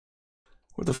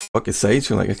What the fuck is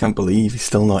Sideshow? Like, I can't believe he's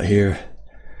still not here.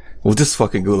 We'll just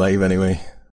fucking go live anyway.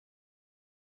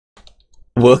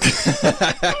 Welcome,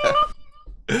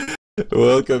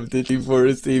 welcome to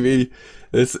teamfortress.tv.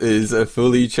 This is a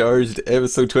fully charged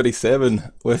episode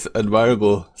 27 with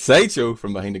Admirable, Sideshow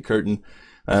from behind the curtain,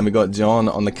 and we got John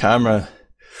on the camera.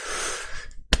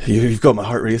 You've got my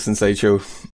heart racing, Sideshow.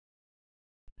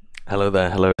 Hello there,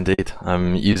 hello indeed.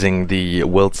 I'm using the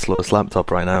world's slowest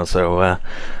laptop right now, so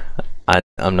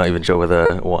I'm not even sure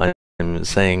whether what I'm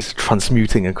saying is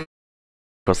transmuting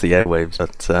across the airwaves,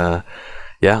 but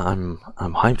yeah, I'm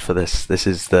hyped for this. This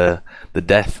is the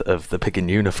death of the pig in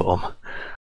uniform.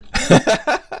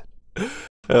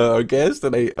 Our guest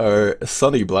tonight are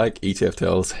Sonny Black,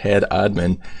 ETF2L's head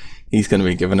admin. He's going to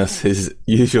be giving us his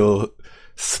usual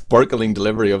sparkling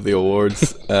delivery of the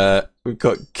awards. We've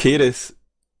got kaidus,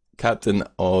 captain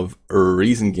of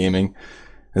Reason Gaming,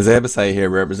 Zebbosai here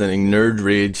representing Nerd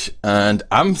Rage, and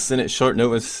I'm seeing it short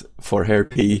notice for Herr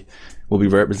P will be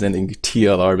representing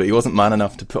TLR, but he wasn't man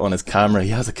enough to put on his camera. He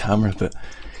has a camera, but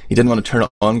he didn't want to turn it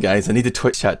on, guys. I need the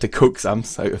Twitch chat to coax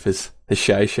Amps out of his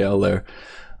shy shell there.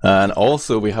 And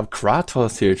also we have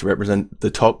Kratos here to represent the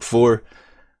top four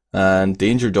and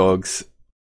Danger Dogs.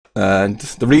 And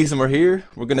the reason we're here,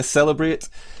 we're going to celebrate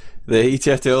the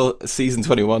ETF2L Season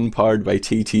 21 powered by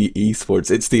TT Esports.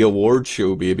 It's the award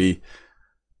show, baby.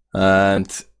 And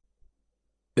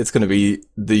it's going to be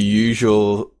the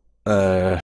usual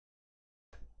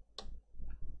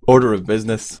order of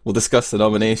business. We'll discuss the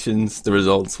nominations, the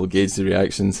results, we'll gauge the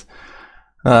reactions,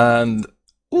 and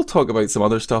we'll talk about some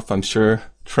other stuff, I'm sure.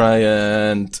 Try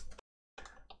and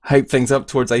hype things up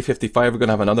towards I-55. We're going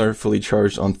to have another fully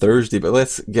charged on Thursday, but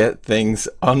let's get things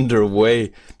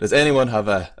underway. Does anyone have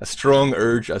a strong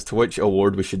urge as to which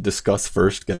award we should discuss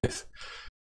first, guys?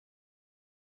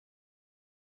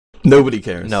 Nobody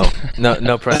cares.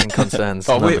 No pressing concerns.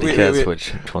 Nobody cares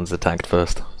which one's attacked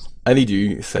first. I need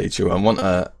you, Sideshow. I want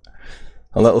a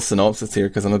little synopsis here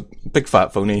because I'm a big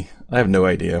fat phony. I have no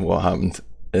idea what happened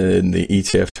in the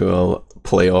ETF2L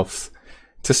playoffs.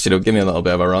 Just, give me a little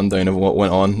bit of a rundown of what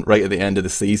went on right at the end of the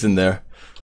season there.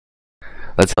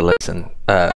 Let's have a listen.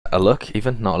 A look,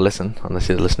 even, not a listen, unless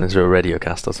you're listening to a radio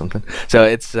cast or something. So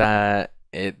it's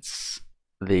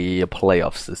the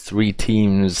playoffs. There's three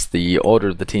teams. The order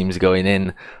of the teams going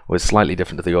in was slightly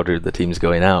different to the order of the teams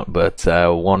going out, but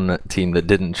one team that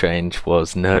didn't change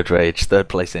was Nerd Rage. Third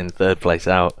place in, third place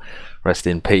out. Rest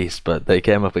in peace. But they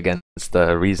came up against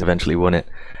Reason, eventually won it,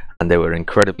 and they were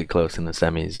incredibly close in the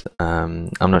semis.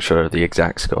 I'm not sure of the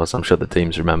exact scores. I'm sure the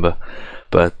teams remember,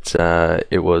 but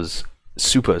it was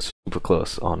super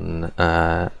close on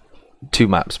two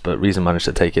maps, but Reason managed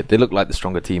to take it. They looked like the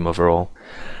stronger team overall,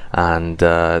 and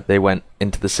they went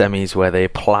into the semis where they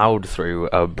ploughed through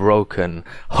a broken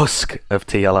husk of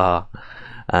TLR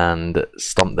and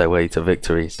stomped their way to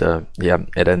victory. So yeah,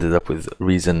 it ended up with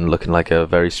Reason looking like a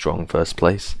very strong first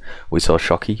place. We saw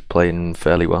Shocky playing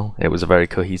fairly well. It was a very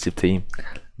cohesive team.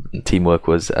 Teamwork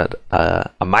was at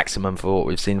a maximum for what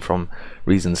we've seen from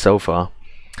Reason so far.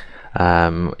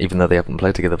 Even though they haven't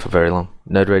played together for very long.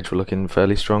 Nerd Rage were looking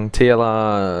fairly strong.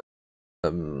 TLR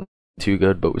too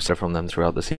good, but we saw from them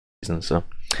throughout the season, so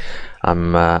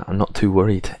I'm not too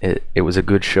worried. It was a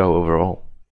good show overall.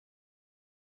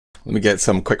 Let me get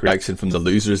some quick reaction from the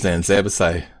losers then.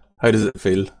 Zebbosai, how does it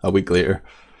feel a week later?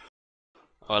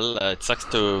 Well, it sucks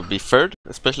to be third,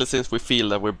 especially since we feel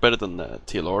that we're better than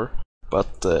TLR,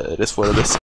 but it is what it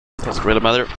is. Doesn't really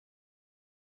matter.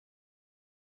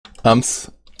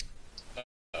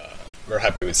 We're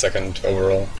happy with second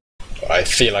overall. I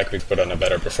feel like we put on a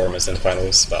better performance in the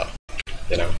finals, but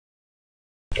it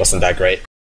wasn't that great.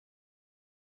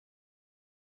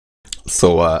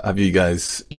 So have you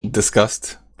guys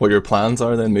discussed what your plans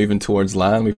are then moving towards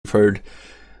LAN? We've heard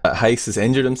Heist has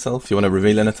injured himself. You want to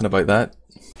reveal anything about that?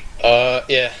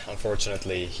 Yeah,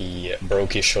 unfortunately he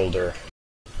broke his shoulder.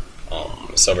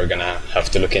 So we're gonna have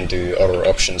to look into other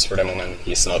options for the moment.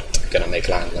 He's not gonna make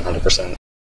LAN 100%.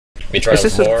 Is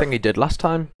this something he did last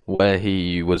time, where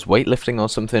he was weightlifting or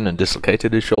something and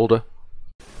dislocated his shoulder?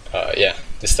 Yeah,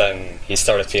 this time he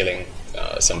started feeling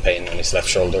some pain on his left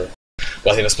shoulder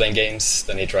while he was playing games.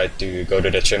 Then he tried to go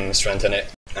to the gym, strengthen it,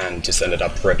 and just ended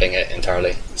up ripping it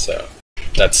entirely. So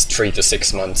that's 3 to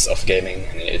 6 months of gaming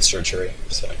and it's surgery.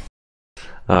 So.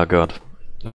 Oh god,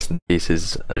 this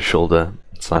is shoulder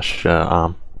 /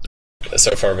 arm.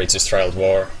 So far we just trialed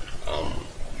War.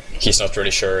 He's not really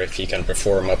sure if he can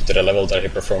perform up to the level that he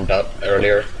performed at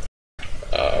earlier.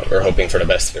 We're hoping for the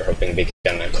best. We're hoping we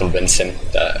can convince him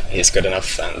that he's good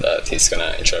enough and that he's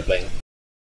gonna enjoy playing.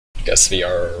 Because we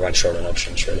are one short on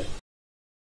options, really.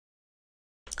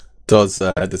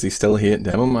 Does he still hate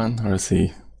Demo Man, or has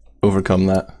he overcome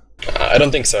that? I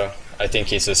don't think so. I think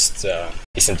he just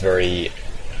isn't very,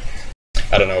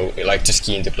 I don't know, like just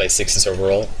keen to play sixes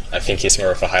overall. I think he's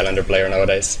more of a Highlander player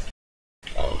nowadays.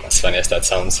 As funny as that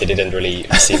sounds, he didn't really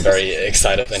seem very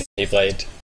excited when he played.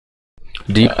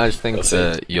 Do you guys think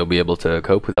that you'll be able to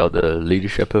cope without the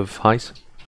leadership of Heis?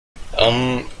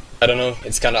 I don't know,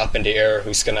 it's kind of up in the air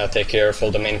who's gonna take care of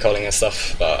all the main calling and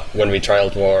stuff, but when we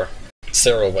trialed War,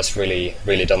 Zero was really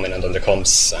dominant on the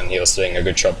comms, and he was doing a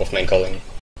good job of main calling.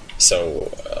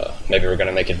 So maybe we're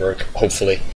gonna make it work,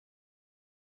 hopefully.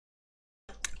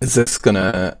 Is this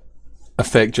gonna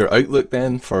affect your outlook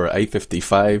then for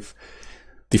I-55?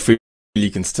 Do you feel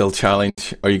you can still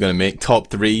challenge? Are you gonna make top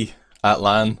 3 at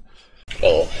LAN?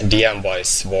 Well,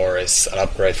 DM-wise, War is an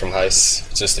upgrade from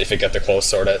Heis. Just if we get the calls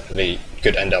sorted, we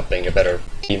could end up being a better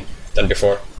team than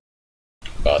before.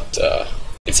 But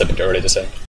it's a bit early to say.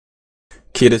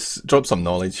 Kaidus, drop some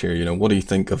knowledge here. You know, what do you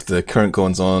think of the current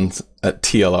goings-on at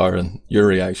TLR and your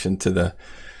reaction to the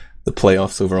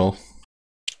playoffs overall?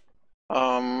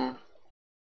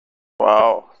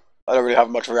 Wow. I don't really have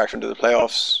much reaction to the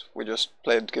playoffs. We just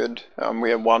played good.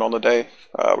 We had won on the day.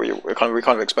 We kind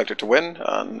of expected to win,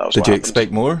 and that was. Did you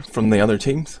expect more from the other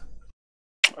teams?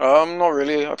 Not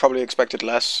really. I probably expected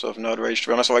less of Nerd Rage, to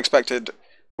be honest. I expected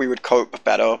we would cope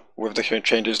better with the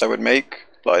changes they would make.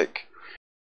 Like,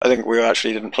 I think we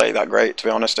actually didn't play that great, to be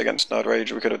honest, against Nerd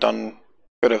Rage. We could have done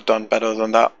better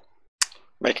than that,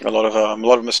 making a lot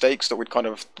of mistakes that we'd kind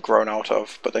of grown out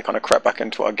of, but they kind of crept back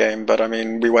into our game. But I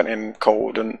mean, we went in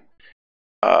cold and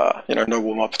no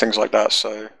warm up, things like that.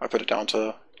 So I put it down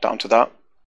to that.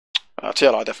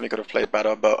 TLI definitely could have played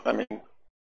better, but I mean,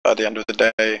 at the end of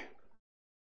the day,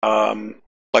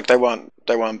 like they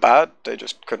weren't bad. They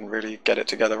just couldn't really get it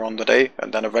together on the day.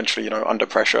 And then eventually, under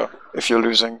pressure, if you're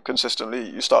losing consistently,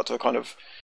 you start to kind of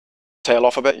tail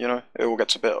off a bit. It all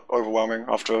gets a bit overwhelming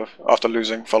after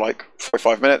losing for like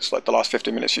 45 minutes. Like the last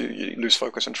 50 minutes, you lose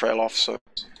focus and trail off. So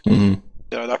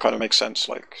that kind of makes sense.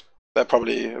 Like they're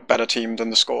probably a better team than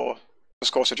the score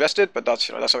suggested, but that's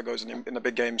how it goes in the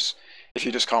big games. If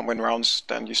you just can't win rounds,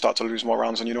 then you start to lose more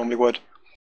rounds than you normally would.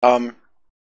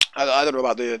 I don't know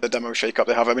about the demo shake-up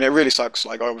they have. I mean, it really sucks.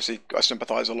 Like, I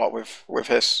sympathize a lot with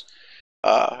Hiss.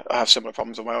 I have similar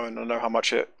problems of my own. I know how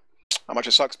much it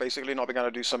sucks, basically, not being able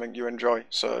to do something you enjoy.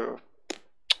 So,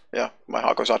 yeah, my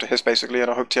heart goes out to Hiss, basically, and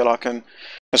I hope TLR can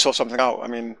sort something out. I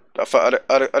mean, at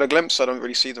a glimpse, I don't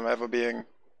really see them ever being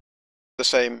the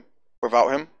same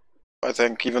without him. I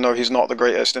think, even though he's not the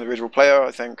greatest individual player,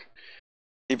 I think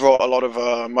he brought a lot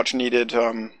of much-needed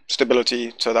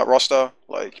stability to that roster.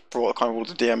 Like, brought kind of all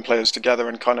the DM players together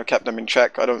and kind of kept them in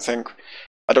check. I don't think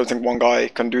one guy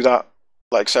can do that.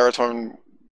 Like Serotonin,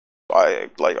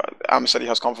 Am said he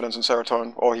has confidence in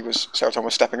Serotonin, or Serotonin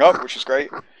was stepping up, which is great.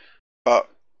 But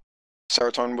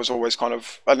Serotonin was always kind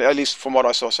of, at least from what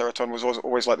I saw, Serotonin was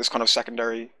always like this kind of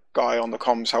secondary guy on the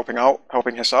comms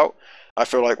helping Hiss out. I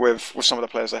feel like with some of the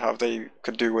players they have, they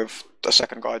could do with a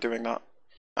second guy doing that.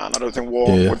 And I don't think War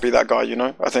would be that guy,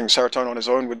 I think Serotonin on his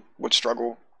own would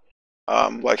struggle.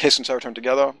 Like Hiss and Serotonin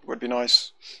together would be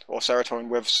nice, or Serotonin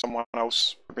with someone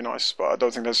else would be nice, but I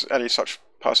don't think there's any such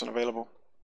person available.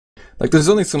 Like, there's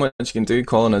only so much you can do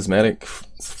calling as medic.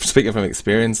 Speaking from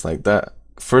experience, like that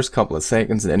first couple of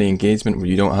seconds in any engagement where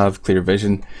you don't have clear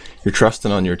vision, you're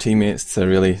trusting on your teammates to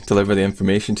really deliver the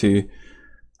information to you,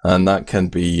 and that can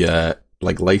be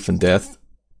like life and death.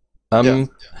 I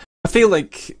feel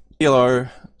like TLR,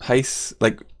 Heis,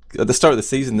 like at the start of the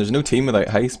season, there's no team without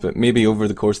Heis, but maybe over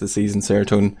the course of the season,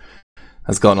 Serotonin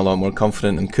has gotten a lot more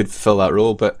confident and could fill that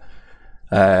role. But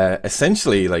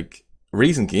essentially, like,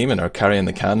 Reason Gaming are carrying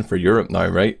the can for Europe now,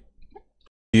 right?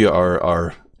 You are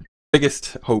our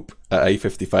biggest hope at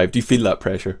I-55. Do you feel that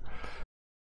pressure?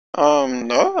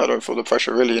 No, I don't feel the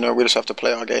pressure really. We just have to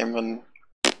play our game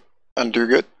and do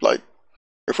good. Like,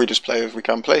 if we just play as we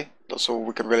can play, that's all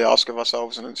we can really ask of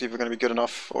ourselves, and it's either going to be good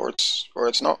enough or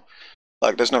it's not.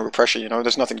 Like, there's no real pressure,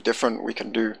 there's nothing different we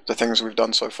can do. The things we've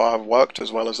done so far have worked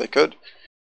as well as they could,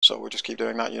 so we'll just keep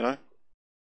doing that.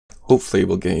 Hopefully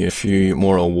we'll get you a few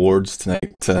more awards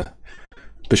tonight to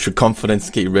boost your confidence,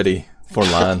 get you ready for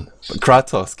LAN. But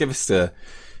Kratos, give us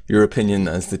your opinion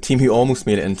as the team who almost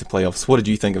made it into playoffs. What did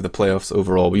you think of the playoffs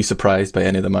overall? Were you surprised by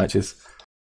any of the matches?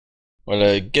 Well,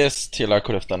 I guess TLR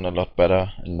could have done a lot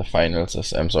better in the finals,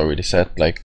 as Ems already said.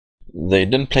 Like, they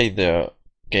didn't play their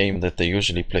game that they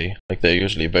usually play. Like, they're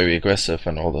usually very aggressive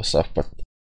and all this stuff, but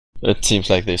it seems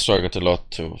like they struggled a lot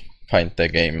to find their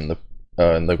game in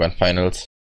the grand finals.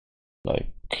 Like,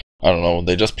 I don't know,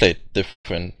 they just played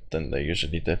different than they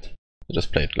usually did. They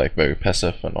just played like very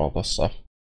passive and all that stuff.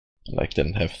 like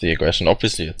didn't have the aggression.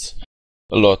 Obviously, it's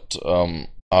a lot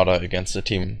harder against a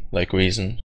team like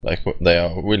Reason. Like they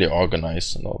are really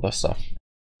organized and all that stuff.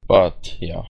 But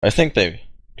yeah, I think they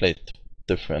played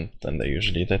different than they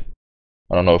usually did.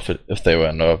 I don't know if they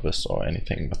were nervous or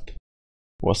anything, but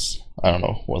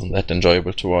wasn't that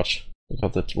enjoyable to watch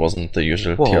because it wasn't the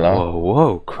usual TLR.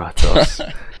 Whoa,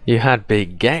 Kratos! You had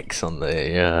Big Gex on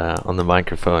the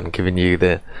microphone giving you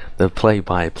the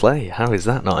play-by-play. How is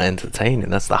that not entertaining?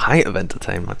 That's the height of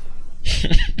entertainment. Do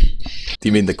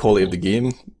you mean the quality of the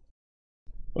game?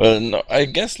 Well, no, I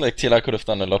guess like TLR could have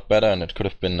done a lot better, and it could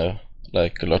have been a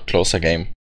lot closer game.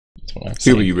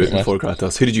 Who were you rooting for,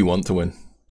 Kratos? Who did you want to win?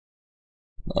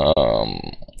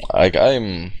 I'm like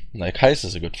Heis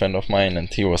is a good friend of mine, and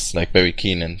he was like very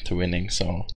keen into winning.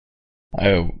 So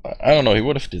I don't know. He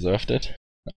would have deserved it.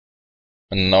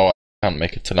 And now I can't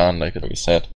make it to LAN, like we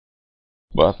said.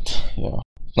 But yeah,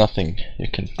 nothing you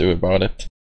can do about it.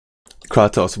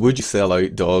 Kratos, would you sell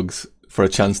out dogs for a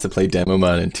chance to play Demo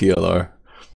Man in TLR?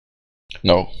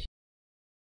 No.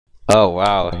 Oh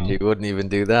wow, you wouldn't even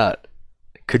do that.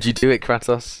 Could you do it,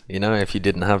 Kratos? You know, if you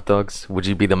didn't have dogs, would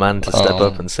you be the man to step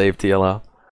up and save TLR?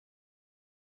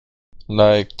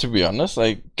 Like, to be honest,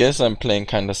 I guess I'm playing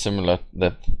kind of similar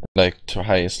to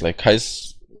Heis. Like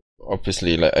Heis,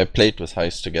 obviously, like I played with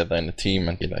Heis together in a team,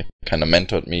 and he like kind of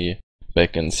mentored me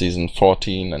back in season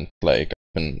 14, and like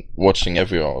I've been watching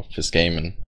every hour of his game,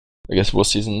 and I guess it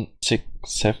was season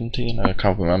 17, I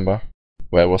can't remember,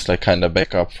 where I was like kind of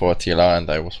backup for TLR, and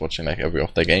I was watching like every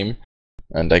of the game,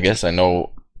 and I guess I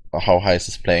know how Heis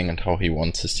is playing and how he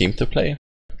wants his team to play.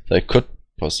 So I could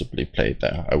possibly play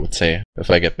there, I would say,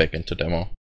 if I get back into demo.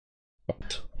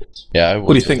 But yeah, I would.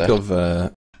 What do you think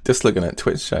of just looking at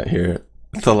Twitch chat here?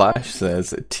 Thalash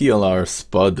says TLR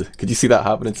Spud. Could you see that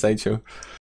happen in Sideshow?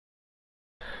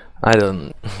 I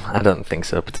don't think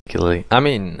so particularly. I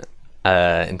mean,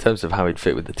 in terms of how he'd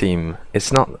fit with the team,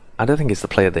 it's not. I don't think it's the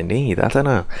player they need. I don't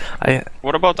know.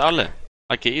 What about Ale?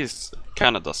 Like he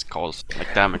kind of does calls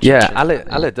like damage. Yeah,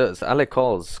 Ale does. Ale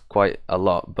calls quite a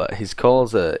lot, but his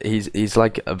calls are he's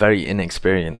like a very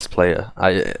inexperienced player.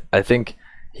 I think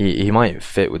he might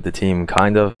fit with the team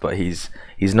kind of, but he's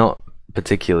not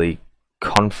particularly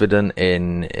confident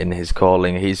in his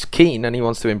calling. He's keen and he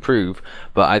wants to improve,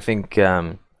 but I think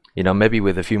maybe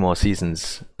with a few more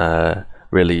seasons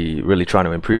really trying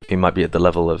to improve, he might be at the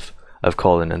level of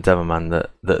calling and Demoman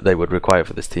that they would require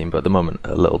for this team, but at the moment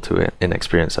a little too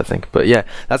inexperienced, I think. But yeah,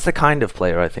 that's the kind of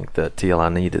player I think that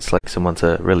TLR need. It's like someone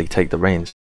to really take the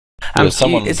reins. And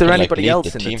is there anybody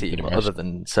else in the team other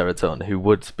than Serotonin who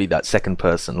would be that second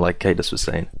person, like kaidus was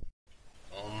saying?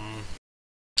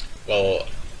 Well,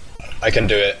 I can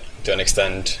do it to an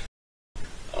extent.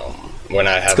 When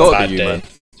I have a bad day,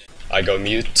 I go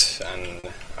mute and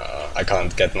I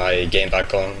can't get my game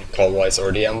back on call-wise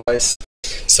or DM-wise.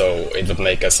 So it would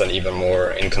make us an even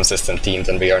more inconsistent team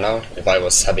than we are now if I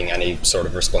was having any sort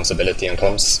of responsibility on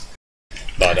comms.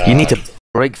 But you need to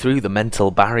break through the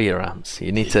mental barrier, Ams.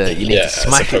 You need to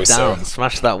smash it down,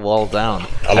 smash that wall down.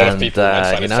 A lot of people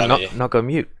might find it funny not go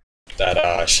mute. That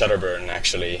Shutterburn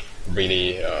actually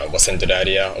really was into the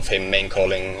idea of him main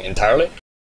calling entirely.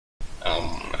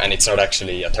 And it's not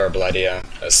actually a terrible idea.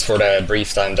 As for the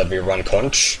brief time that we run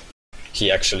Conch,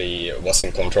 he actually was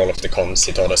in control of the comms,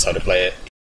 he taught us how to play it,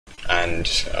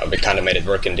 and we kind of made it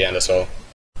work in the end as well.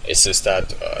 It's just that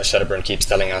Shadowburn keeps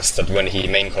telling us that when he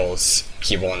main calls,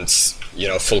 he wants,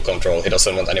 full control. He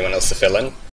doesn't want anyone else to fill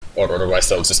in, or otherwise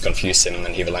they'll just confuse him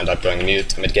and he will end up going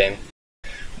mute mid-game.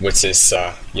 Which is,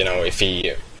 if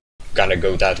he kind of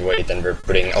go that way, then we're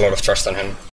putting a lot of trust on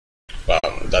him.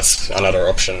 That's another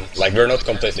option. Like, we're not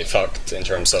completely fucked in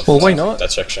terms of why not?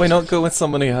 that section. Why not go with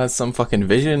someone who has some fucking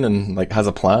vision and like has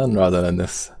a plan rather than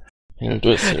this? He sounds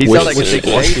like a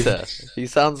dictator. He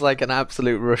sounds like an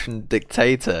absolute Russian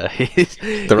dictator. He's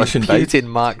Russian Putin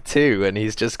Mark II, and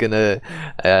he's just gonna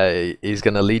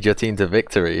lead your team to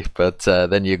victory. But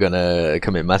then you're gonna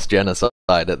commit mass genocide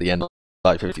at the end of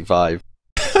 555.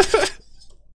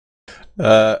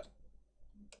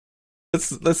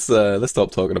 Let's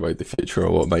stop talking about the future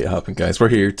or what might happen, guys. We're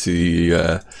here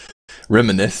to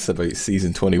reminisce about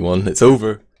season 21. It's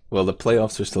over. Well, the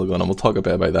playoffs are still going on. We'll talk a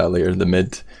bit about that later. The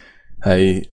mid,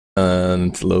 high,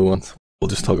 and low ones. We'll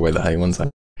just talk about the high ones.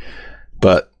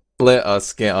 But let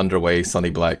us get underway, Sonny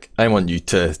Black. I want you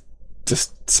to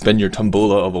just spin your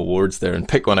tombola of awards there and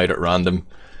pick one out at random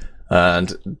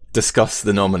and discuss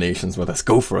the nominations with us.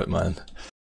 Go for it, man.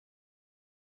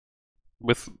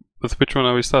 With which one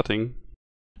are we starting?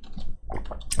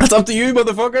 That's up to you,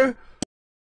 motherfucker!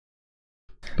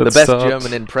 The best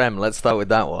German in Prem. Let's start with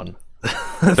that one.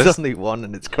 There's only one,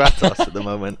 and it's Kratos at the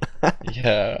moment.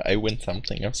 Yeah, I win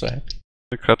something. I'm so happy.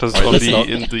 The Kratos Alright,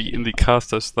 only in the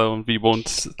casters though, and we won't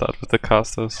start with the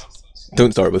casters.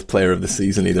 Don't start with player of the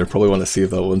season either. Probably want to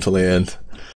save that one till the end.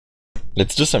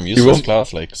 Let's do some You useless won't-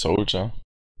 class like soldier.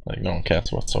 Like no one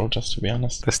cares about soldiers, to be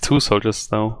honest. There's 2 soldiers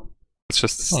though. Let's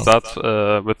just Oh.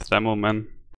 start with demo man.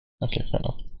 Okay, fair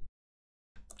enough.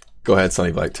 Go ahead,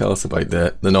 Sonny Black. Tell us about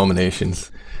the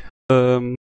nominations.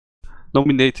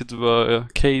 Nominated were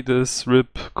Kaidus,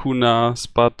 Rip, Kuna,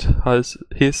 Spud,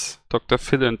 His, Dr.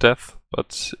 Phil, and Death,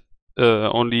 but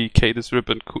only Kaidus, Rip,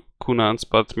 and Kuna and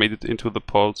Spud made it into the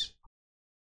polls.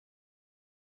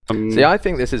 See, I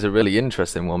think this is a really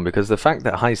interesting one because the fact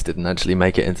that Heist didn't actually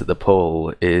make it into the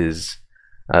poll is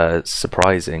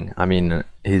surprising. I mean,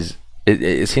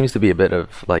 it seems to be a bit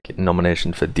of like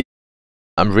nomination for D.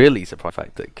 I'm really surprised by the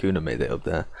fact that Kuna made it up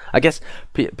there. I guess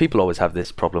people always have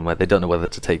this problem where they don't know whether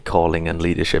to take calling and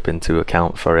leadership into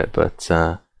account for it, but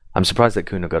I'm surprised that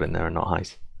Kuna got in there and not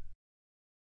Heist.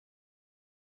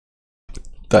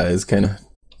 That is kind of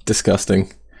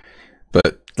disgusting.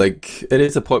 But, like, it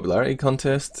is a popularity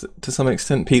contest to some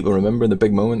extent. People remember the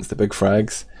big moments, the big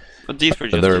frags. But these were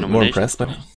just They're the more nominations impressed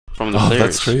by it. from the Oh, players.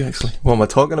 that's true, actually. What am I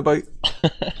talking about?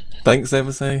 Thanks,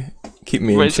 Zebbosai. Keep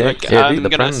me in Wait, check. like, Yeah, I'm the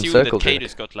gonna Prem assume that circled it.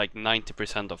 Kaidus got like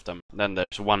 90% of them. Then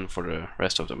there's 1 for the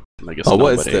rest of them. I guess Oh,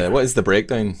 nobody. what is the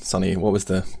breakdown, Sonny? What was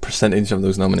the percentage of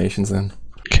those nominations then?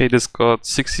 Kaidus got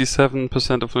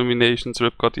 67% of nominations,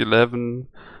 Rip got 11,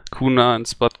 Kuna and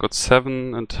Spud got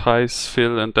 7, and Heis,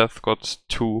 Phil, and Death got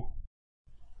 2.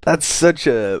 That's such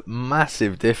a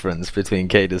massive difference between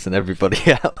Kaidus and everybody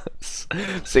else.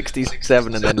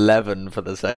 67 and then 11 for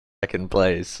the second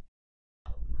place.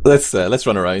 Let's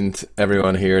run around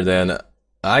everyone here then.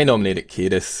 I nominated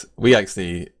Kaidus. We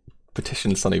actually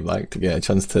petitioned Sonny Black to get a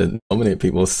chance to nominate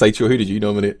people. Sideshow, who did you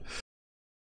nominate?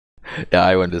 Yeah,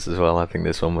 I went this as well. I think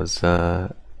this one was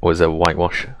a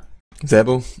whitewash.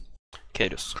 Zebo?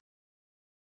 Kaidus.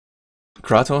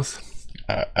 Kratos?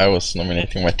 I was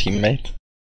nominating my teammate.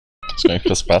 I was going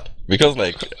for Spud. Because,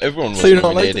 like, everyone was So you're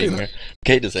not allowed to do nominating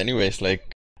Kaidus anyways.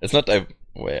 Like, it's not I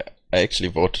actually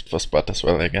voted for Spud as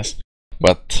well, I guess.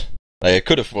 But like, I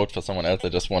could have voted for someone else. I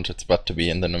just wanted Spud to be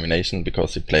in the nomination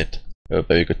because he played a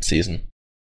very good season.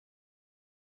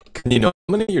 Can you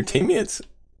nominate your teammates?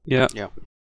 Yeah.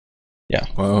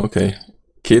 Wow, okay.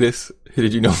 Kaidus, who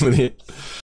did you nominate?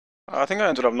 I think I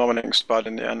ended up nominating Spud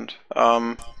in the end.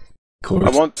 Of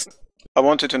course. I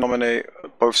wanted to nominate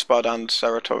both Spud and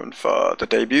Serotonin for the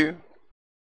debut,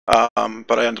 but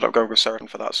I ended up going with Serotonin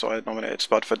for that, so I nominated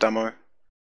Spud for demo.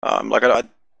 I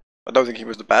don't think he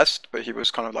was the best, but he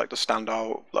was kind of like the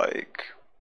standout like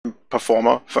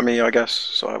performer for me, I guess.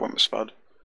 So I went with Spud.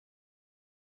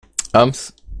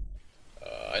 Amps?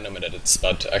 I nominated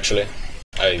Spud, actually.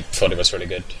 I thought it was really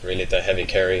good, really the heavy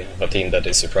carry of a team that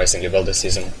is surprisingly well this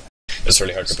season. It's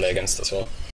really hard to play against as well.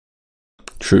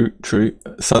 True.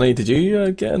 Sonny, did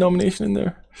you get a nomination in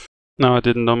there? No, I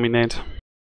didn't nominate.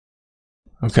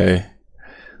 Okay.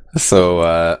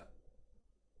 So,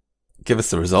 give us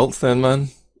the results then, man.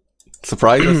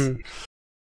 Surprise us.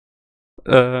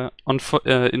 In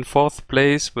 4th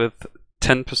place with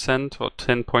 10% or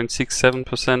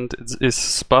 10.67% is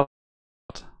Spud.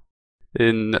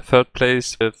 In 3rd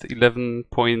place with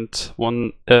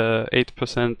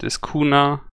 11.18% is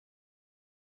Kuna.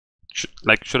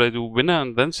 Should I do winner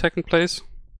and then 2nd place?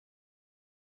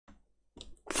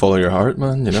 Follow your heart,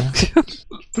 man, you know?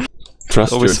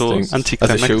 Trust your Always so instincts as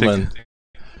a anticlimactic.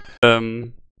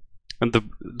 showman. And the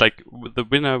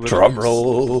winner with Drum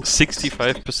roll.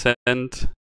 65%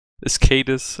 is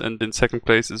Kaidus, and in 2nd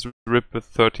place is Rip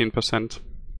with 13%.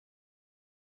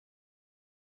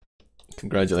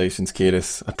 Congratulations,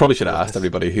 Kaidus. I probably should have asked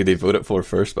everybody who they voted for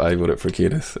first, but I voted for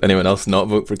Kaidus. Anyone else not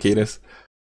vote for Kaidus?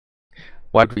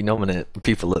 Why do we nominate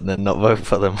people and then not vote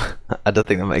for them? I don't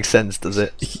think that makes sense, does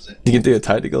it? You can do a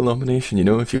tactical nomination, you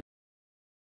know, if you...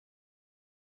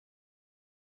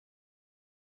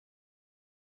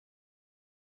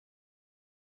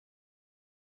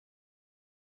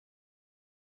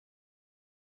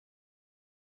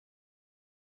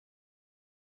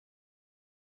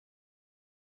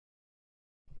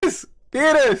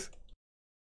 Kaidus!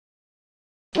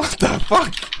 What the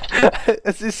fuck?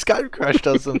 Has his Skype crashed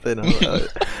or something?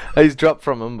 He's dropped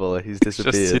from Humble. He's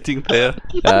disappeared. Just sitting there.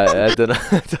 I don't know.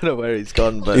 I don't know where he's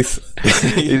gone, but he's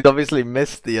obviously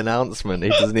missed the announcement. He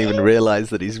doesn't even realise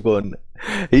that he's won.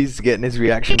 He's getting his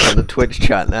reaction from the Twitch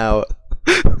chat now.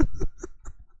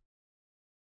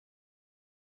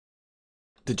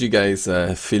 Did you guys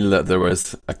feel that there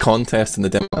was a contest in the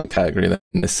demo category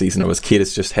in this season, or was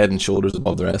Kaidus just head and shoulders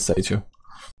above the rest of Sideshow?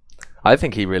 I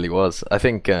think he really was. I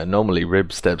think normally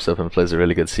Rib steps up and plays a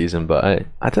really good season, but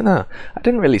I don't know. I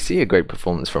didn't really see a great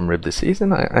performance from Rib this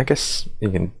season. I guess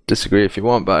you can disagree if you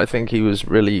want, but I think he was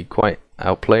really quite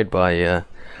outplayed by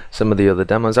some of the other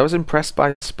demos. I was impressed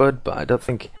by Spud, but I don't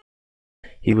think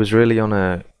he was really on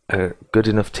a good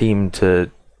enough team to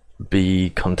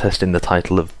be contesting the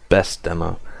title of best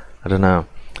demo. I don't know.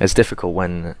 It's difficult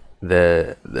when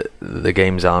the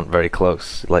games aren't very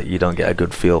close. Like, you don't get a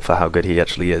good feel for how good he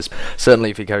actually is.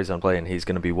 Certainly if he carries on playing, he's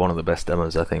going to be one of the best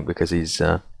demos, I think, because he's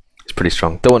pretty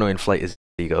strong. Don't want to inflate his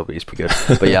ego, but he's pretty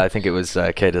good. But yeah, I think it was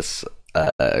kaidus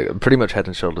pretty much head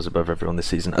and shoulders above everyone this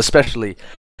season, especially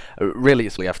really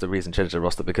after Reason changed the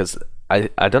roster, because I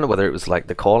don't know whether it was like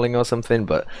the calling or something,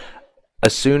 but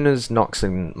as soon as Nox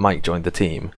and Mike joined the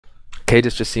team,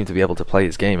 kaidus just seemed to be able to play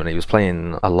his game, and he was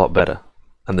playing a lot better.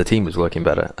 And the team was working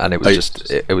better, and it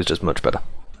was just much better.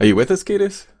 Are you with us,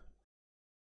 kaidus?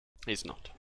 He's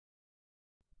not.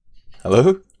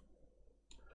 Hello?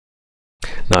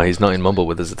 No, he's not in Mumble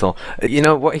with us at all. You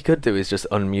know, what he could do is just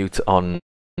unmute on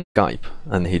Skype,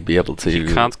 and he'd be able to...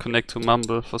 He can't connect to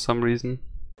Mumble for some reason.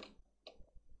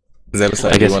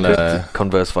 Zebbosai, I guess you he wanna... could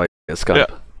converse via Skype.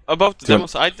 Yeah. About the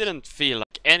demos, I didn't feel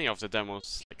like any of the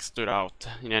demos like stood out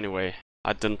in any way.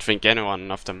 I didn't think any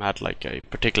one of them had like a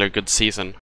particularly good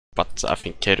season, but I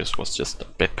think kaidus was just a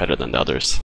bit better than the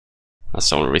others. That's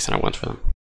the only reason I went for them.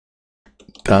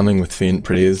 Damning with faint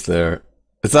praise there.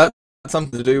 Is that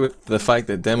something to do with the fact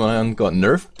that Demoman got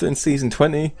nerfed in Season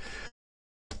 20?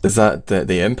 Is that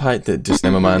the impact that just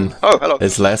Demoman hello.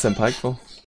 is less impactful?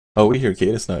 Oh, we hear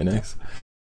kaidus now, nice.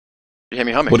 You hear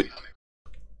me humming?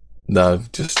 No,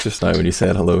 just now when you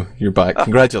said hello. You're back.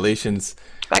 Congratulations.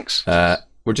 Thanks.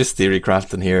 We're just theory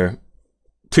crafting here.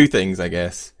 Two things, I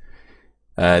guess.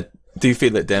 Do you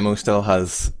feel that Demo still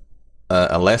has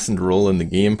a lessened role in the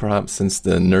game, perhaps, since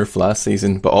the nerf last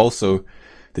season? But also,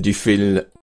 did you feel...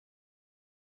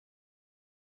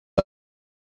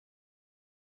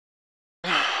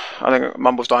 I think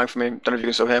Mumble's dying for me. Don't know if you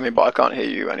can still hear me, but I can't hear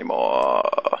you anymore.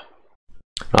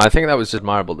 I think that was just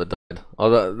Admirable that died.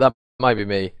 Or that might be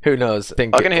me. Who knows? I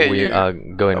think I can hear we you. are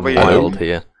going we- wild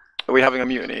here. Are we having a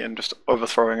mutiny and just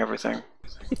overthrowing everything?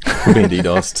 We're being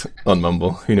DDoSed on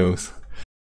Mumble, who knows?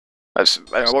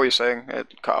 Anyway, what were you saying?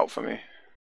 It cut out for me.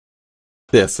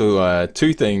 Yeah, so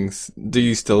two things. Do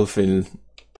you feel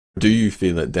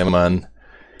that Demoman...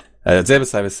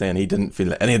 Zebbosai was saying he didn't feel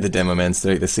that any of the demo men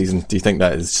throughout this season. Do you think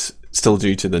that is still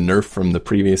due to the nerf from the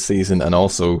previous season? And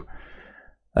also,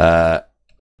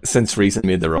 since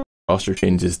recently made the roster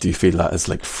changes, do you feel that has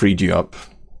like freed you up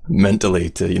mentally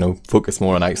to, you know, focus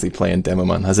more on actually playing Demo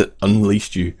Man? Has it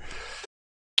unleashed you?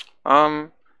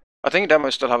 I think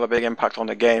demos still have a big impact on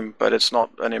the game, but it's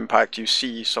not an impact you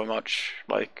see so much.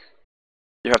 Like,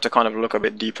 you have to kind of look a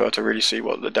bit deeper to really see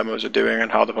what the demos are doing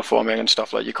and how they're performing and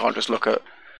stuff. Like, you can't just look at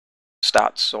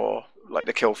stats or like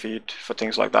the kill feed for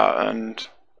things like that. And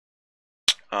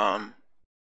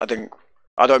I think,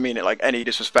 I don't mean it like any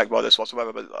disrespect by this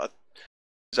whatsoever, but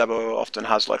Zebo often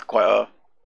has like quite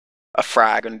a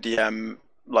frag and DM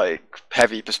like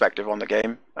heavy perspective on the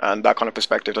game, and that kind of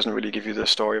perspective doesn't really give you the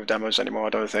story of demos anymore. I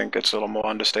don't think. It's a lot more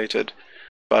understated,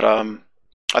 but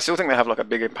I still think they have like a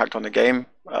big impact on the game.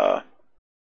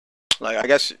 Like, I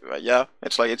guess, yeah,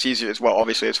 it's like it's easier. Well,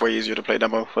 obviously it's way easier to play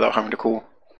demo without having to call.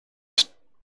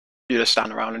 You just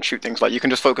stand around and shoot things. Like, you can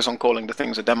just focus on calling the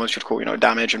things that demos should call, you know,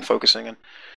 damage and focusing and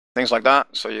things like that.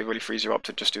 So it really frees you up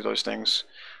to just do those things.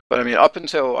 But I mean, up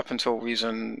until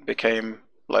Reason became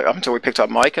like, up until we picked up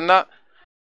Mike and that,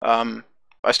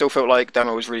 I still felt like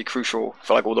demo was really crucial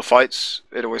for like all the fights.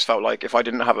 It always felt like if I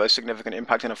didn't have a significant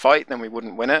impact in a fight, then we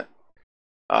wouldn't win it.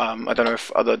 I don't know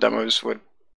if other demos would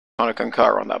kind of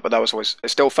concur on that, but that was always, it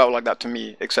still felt like that to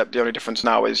me, except the only difference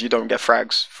now is you don't get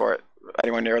frags for it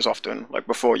anywhere near as often. Like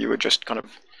before, you would just kind of,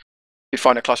 you'd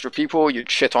find a cluster of people, you'd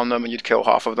shit on them and you'd kill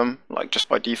half of them, like just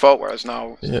by default, whereas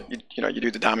now, you know, you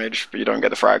do the damage, but you don't get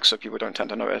the frags, so people don't tend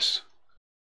to notice.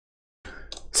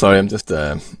 Sorry, I'm just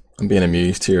I'm being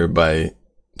amused here by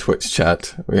Twitch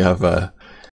chat. We have an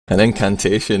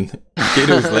incantation.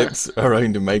 Kato's lips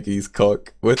around Mikey's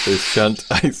cock with this shunt.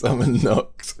 I summon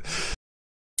Nox.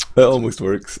 That almost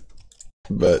works.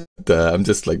 But I'm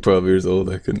just like 12 years old.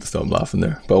 I couldn't stop laughing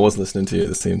there. But I was listening to you at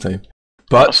the same time.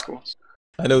 But That's cool.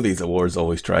 I know these awards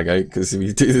always drag out because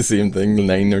we do the same thing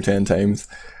 9 or 10 times.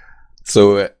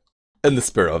 So in the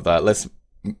spirit of that, let's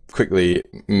quickly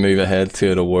move ahead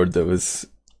to an award that was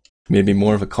maybe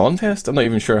more of a contest. I'm not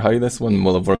even sure how this one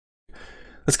will have worked.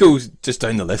 Let's go just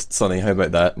down the list, Sonny. How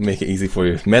about that? Make it easy for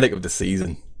you. Medic of the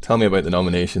season. Tell me about the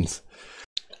nominations.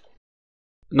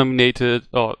 Nominated,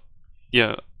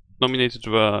 nominated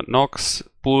were Nox,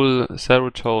 Bull,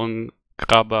 Serotonin,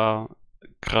 Grabba,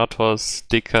 Kratos,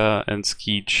 Dicker, and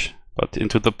Skeech. But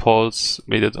into the polls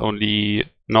made it only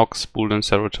Nox, Bull, and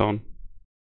Serotonin.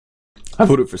 I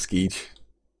voted for Skeech,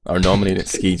 or nominated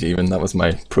Skeech even. That was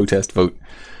my protest vote.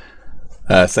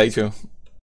 Sideshow.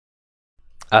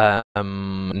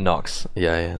 Nox.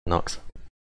 Yeah, Nox.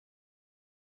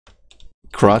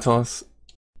 Kratos.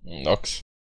 Nox.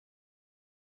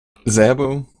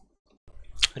 Zebo.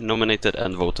 I nominated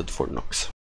and voted for Nox.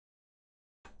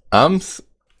 Ams.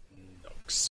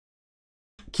 Nox.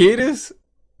 Kaidus.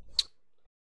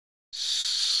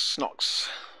 Snox.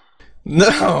 No,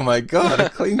 oh my god, a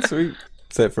clean sweep.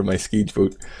 Except for my Skeech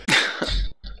vote.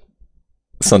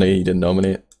 Sonny, you didn't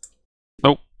nominate.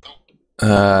 Nope.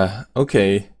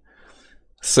 Okay.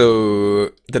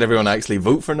 So, did everyone actually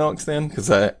vote for Nox then? Because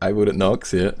I voted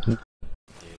Nox, yeah.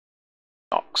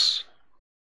 Nox.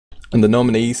 And the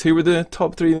nominees, who were the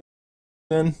top three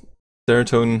then?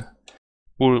 Serotonin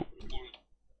Bull.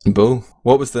 and Bull.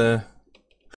 What was the...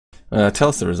 tell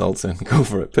us the results then. Go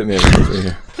for it. Put me in the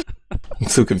here. I'm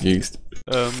so confused.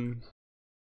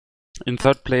 In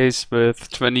third place with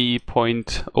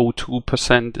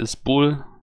 20.02% is Bull.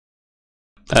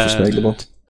 That's respectable.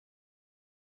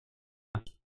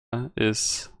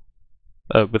 Is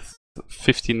with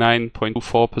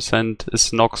 59.24%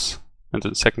 is Nox, and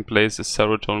in second place is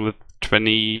Serotonin with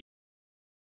 20.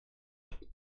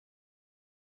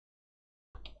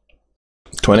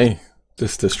 20.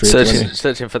 Just a straight 20.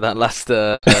 Searching for that last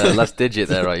digit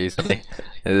there, right? Usually,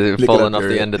 Look falling it up off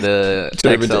the your end of the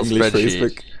German Excel English spreadsheet.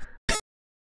 Facebook.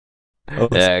 Oh,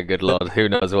 Yeah, good lord, who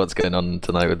knows what's going on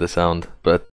tonight with the sound?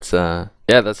 But yeah,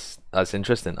 that's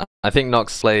interesting. I think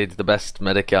Nox played the best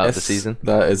medic out of the yes, season.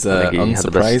 that is I think he had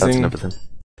the best stats and unsurprising everything.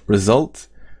 result.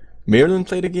 Maryland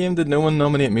played a game. Did no one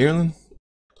nominate Maryland?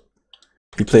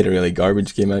 He played a really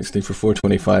garbage game actually for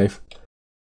 425.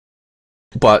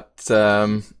 But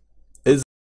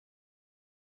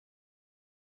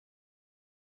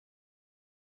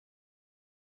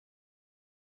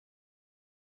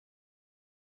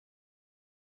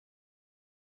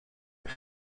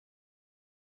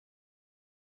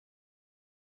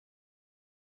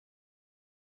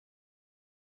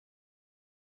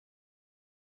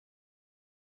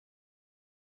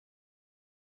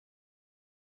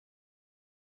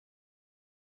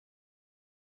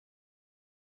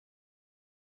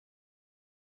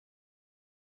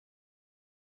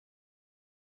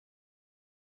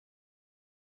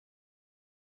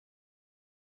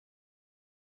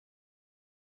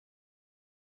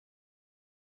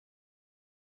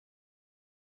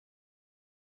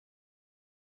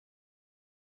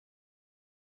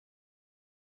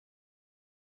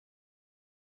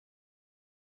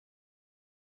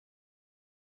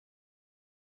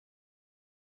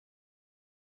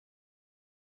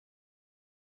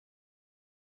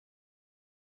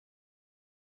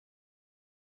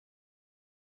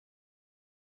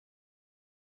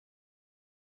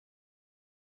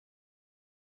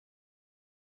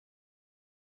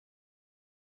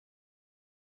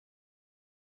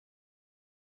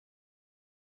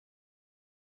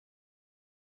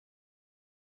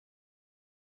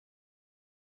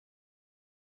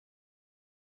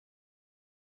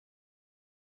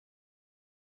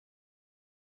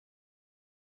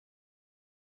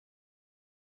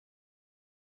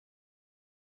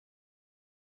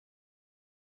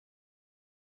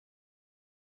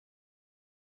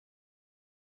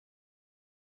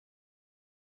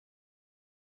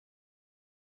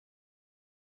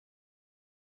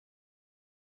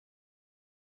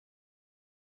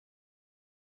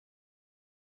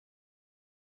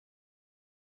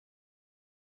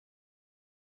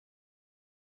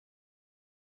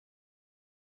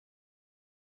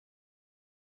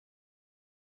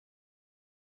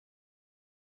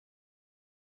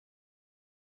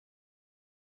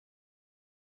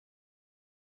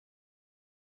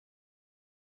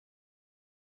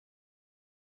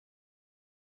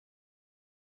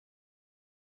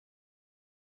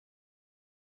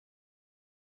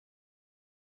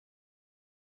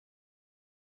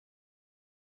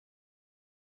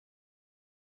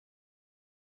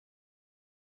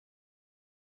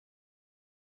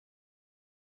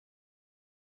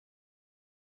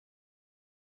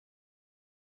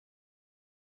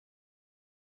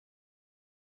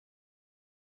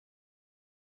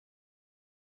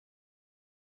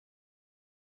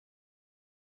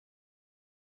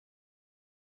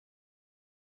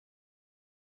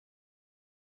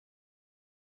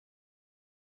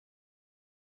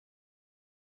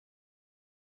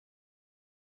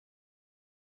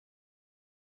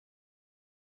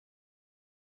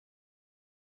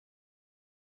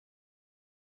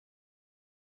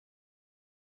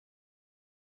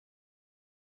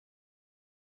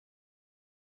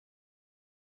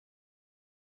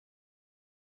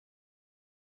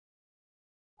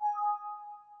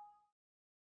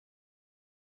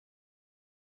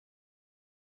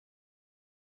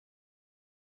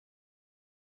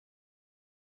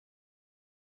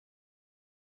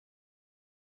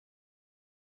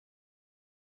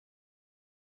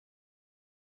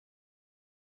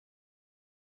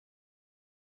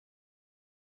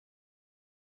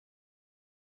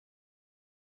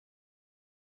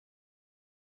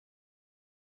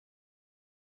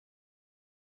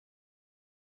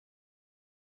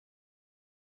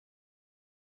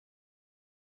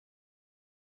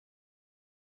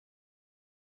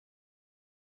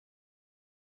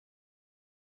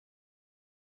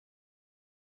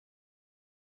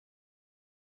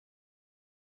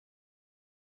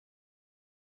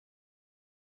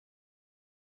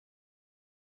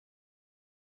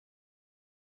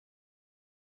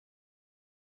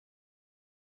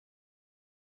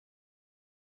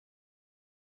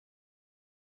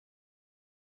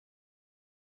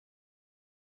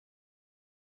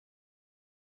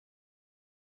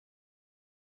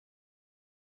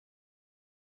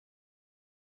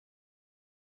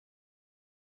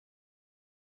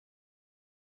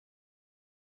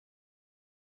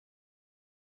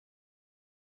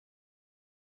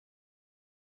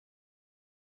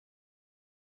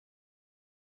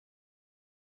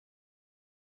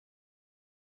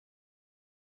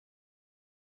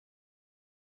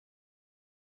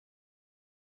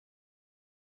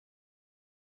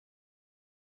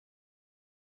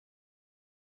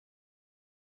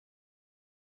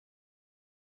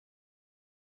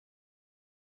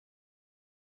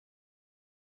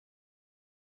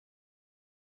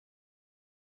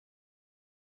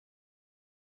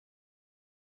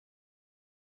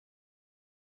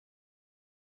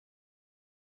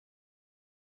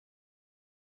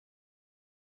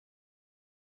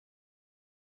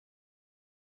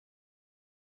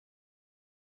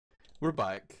We're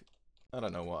back. I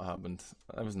don't know what happened.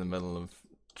 I was in the middle of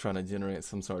trying to generate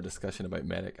some sort of discussion about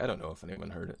Medic. I don't know if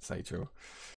anyone heard it, Sideshow.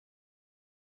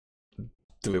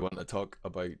 Do we want to talk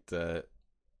about the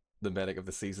Medic of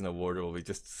the Season award, or will we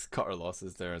just cut our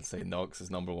losses there and say Nox is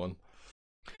number one?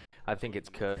 I think it's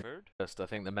cursed. I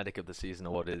think the Medic of the Season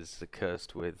award is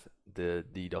cursed with the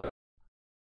D.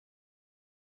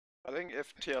 I think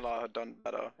if TLR had done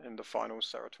better in the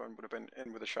finals, Serotonin would have been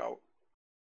in with a shout.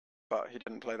 But he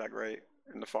didn't play that great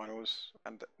in the finals,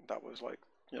 and that was like,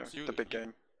 so the big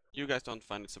game. You guys don't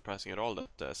find it surprising at all that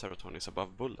Serotonin is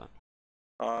above Bull then?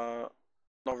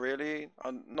 Not really.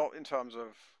 Not in terms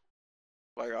of,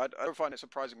 like, I don't find it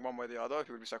surprising one way or the other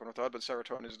who would be second or third, but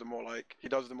Serotonin is the more, like, he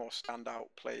does the more standout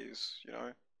plays, you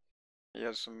know? He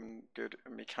has some good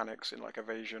mechanics in, like,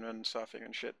 evasion and surfing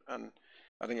and shit, and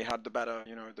I think he had the better,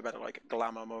 like,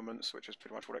 glamour moments, which is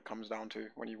pretty much what it comes down to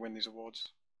when you win these awards.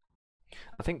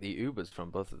 I think the Ubers from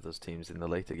both of those teams in the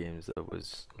later games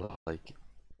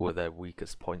were their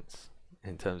weakest points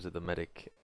in terms of the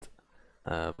Medic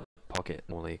pocket,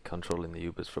 only controlling the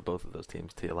Ubers for both of those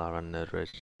teams, TLR and Nerd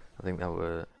Rage. I think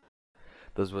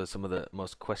those were some of the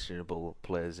most questionable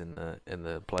players in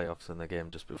the playoffs in the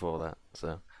game just before that.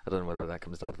 So I don't know whether that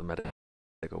comes down to the Medic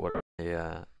or what.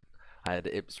 I had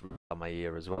Ips on my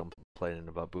ear as well, complaining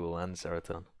about Bool and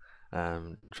Serotonin,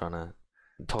 trying to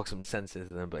talk some sense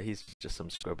into them, but he's just some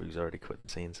scrub who's already quit the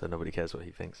scene, so nobody cares what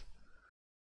he thinks.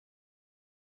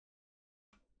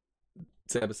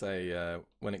 Zebbosai,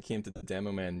 when it came to the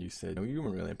demo men, you said you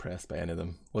weren't really impressed by any of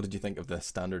them. What did you think of the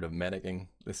standard of medicing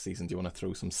this season? Do you want to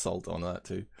throw some salt on that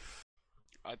too?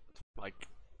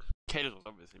 Kaidus was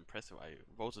obviously impressive. I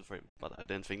voted for him, but I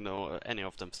didn't think any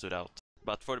of them stood out.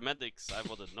 But for the medics, I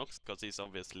voted Nox because he's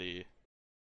obviously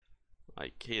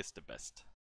he is the best.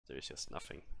 There's just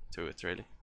nothing to it really.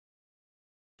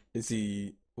 Is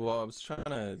he? Well, I was trying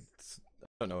to. I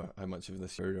don't know how much of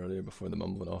this you heard earlier before the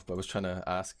mum went off, but I was trying to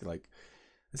ask, like,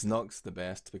 is Nox the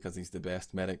best because he's the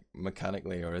best medic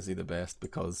mechanically, or is he the best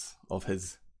because of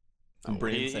his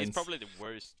brain sense? He's probably the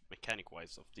worst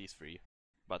mechanic-wise of these three,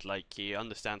 but like he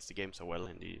understands the game so well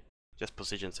and he just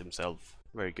positions himself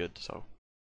very good. So,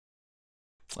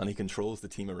 and he controls the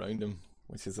team around him,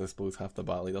 which is, I suppose, half the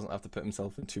battle. He doesn't have to put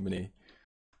himself in too many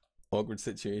awkward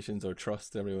situations or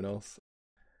trust everyone else.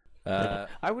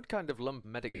 I would kind of lump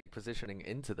medic positioning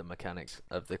into the mechanics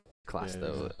of the class,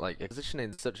 though. Yeah. Like, positioning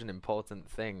is such an important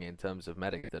thing in terms of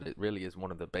medic that it really is one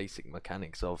of the basic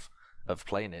mechanics of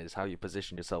playing it, is how you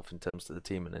position yourself in terms of the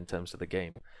team and in terms of the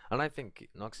game. And I think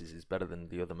Nox's is better than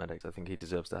the other medics. I think he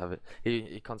deserves to have it.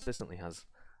 He consistently has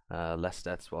less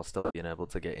deaths while still being able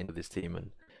to get into this team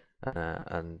and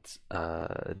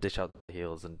dish out the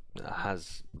heals, and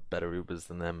has better Ubers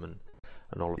than them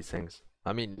and all these things.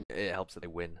 I mean, it helps that they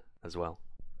win as well.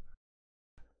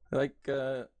 Like,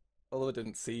 although I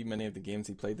didn't see many of the games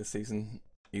he played this season,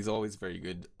 he's always very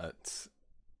good at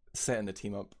setting the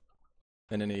team up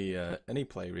in any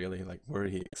play, really, like where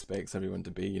he expects everyone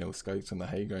to be, scouts on the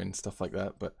high ground, stuff like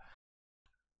that. But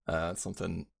that's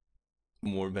something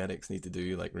more medics need to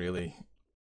do, like really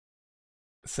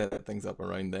set things up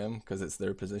around them, because it's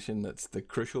their position that's the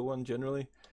crucial one generally.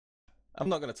 I'm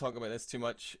not going to talk about this too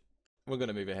much. We're going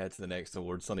to move ahead to the next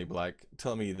award. Sonny Black,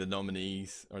 tell me the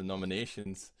nominees or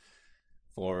nominations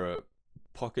for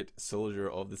Pocket Soldier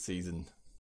of the Season.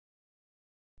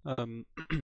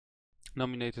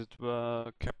 Nominated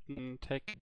were Captain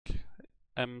Tech,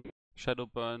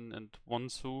 Shadowburn, and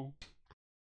Wonsu.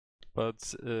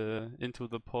 But into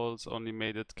the polls only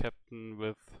made it Captain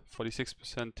with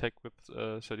 46%, Tech with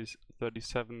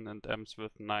 37%, and Ems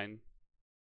with 9%.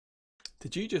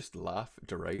 Did you just laugh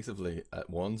derisively at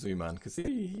Wonsu, man? Because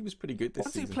he was pretty good this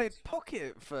season. Wonsu played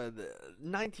Pocket for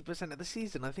 90% of the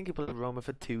season. I think he played Roma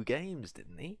for 2 games,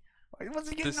 didn't he? Was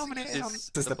he getting nominated on?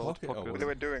 This is the Pocket. They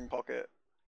were doing Pocket.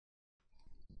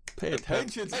 Pay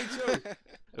attention,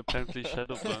 Apparently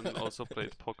Shadowburn also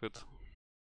played Pocket.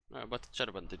 No, but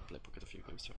Shadowburn did play Pocket a few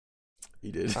games too.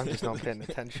 He did. I'm just not paying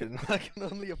attention. I can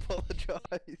only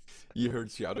apologise. You heard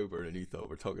Shadowburn and you thought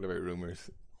we're talking about rumours.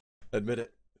 Admit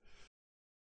it.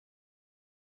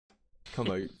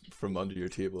 Come out from under your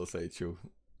table, Sideshow.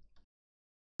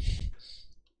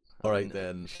 Alright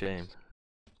then. Shame.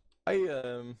 I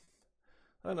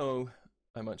don't know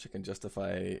how much I can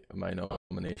justify my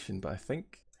nomination, but I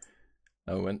think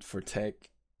I went for Tech.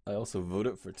 I also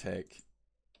voted for Tech.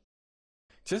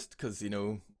 Just because,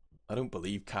 I don't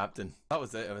believe Captain. That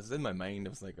was it. It was in my mind. I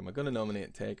was like, am I going to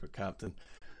nominate Tech or Captain?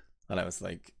 And I was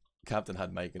like, Captain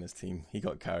had Mike in his team. He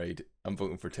got carried. I'm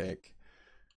voting for Tech.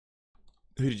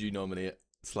 Who did you nominate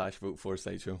 / vote for,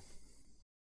 Sideshow?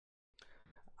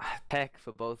 Tech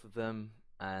for both of them.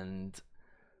 and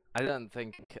I don't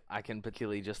think I can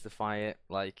particularly justify it.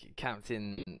 Like,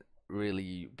 captain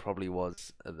really probably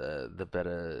was the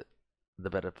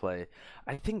better play.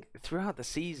 I think throughout the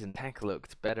season, Tech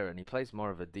looked better, and he plays more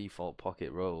of a default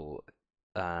pocket role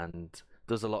and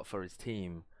does a lot for his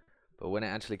team. But when it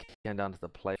actually came down to the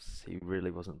playoffs, he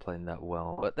really wasn't playing that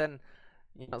well. But then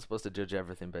you're not supposed to judge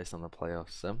everything based on the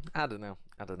playoffs, so I don't know.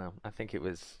 I think it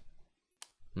was.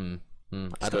 I Just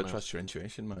don't gotta know. trust your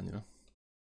intuition, man. You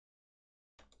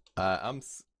know.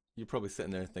 You're probably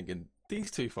sitting there thinking,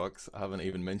 these two fucks haven't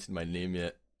even mentioned my name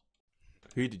yet.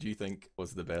 Who did you think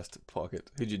was the best pocket?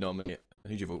 Who'd you nominate?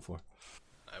 Who'd you vote for?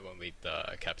 I went with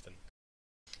captain.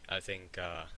 I think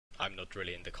I'm not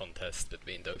really in the contest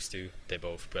between those two. They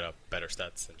both put up better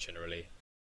stats and generally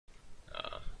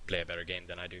play a better game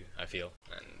than I do, I feel.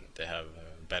 And they have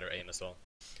better aim as well.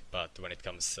 But when it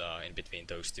comes in between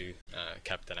those two,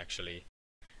 captain actually,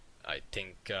 I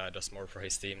think, does more for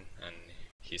his team. And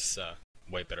he's a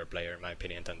way better player, in my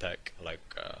opinion, than Tech.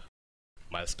 Like,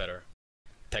 miles better.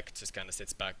 Tech just kind of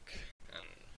sits back and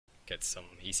gets some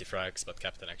easy frags, but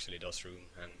captain actually does room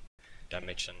and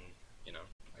damage, and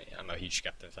I'm a huge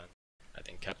captain fan. I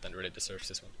think captain really deserves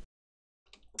this one.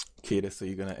 Kaidus, are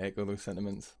you going to echo those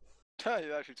sentiments?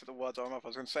 You actually took the words out of my mouth. I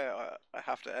was going to say I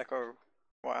have to echo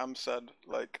what Am said.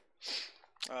 Like,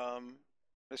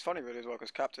 it's funny really as well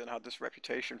because captain had this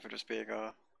reputation for just being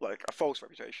a false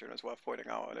reputation. It's worth pointing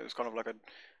out, and it was kind of like a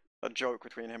joke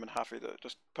between him and Haffy that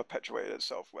just perpetuated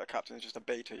itself, where captain is just a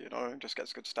baiter, and just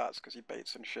gets good stats because he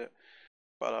baits and shit.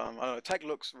 But I don't know. Tech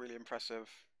looks really impressive,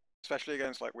 especially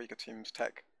against like weaker teams.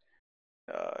 Tech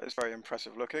is very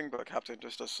impressive looking, but captain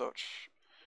just does such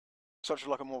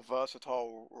like a more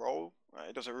versatile role.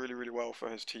 He does it really, really well for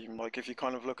his team. Like if you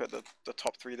kind of look at the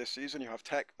top three this season, you have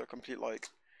Tech, the complete like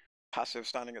passive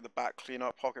standing at the back, clean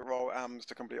up pocket role. Am's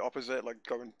the complete opposite, like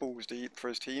going balls deep for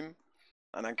his team,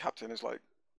 and then captain is like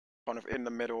kind of in the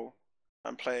middle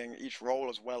and playing each role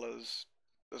as well as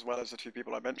the two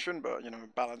people I mentioned, but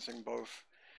balancing both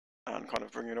and kind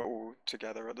of bringing it all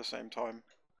together at the same time.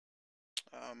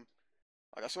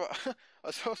 Like I saw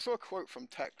a quote from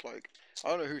Tech. Like I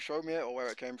don't know who showed me it or where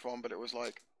it came from, but it was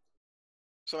like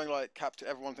something like captain.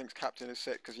 Everyone thinks captain is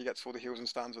sick because he gets all the heals and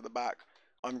stands at the back.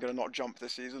 I'm gonna not jump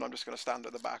this season. I'm just gonna stand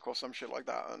at the back or some shit like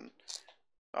that. And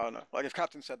I don't know. Like if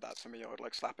captain said that to me, I would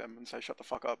like slap him and say, "Shut the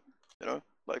fuck up."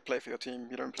 Like play for your team.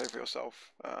 You don't play for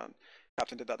yourself. And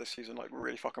captain did that this season, like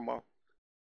really fucking well.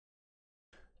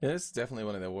 Yeah, it's definitely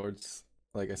one of the awards.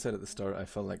 Like I said at the start, I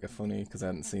felt like a phony because I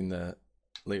hadn't seen the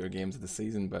later games of the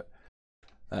season, but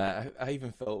I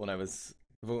even felt when I was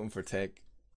voting for Tech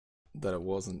that it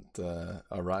wasn't a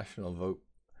rational vote.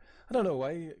 I don't know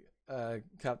why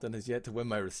Captain has yet to win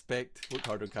my respect. Work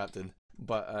harder, Captain.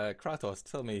 But Kratos,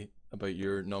 tell me about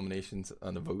your nominations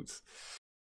and the votes.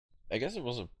 I guess it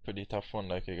was a pretty tough one.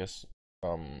 Like I guess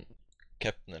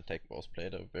Captain and Tech both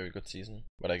played a very good season,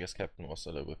 but I guess Captain was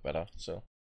a little bit better. So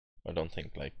I don't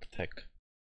think like Tech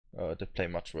did play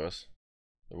much worse.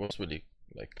 It was really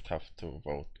like tough to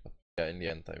vote, but yeah, in the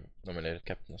end I nominated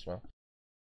Captain as well.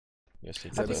 Yes, I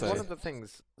think one of the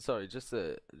things. Sorry, just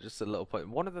a little point.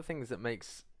 One of the things that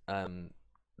makes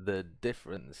the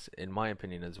difference, in my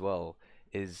opinion, as well,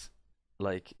 is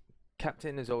like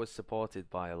captain is always supported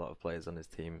by a lot of players on his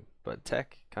team, but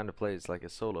Tech kind of plays like a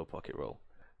solo pocket role.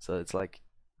 So it's like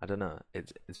I don't know.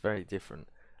 It's very different,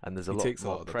 and there's a lot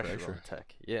more pressure on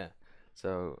Tech. Yeah.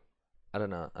 So I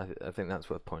don't know. I think that's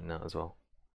worth pointing out as well.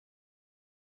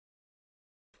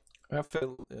 I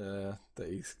feel that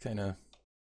he's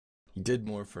he did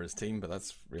more for his team, but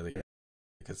that's really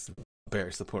because of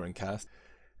better supporting cast.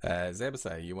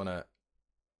 Zebbosai, you want to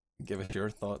give us your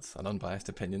thoughts, an unbiased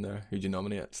opinion there? Who'd you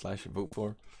nominate / vote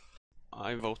for?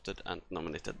 I voted and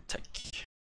nominated Tech.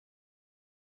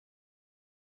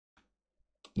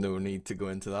 No need to go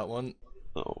into that one.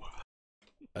 No.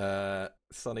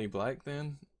 Sonny Black,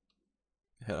 then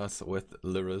hit us with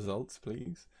the results,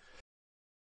 please.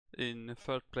 In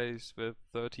third place with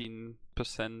 13%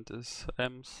 is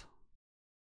Ems.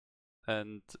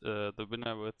 And the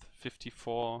winner with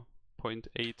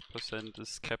 54.8%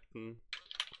 is Captain,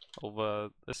 over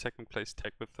a second place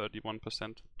Tech with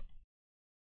 31%.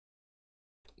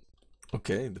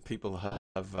 Okay, the people have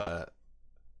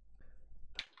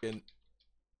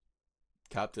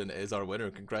Captain is our winner.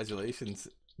 Congratulations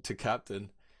to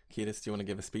Captain. Kaidus, do you want to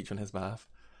give a speech on his behalf?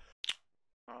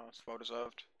 It's well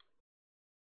deserved.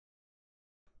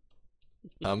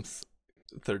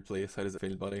 Third place. How does it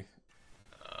feel, buddy?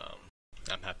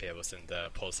 I'm happy I was in the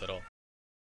polls at all.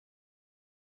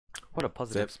 What a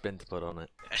positive spin to put on it.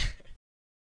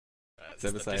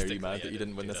 Zebbosai, are you mad that you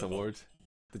didn't win this award?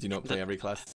 Did you not play every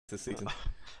class this season?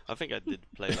 I think I did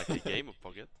play like a game of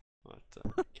Pocket,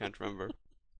 but can't remember.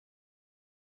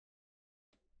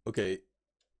 Okay,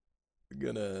 we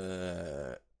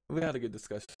had a good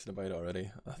discussion about it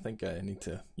already. I think I need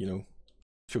to,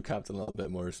 show Captain a little bit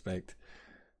more respect.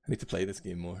 I need to play this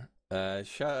game more. I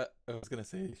was gonna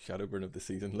say Shadowburn of the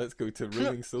season. Let's go to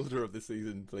Roaming Soldier of the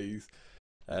season, please.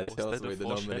 Tell us about the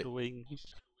nomination.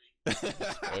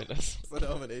 The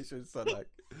nomination, Sonny.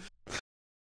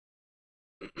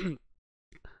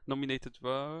 Nominated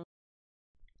were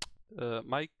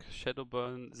Mike,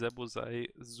 Shadowburn, Zebbosai,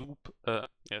 Zoop,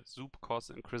 Zoop, Cos,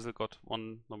 and Crizzle got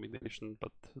one nomination,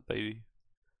 but they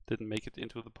didn't make it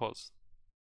into the polls.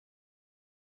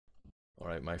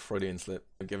 Alright, my Freudian slip.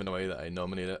 I've given away that I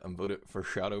nominated and voted for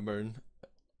Shadowburn.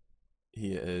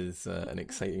 He is an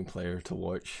exciting player to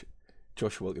watch.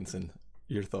 Josh Wilkinson,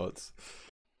 your thoughts?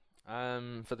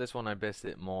 For this one, I based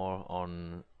it more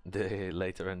on the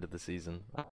later end of the season.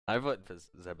 I voted for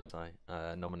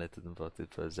Zebbosai. Nominated and voted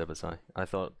for Zebbosai. I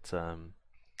thought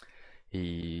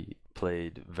he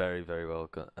played very, very well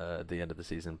at the end of the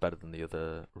season, better than the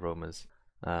other roamers.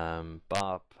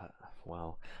 Barb,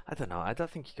 well, I don't know. I don't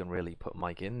think you can really put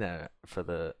Mike in there for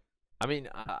the. I mean,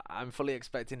 I'm fully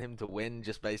expecting him to win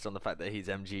just based on the fact that he's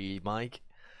MGE Mike,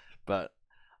 but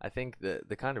I think that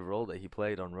the kind of role that he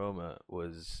played on Roma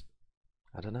was,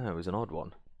 I don't know, it was an odd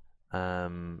one.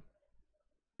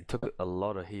 It took a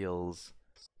lot of heals,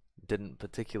 didn't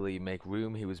particularly make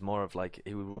room. He was more of like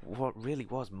what really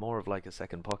was more of like a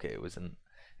second pocket. It was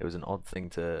an odd thing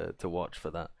to watch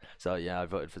for that. So yeah, I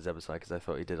voted for Zebbosai because I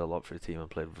thought he did a lot for the team and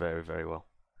played very, very well.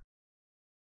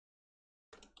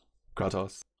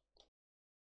 Kratos.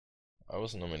 I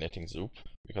was nominating Zoop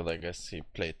because I guess he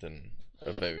played in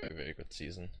a very, very good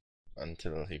season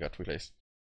until he got replaced.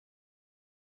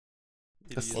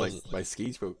 That's like my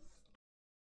Skeege vote.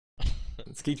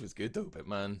 Skeege was good though, but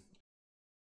man.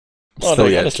 No,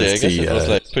 like, honestly, I guess it was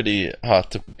like pretty hard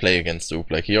to play against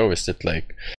Zoop. Like he always did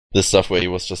like this stuff where he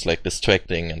was just like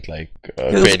distracting and like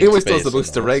he always does the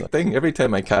most direct thing. Every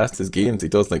time I cast his games, he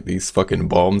does like these fucking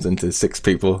bombs into 6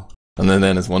 people, and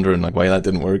then is wondering like why that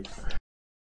didn't work.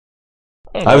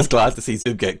 I was glad to see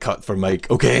Zoop get cut for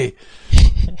Mike. Okay.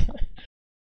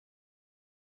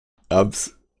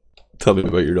 Abs, tell me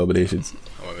about your nominations.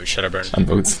 Shadowburn. And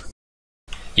votes.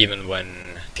 Even when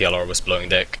TLR was blowing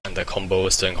deck and the combo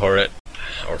was doing horrid,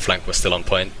 our flank was still on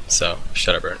point, so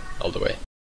Shadowburn all the way.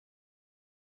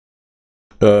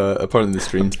 Apparently the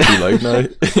stream's too loud now.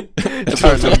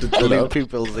 Blue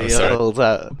people's ear holes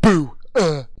out. Boo!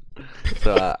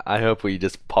 So I hope we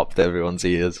just popped everyone's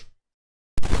ears.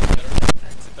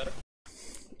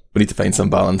 We need to find some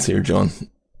balance here, John,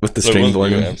 with the stream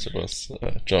volume. Answer was,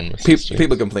 John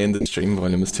people complained the stream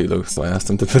volume was too low, so I asked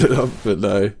him to put it up, but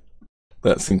now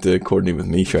that seemed to coordinate with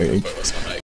me shouting.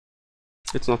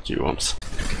 It's not you, Oms.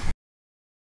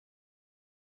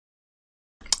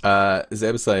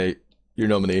 Zebbosai, your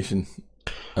nomination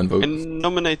and vote. I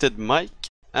nominated Mike,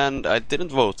 and I didn't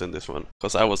vote in this one,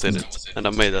 because I was in it, and I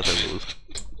made that a rule.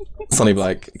 Sonny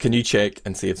Black, can you check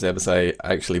and see if Zebbosai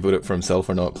actually voted for himself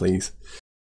or not, please?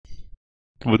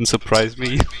 Wouldn't surprise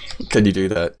me. Can you do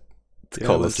that? To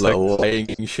call this little lying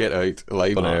shit out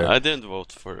live on air. I didn't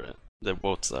vote for the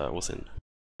votes I was in.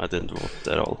 I didn't vote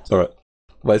at all. Alright,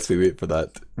 whilst we wait for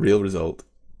that real result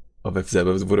of if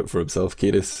Zebba was voted for himself,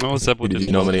 Kaidus, who did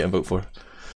you nominate and vote for?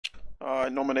 I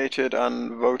nominated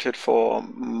and voted for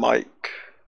Mike.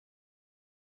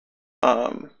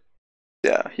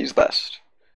 Yeah, he's best.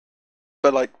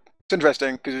 But like, it's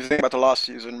interesting because if you think about the last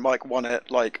season, Mike won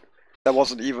it. Like, there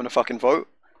wasn't even a fucking vote.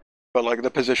 But like,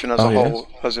 the position as a whole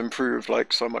has improved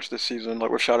like so much this season.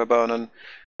 Like with Shadowburn and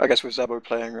I guess with Zebbo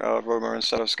playing Roma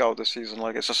instead of Scout this season,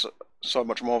 like it's just so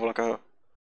much more of like a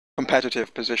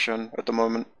competitive position at the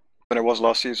moment than it was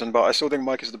last season. But I still think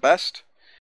Mike is the best.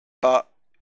 But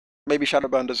maybe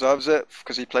Shadowburn deserves it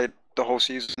because he played the whole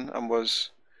season and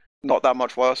was not that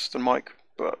much worse than Mike.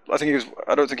 But I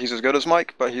don't think he's as good as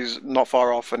Mike, but he's not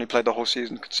far off, and he played the whole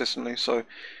season consistently. So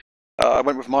I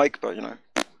went with Mike, but you know,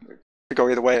 it could go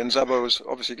either way. And Zebbo was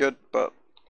obviously good, but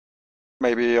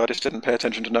maybe I just didn't pay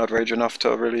attention to Nerd Rage enough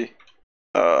to really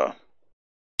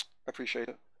appreciate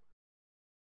it.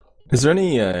 Is there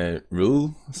any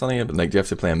rule, Sonny? Like, do you have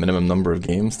to play a minimum number of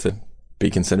games to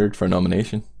be considered for a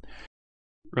nomination?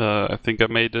 I think I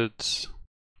made it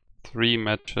 3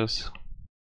 matches.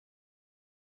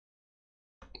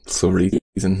 So Reason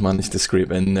managed to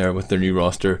scrape in there with their new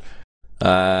roster.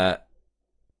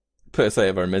 Put us out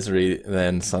of our misery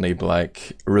then, Sonny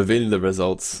Black. Reveal the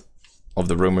results of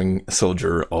the Roaming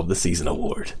Soldier of the Season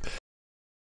award.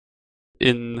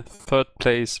 In third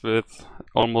place with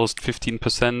almost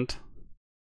 15%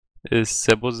 is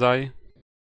Zebbosai.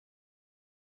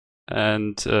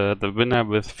 And the winner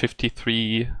with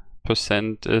 53%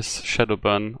 is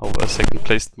Shadowburn over second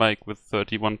placed Mike with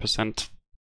 31%.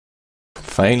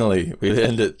 Finally, we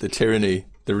ended the tyranny,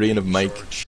 the reign of Mike.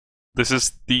 This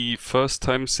is the first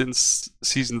time since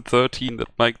season 13 that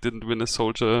Mike didn't win a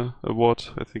Soldier Award,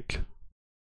 I think.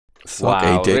 Suck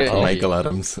Wow, a dick, really? Michael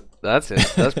Adams. That's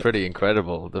it. That's pretty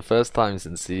incredible. The first time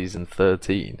since season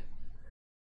 13.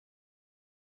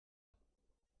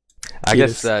 I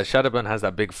guess Shadowburn has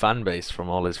that big fan base from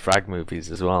all his frag movies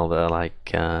as well. They're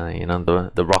like, you know,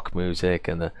 the rock music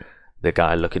and the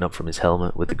guy looking up from his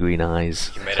helmet with the green eyes,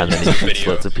 He made and a then he YouTube shoots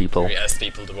video lots of people. where he asked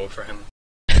people to vote for him.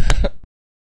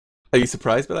 Are you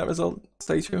surprised by that result,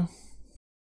 Sideshow?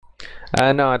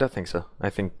 No, I don't think so. I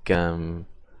think,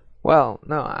 well,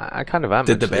 no, I kind of am.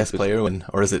 Did the actually, best because- player win,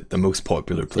 or is it the most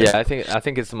popular player? Yeah, I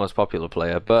think it's the most popular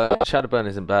player, but Shadowburn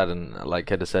isn't bad, and like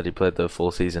Keda said, he played the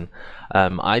full season.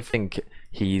 I think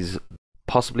he's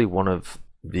possibly one of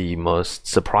the most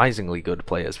surprisingly good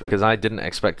players, because I didn't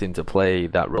expect him to play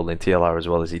that role in TLR as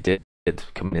well as he did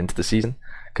coming into the season,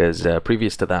 because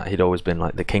previous to that, he'd always been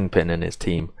like the kingpin in his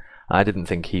team. I didn't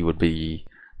think he would be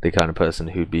the kind of person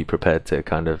who'd be prepared to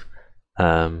kind of,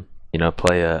 you know,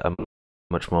 play a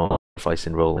much more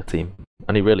sacrificing role in the team,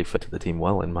 and he really fitted the team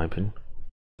well, in my opinion.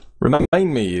 Remind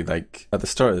me, like, at the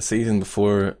start of the season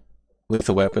before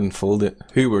Lethal Weapon folded,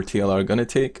 who were TLR going to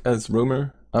take as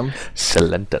roamer?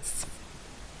 Silentus.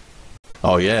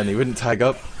 Oh yeah, and he wouldn't tag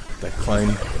up, that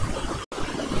clown.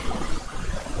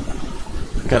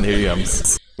 Can't hear you,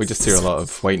 we just hear a lot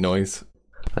of white noise.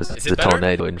 That's Is the it better?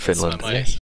 tornado in That's Finland. my-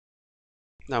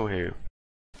 Now we hear you.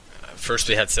 First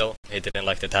we had Sil, he didn't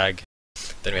like the tag.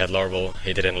 Then we had Larval,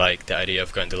 he didn't like the idea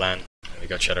of going to LAN. And we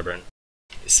got Shadowburn.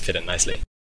 It's fitted nicely.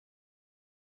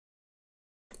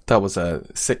 That was a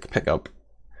sick pickup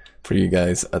for you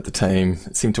guys at the time.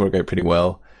 It seemed to work out pretty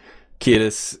well.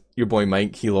 Kaidus, your boy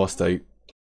Mike, he lost out.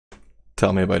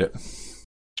 Tell me about it.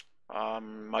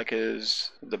 Mike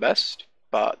is the best,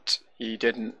 but he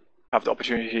didn't have the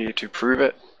opportunity to prove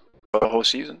it for the whole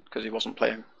season because he wasn't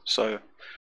playing. So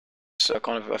it's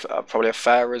kind of probably a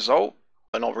fair result,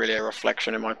 but not really a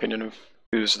reflection, in my opinion, of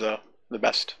who's the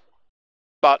best.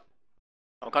 But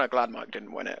I'm kind of glad Mike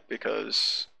didn't win it,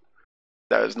 because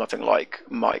there's nothing like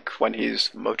Mike when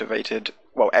he's motivated,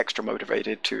 well, extra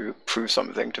motivated to prove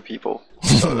something to people.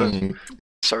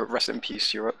 So rest in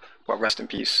peace, Europe. Well, rest in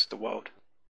peace, the world.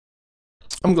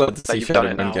 I'm glad to But see you've done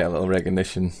it Shadowburn now. get a little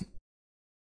recognition.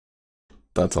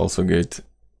 That's also good.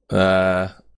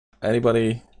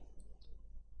 Anybody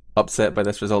upset by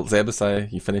this result?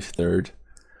 Zebbosai, you finished third.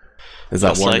 Is that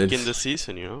Just warranted? like in the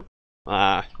season, you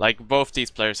know. Like both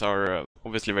these players are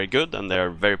obviously very good, and they're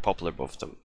very popular, both of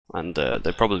them. And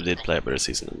they probably did play a better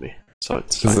season than me, so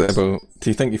it's fine. Zebbo, do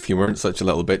you think if you weren't such a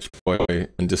little bitch boy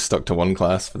and just stuck to one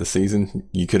class for the season,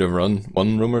 you could have run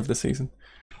one roamer of the season?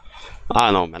 I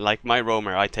don't know, man. Like my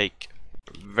roamer, I take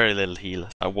very little heal.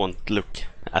 I won't look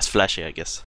as flashy, I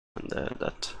guess, and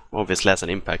that obviously has an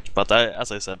impact. But as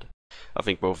I said, I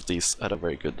think both of these had a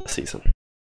very good season.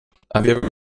 Have you ever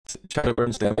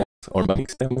Shadowburn's demo or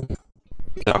Mike's demo?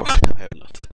 No, I have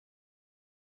not.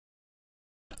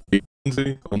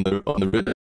 On the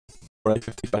route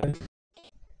 455?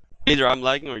 Either I'm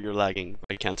lagging or you're lagging.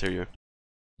 I can't hear you.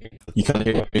 You can't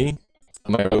hear me?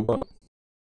 Am I a robot?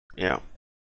 Yeah.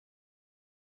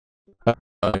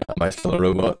 Am I still a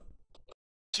robot?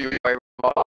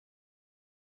 Oh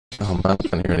man, I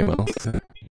can't hear anyone else.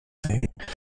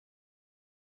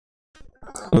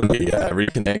 Okay, yeah,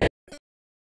 reconnect.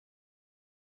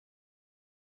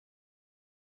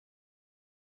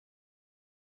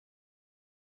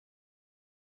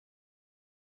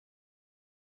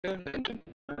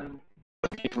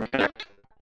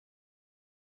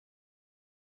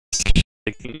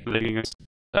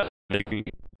 Lagging.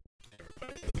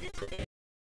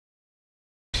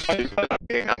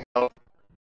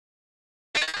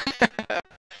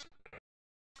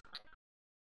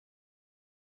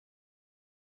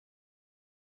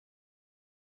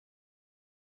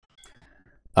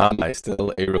 Am I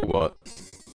still a robot?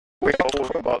 We're all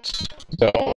robots.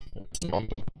 No, it's not.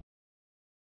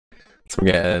 So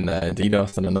we're getting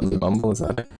DDoS and another mumble, is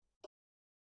that it?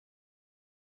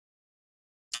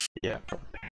 Yeah.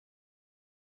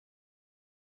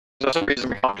 There's a reason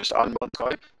we can't just unmod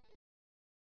Skype.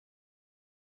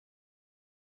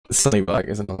 Sonny Black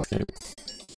isn't on Skype.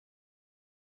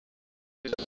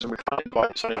 There's a reason we can't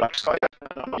invite Sonny Black to Skype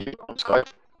and I'm not you on Skype.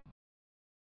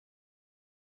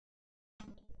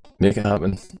 Make it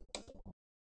happen.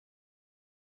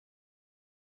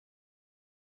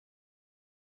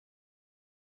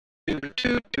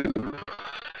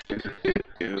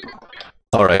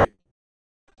 All right,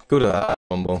 go to that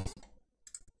Rumble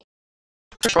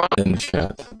in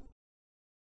chat.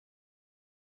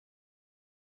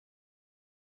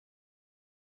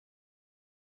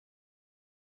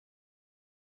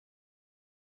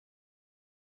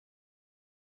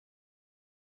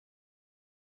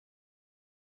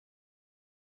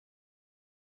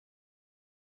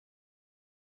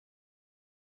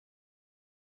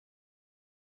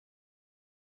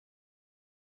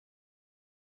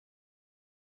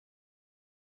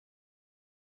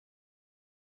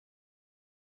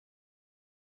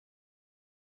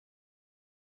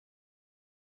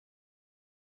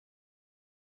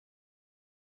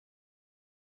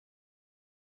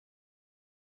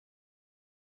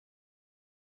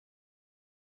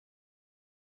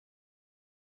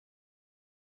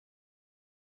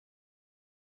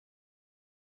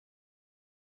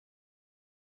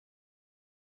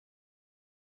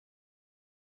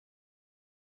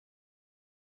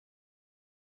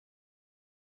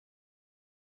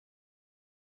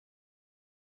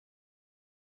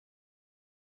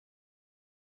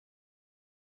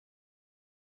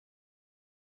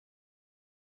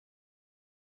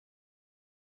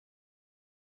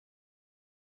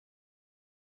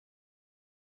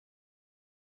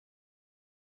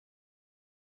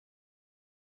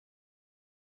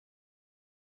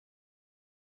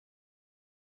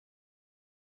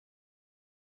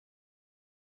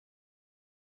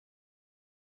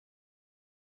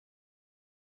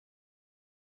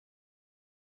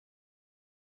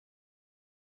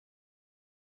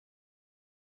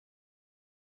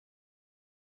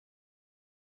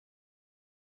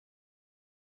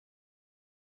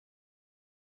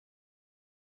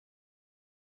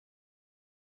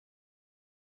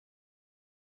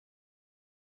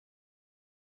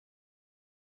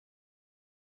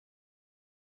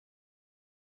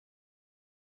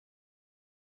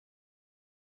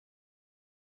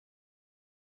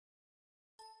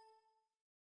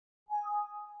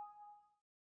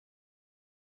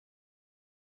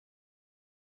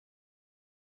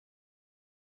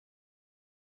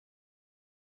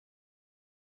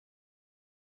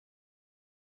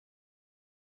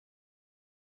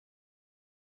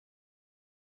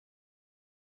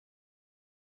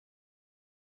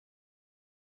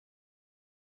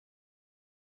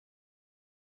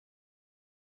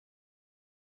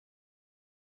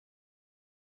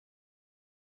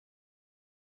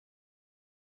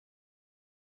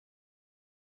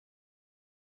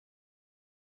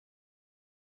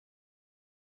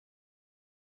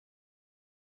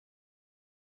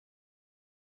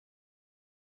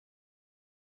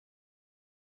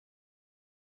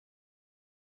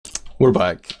 We're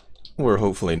back. We're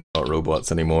hopefully not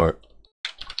robots anymore.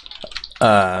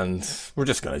 And we're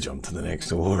just going to jump to the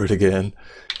next award again.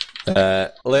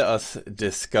 Let us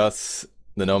discuss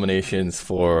the nominations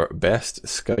for Best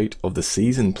Scout of the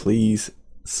Season, please.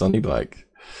 Sonny Black.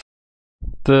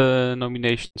 The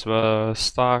nominations were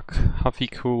Stark,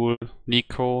 Huffy-Cool,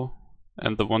 Nico,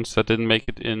 and the ones that didn't make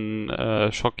it in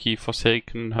Shocky,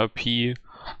 Forsaken, Herpy,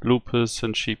 Lupus,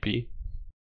 and Sheepy.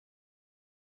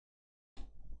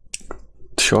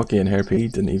 Shocky and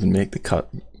Herpy didn't even make the cut.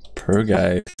 Poor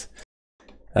guys.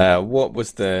 What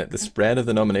was the spread of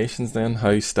the nominations then?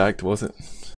 How stacked was it?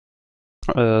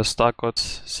 Stark got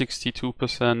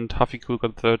 62%, Huffy-Cool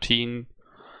got 13%,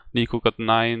 Nico got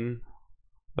 9%,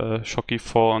 Shocky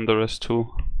 4%, and the rest 2%.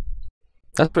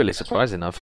 That's really surprising.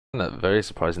 I find that very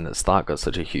surprising that Stark got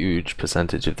such a huge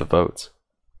percentage of the votes.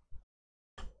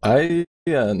 I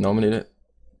nominated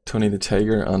Tony the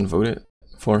Tiger and voted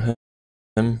for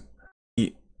him.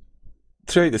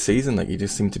 Throughout the season, he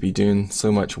just seemed to be doing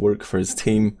so much work for his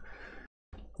team.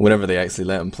 Whenever they actually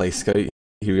let him play Scout,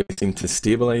 he really seemed to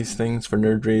stabilise things for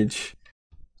Nerd Rage.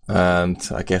 And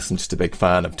I guess I'm just a big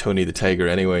fan of Tony the Tiger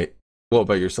anyway. What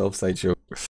about yourself, Sideshow?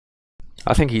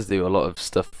 I think he's doing a lot of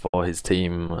stuff for his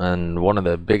team, and one of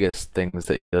the biggest things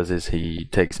that he does is he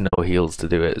takes no heals to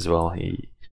do it as well. He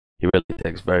really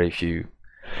takes very few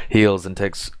heals and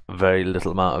takes very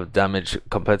little amount of damage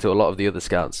compared to a lot of the other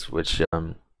scouts, which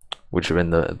are in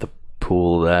the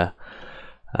pool there.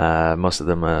 Most of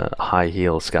them are high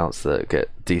heal scouts that get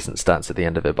decent stats at the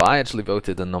end of it. But I actually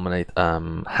voted and nominate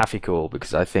Haffy-Cool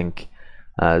because I think,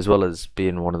 as well as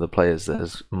being one of the players that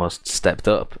has most stepped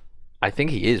up, I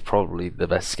think he is probably the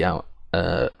best scout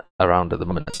around at the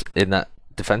moment in that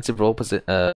defensive role,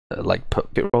 like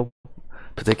pit role,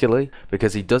 particularly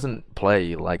because he doesn't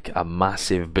play like a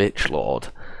massive bitch lord.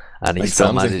 And he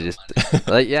still manages to,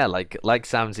 like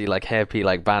Samsy, like Hairpy,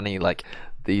 like Banny, like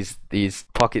these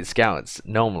pocket scouts.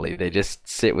 Normally, they just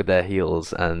sit with their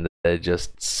heels and they're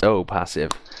just so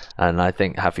passive, and I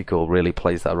think Hafikool really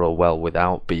plays that role well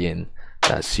without being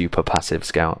that super passive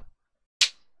scout.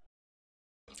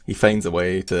 He finds a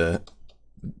way to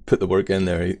put the work in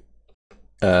there.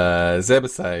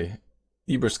 Zebbosai,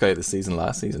 you were scout this season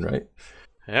last season, right?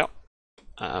 Yeah.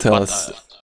 Tell but us.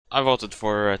 I voted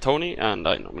for Tony, and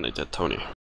I nominated Tony.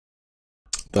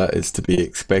 That is to be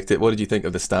expected. What did you think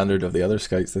of the standard of the other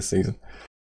scouts this season?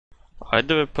 I'd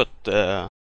put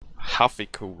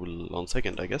Hafikool on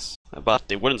second, I guess. But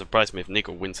it wouldn't surprise me if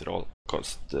Nico wins it all,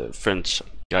 because the French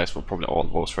guys will probably all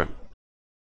vote for him.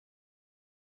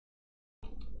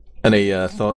 Any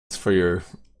thoughts for your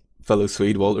fellow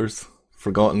Swede, Walters?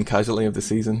 Forgotten casualty of the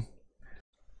season?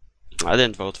 I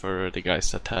didn't vote for the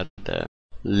guys that had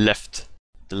left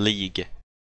the league,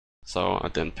 so I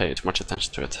didn't pay too much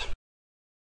attention to it.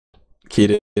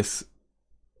 Kaidus,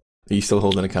 are you still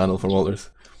holding a candle for Walters?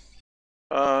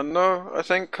 No, I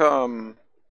think I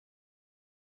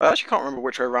actually can't remember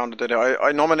which way around I did it.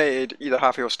 I nominated either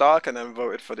Haffy or Stark and then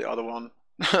voted for the other one.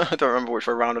 I don't remember which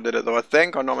way around I did it though. I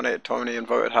think I nominated Tony and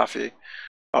voted Haffy.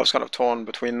 I was kind of torn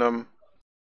between them.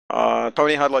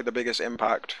 Tony had like the biggest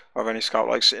impact of any scout,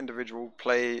 like individual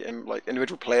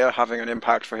player having an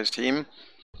impact for his team.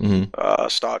 Mm-hmm.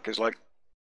 Stark is like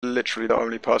literally the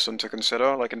only person to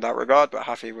consider like in that regard, but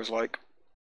Haffy was like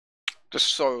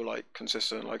just so like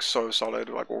consistent, like so solid,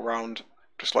 like all round,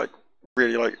 just like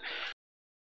really like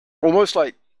almost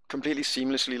like completely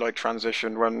seamlessly like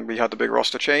transitioned when we had the big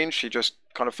roster change. He just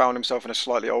kind of found himself in a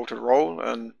slightly altered role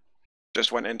and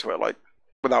just went into it like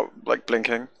without like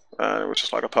blinking. It was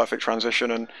just like a perfect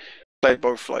transition and played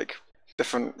both like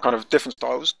different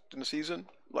styles in the season,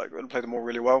 like and played them all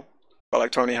really well. But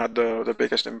like Tony had the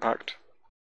biggest impact.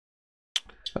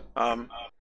 I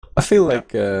feel like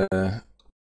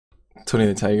Tony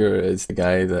the Tiger is the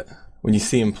guy that when you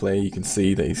see him play, you can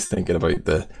see that he's thinking about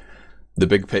the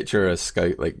big picture as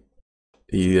scout. Like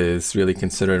he is really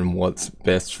considering what's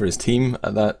best for his team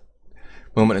at that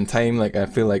moment in time. Like I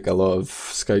feel like a lot of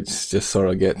scouts just sort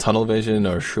of get tunnel vision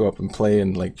or show up and play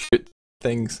and like shoot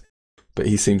things, but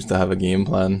he seems to have a game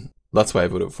plan. That's why I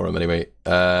voted for him anyway.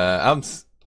 Ams,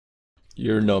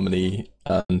 your nominee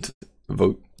and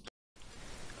vote.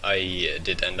 I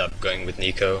did end up going with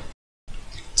Nico,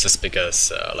 just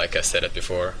because, like I said it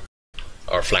before,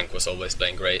 our flank was always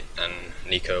playing great, and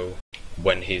Nico,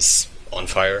 when he's on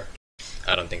fire,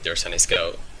 I don't think there's any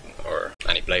scout or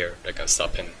any player that can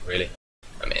stop him, really.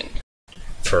 I mean,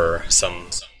 for some...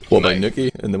 What about Nuki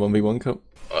in the 1v1 Cup?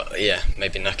 Yeah,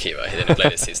 maybe Nuki, but he didn't play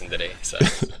this season today, so...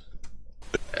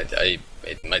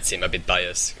 it might seem a bit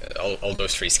biased. All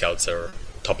those three scouts are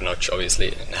top-notch, obviously,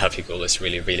 and Hafikool is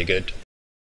really, really good.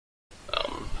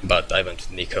 But I went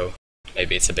with Nico.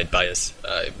 Maybe it's a bit biased.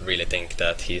 I really think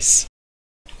that he's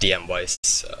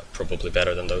DM-wise probably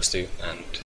better than those two, and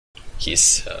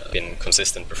he's been a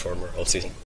consistent performer all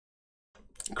season.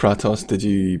 Kratos, did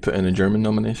you put in a German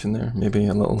nomination there? Maybe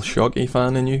a little Shocky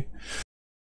fan in you?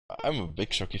 I'm a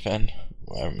big Shocky fan,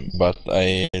 but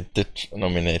I did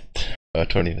nominate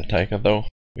Tony the Tiger though,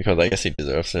 because I guess he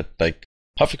deserves it. Like,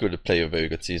 Hafikool did play a very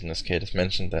good season, as Kate has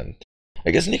mentioned, and I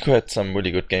guess Nico had some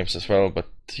really good games as well, but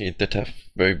he did have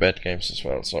very bad games as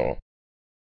well, so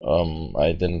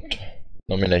I didn't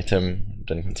nominate him,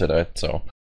 didn't consider it, so...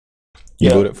 You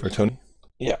voted for Tony?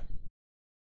 Yeah.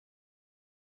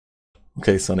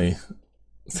 Okay, Sonny.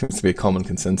 Seems to be a common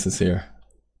consensus here,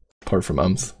 apart from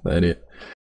Ams, the idiot.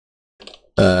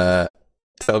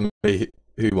 Tell me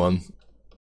who won,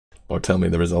 or tell me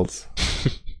the results.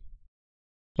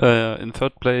 In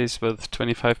third place with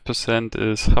 25%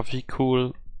 is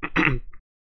Hafikool,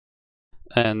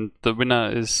 and the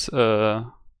winner is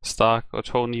Stark or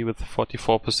Tony with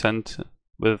 44%,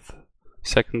 with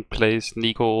second place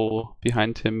Nico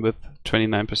behind him with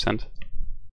 29%.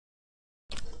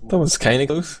 That was kind of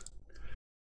close,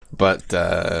 but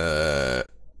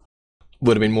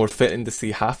would have been more fitting to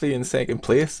see Haffy in second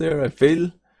place there, I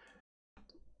feel.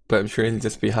 But I'm sure he'll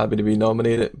just be happy to be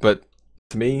nominated. But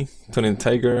to me, Tony the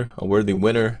Tiger, a worthy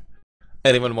winner.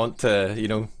 Anyone want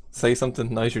to, say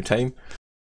something? Now's your time.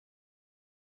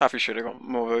 Haffy should have got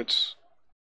more votes.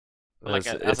 Like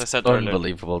It's as I said earlier,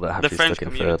 unbelievable that the Happy's French stuck in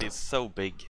community third. is so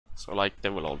big, so like they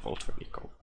will all vote for Nico.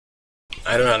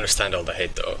 I don't understand all the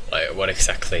hate though. Like, what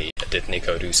exactly did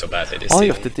Nico do so badly this All season?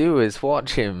 you have to do is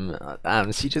watch him,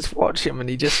 and you just watch him, and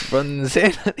he just runs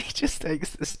in, and he just takes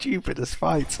the stupidest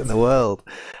fights in the world,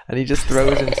 and he just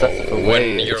throws himself away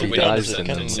When if your he winning dies in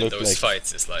them. percentage in Look those like-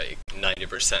 fights is like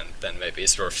 90%, then maybe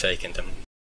it's worth taking them.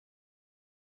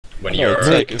 When No, you're it's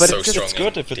like- but so it's strong. it's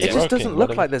good if in it's It DM. just doesn't working, look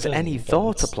but like if there's it any doesn't,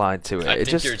 thought then applied to it. I It think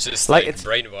just you're just like like it's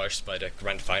brainwashed by the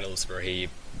grand finals where he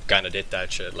kind of did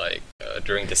that shit like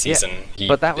during the season. Yeah,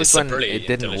 but that was when it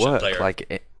didn't work.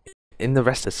 Like in the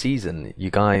rest of the season, you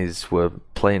guys were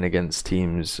playing against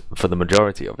teams for the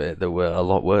majority of it that were a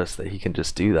lot worse that he can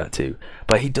just do that to.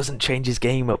 But he doesn't change his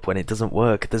game up when it doesn't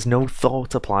work. There's no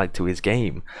thought applied to his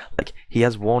game. Like, he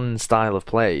has one style of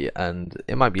play, and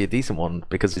it might be a decent one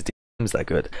because his team's that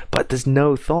good. But there's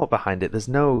no thought behind it. There's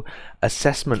no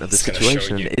assessment of the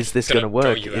situation. Is this going to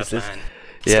work? Is this?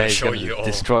 Yeah, he's going to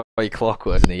destroy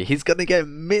Clockwork, isn't he? He's going to get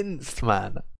minced,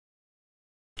 man.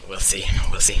 We'll see.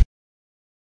 We'll see.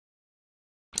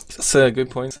 That's a good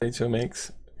point Sideshow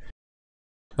makes.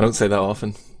 I don't say that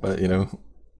often, but you know,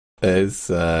 it's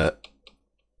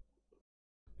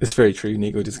very true.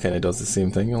 Nico just kind of does the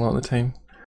same thing a lot of the time.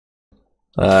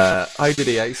 How did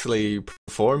he actually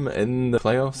perform in the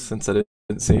playoffs? Since I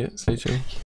didn't see it, Sideshow.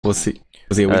 Was he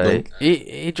a weak link?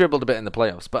 He dribbled a bit in the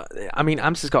playoffs, but I mean,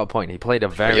 Amster's got a point. He played a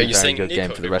very good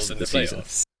game for the rest of the season.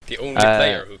 The only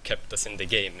player who kept us in the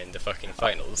game in the fucking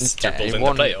finals dribbled in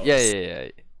the playoffs.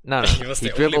 Yeah. No. He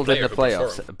dribbled in the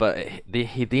playoffs, but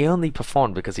he only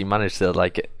performed because he managed to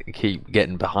like keep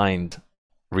getting behind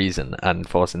Reason and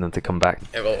forcing them to come back.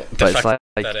 Yeah, well,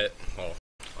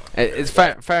 it's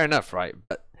fair enough, right?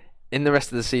 But in the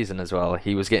rest of the season as well,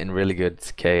 he was getting really good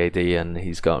KAD and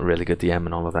he's got really good DM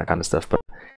and all of that kind of stuff. But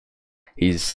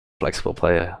he's a flexible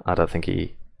player. I don't think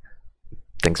he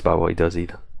thinks about what he does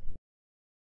either.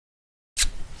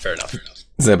 Fair enough.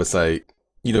 Zebbosai,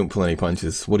 you don't pull any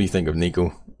punches. What do you think of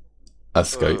Nico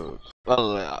as scout?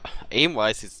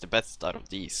 Aim-wise, it's the best out of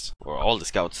these, or all the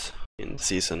scouts in the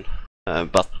season.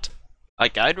 But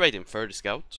like, I'd rate him third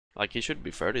scout. Like, he should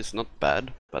be third. It's not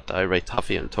bad, but I rate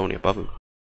Huffy and Tony above him.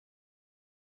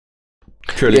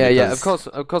 Yeah. Of course.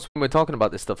 When we're talking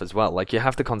about this stuff as well, like, you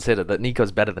have to consider that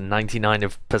Nico's better than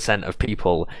 99% of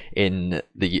people in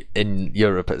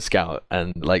Europe at scout,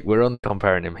 and like, we're only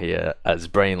comparing him here as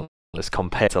brainless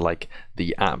compared to like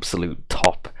the absolute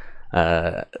top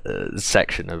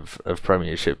section of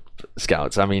Premiership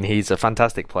scouts. I mean, he's a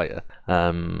fantastic player.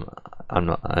 I'm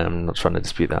not trying to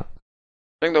dispute that.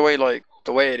 I think the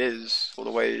way it is, or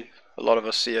the way a lot of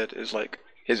us see it, is like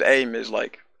his aim is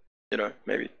like, you know,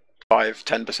 maybe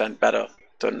 5-10% better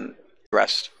than the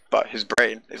rest, but his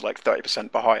brain is like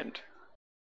 30% behind.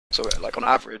 So like on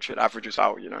average, it averages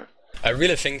out, you know. I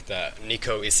really think that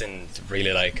Nico isn't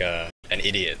really like an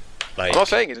idiot. Like, I'm not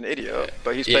saying he's an idiot,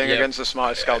 but he's playing against the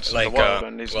smartest scouts in the world,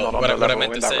 and he's not on the level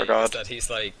in that regard. That he's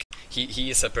like he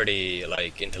is a pretty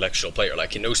like intellectual player.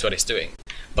 Like, he knows what he's doing,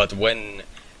 but when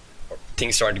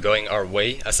things aren't going our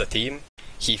way as a team,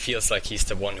 he feels like he's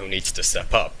the one who needs to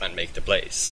step up and make the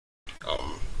plays.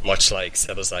 Much like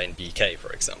Zebbosai and BK,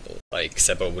 for example. Like,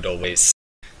 Zebo would always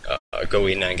go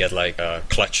in and get like a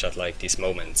clutch at like these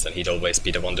moments, and he'd always be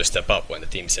the one to step up when the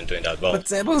team isn't doing that well. But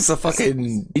Zebo's a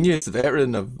fucking genius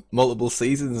veteran of multiple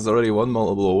seasons. He's already won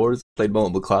multiple awards, played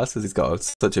multiple classes. He's got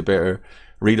such a better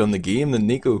read on the game than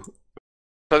Nico.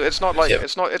 But it's not like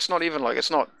it's not even like,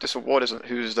 it's not, this award isn't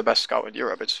who's the best scout in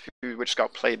Europe. It's which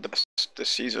scout played the best this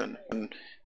season. And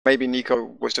maybe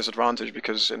Nico was disadvantaged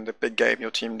because in the big game your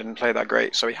team didn't play that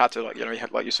great, so he had to, like, you know, he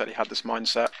had, like you said, he had this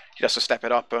mindset. He has to step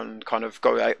it up and kind of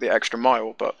go the extra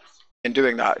mile. But in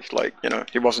doing that, like, you know,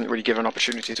 he wasn't really given an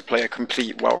opportunity to play a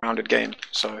complete, well-rounded game.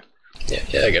 So yeah,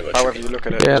 I get what however you look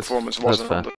at it, his performance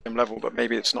wasn't on the same level. But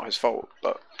maybe it's not his fault.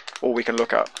 But all we can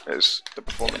look at is the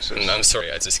performances. I'm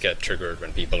sorry, I just get triggered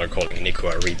when people are calling Nico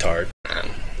a retard.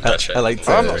 I like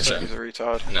to. I'm not saying he's a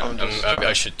retard. No,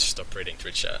 I should stop reading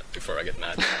Twitch chat before I get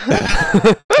mad.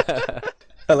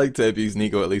 I like to abuse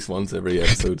Nico at least once every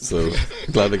episode, so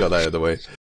glad they got that out of the way.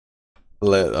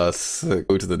 Let us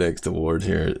go to the next award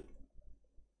here.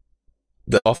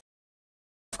 The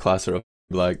off-classer,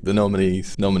 like the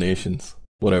nominations,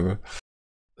 whatever.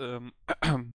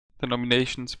 The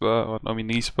nominees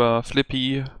were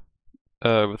Flippy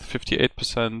with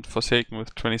 58%, Forsaken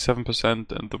with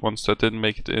 27%, and the ones that didn't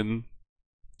make it in,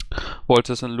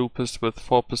 Walters and Lupus with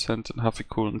 4%, and Huffy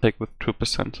Cool and Tech with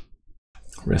 2%.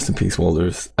 Rest in peace,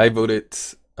 Walters. I voted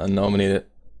and nominated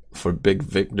for Big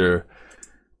Victor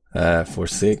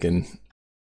Forsaken.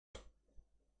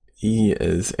 He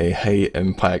is a high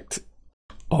impact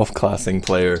off-classing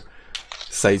player.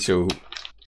 Sideshow,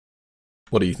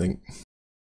 what do you think?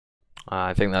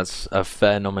 I think that's a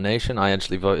fair nomination. I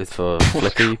actually voted for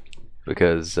Flippy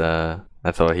because I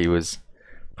thought he was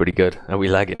pretty good. Are we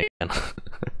lagging again?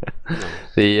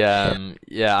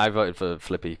 I voted for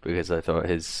Flippy because I thought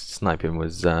his sniping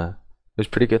was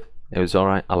pretty good. It was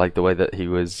alright. I liked the way that he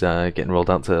was getting rolled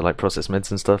out to like process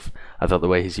mids and stuff. I thought the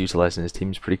way he's utilising his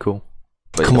team is pretty cool.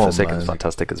 But Forsaken's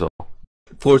fantastic as well.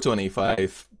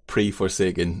 425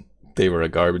 pre-Forsaken, they were a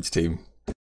garbage team.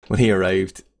 when he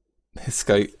arrived, his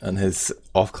scout and his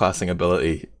off-classing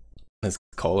ability, his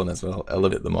calling as well,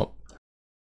 elevate them up.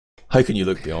 How can you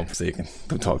look beyond Forsaken?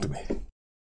 Don't talk to me.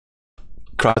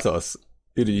 Kratos,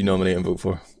 who did you nominate and vote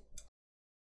for?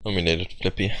 Nominated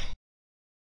Flippy.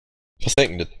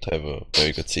 Forsaken didn't have a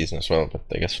very good season as well, but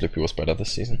I guess Flippy was better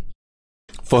this season.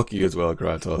 Fuck you as well,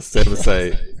 Kratos.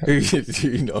 Zebbosai, who did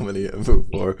you nominate and vote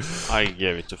for? I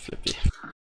gave it to Flippy.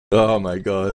 Oh my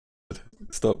god.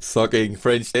 Stop sucking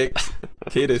French dicks.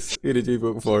 Kaidus, who did you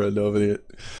vote for and nominate?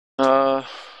 I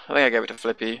think I gave it to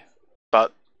Flippy,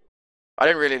 but I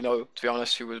didn't really know, to be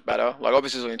honest, who was better. Like,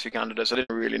 obviously there's only 2 candidates, I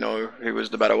didn't really know who was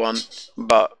the better one,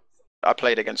 but I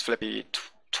played against Flippy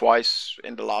twice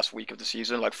in the last week of the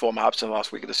season, like 4 maps in the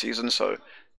last week of the season, so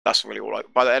that's really all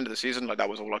by the end of the season, like, that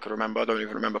was all I could remember. I don't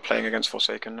even remember playing against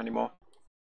Forsaken anymore.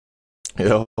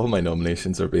 Yeah, all my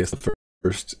nominations are based on the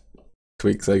first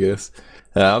tweaks, I guess.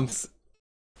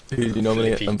 Who did you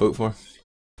nominate Flippy. and vote for?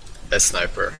 That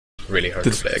sniper, really hard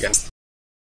to play against.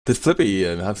 Did Flippy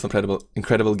have some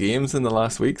incredible games in the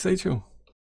last week, Sideshow?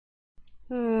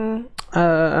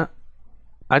 I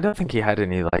don't think he had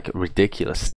any like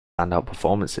ridiculous standout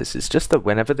performances. It's just that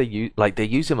whenever they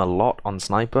use him a lot on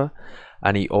sniper,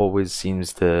 and he always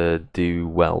seems to do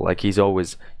well. Like, he's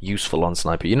always useful on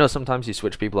sniper. You know, sometimes you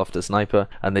switch people off to sniper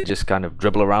and they just kind of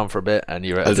dribble around for a bit, and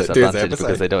you're at a disadvantage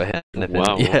because they don't hit anything.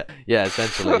 Wow. Yeah,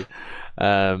 essentially.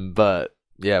 But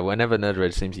yeah, whenever Nerd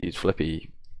Rage seems to use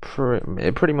Flippy,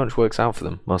 it pretty much works out for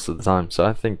them most of the time. So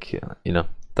I think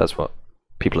that's what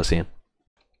people are seeing.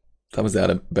 That was the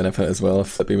added benefit as well. If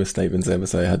Flippy was sniping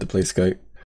Zebbosai, I had to play Scout.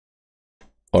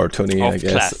 Or Tony, I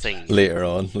guess. Off-classing. Later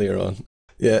on.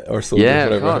 Yeah, or Soldier, Yeah,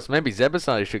 whatever. of course. Maybe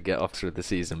Zebbosai should get off through the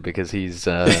season because he's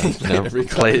Every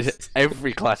played class.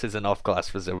 every class is an off class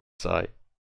for Zebbosai.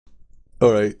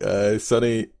 Alright,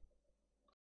 Sonny,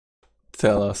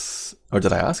 tell us, or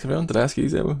did I ask everyone? Did I ask you,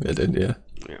 Zebo? I did, yeah.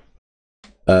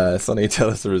 Yeah. Sonny, tell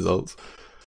us the results.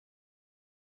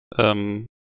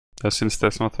 Since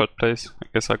there's no third place, I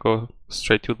guess I go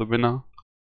straight to the winner.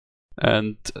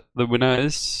 And the winner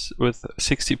is with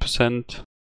 60%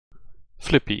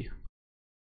 Flippy.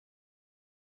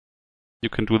 You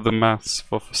can do the maths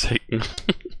for Forsaken.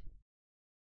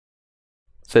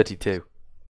 32.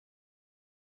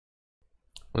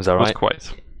 Was that Was right?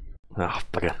 quite. Oh,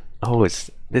 bugger. Always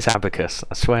this abacus.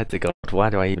 I swear to God, why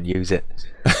do I even use it?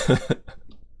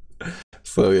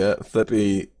 So yeah,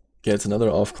 Flippy gets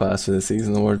another off class for the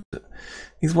season award.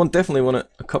 He's definitely won it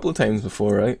a couple of times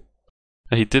before, right?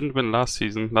 He didn't win last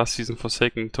season. Last season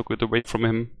Forsaken took it away from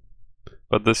him.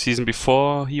 But the season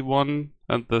before he won,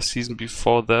 and the season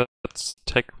before that,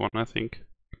 Tech won, I think.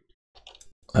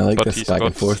 I like But this he's back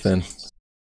and got- forth then.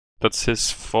 That's his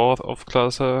 4th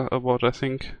off-class award, I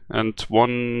think. And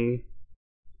 1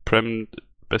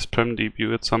 best Prem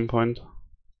debut at some point.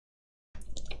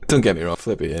 Don't get me wrong,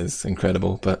 Flippy is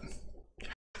incredible, but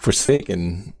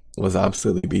Forsaken was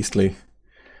absolutely beastly.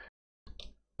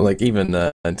 Like,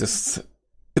 even just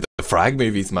the frag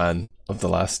movies, man, of the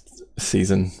last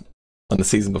season and the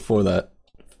season before that.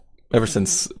 Ever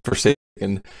since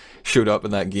Forsaken showed up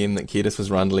in that game that Kaidus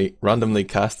was randomly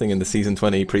casting in the season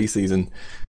 20 preseason,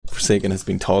 Forsaken has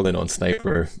been toggling on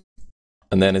sniper.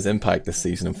 And then his impact this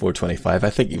season in 425, I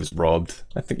think he was robbed.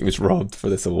 I think he was robbed for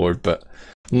this award, but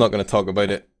I'm not going to talk about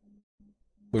it.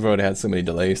 We've already had so many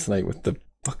delays tonight with the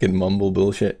fucking mumble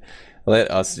bullshit. Let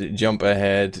us jump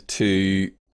ahead to...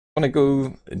 Want to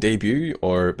go debut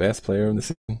or best player of the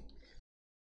season?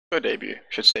 Go debut.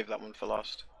 Should save that one for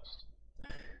last.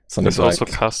 Sonny There's Black. also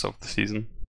cast of the season.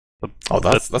 But Oh,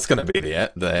 that's going to be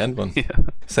the end one. yeah.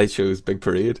 Sideshow's big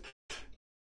parade.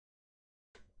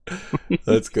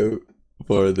 Let's go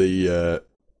for the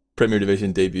Premier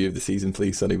Division debut of the season,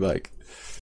 please, Sonny Black.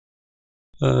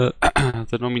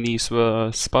 The nominees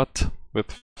were Spud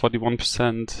with 41%,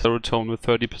 Serotonin with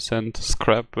 30%,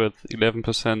 Scrap with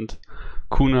 11%,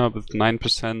 Kuna with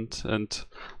 9%, and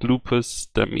Lupus,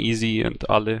 Dem Easy, and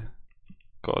Ale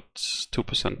got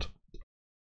 2%.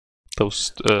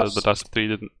 Those the last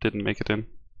 3 didn't make it in.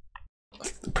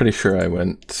 I'm pretty sure I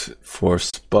went for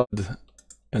Spud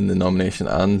in the nomination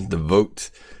and the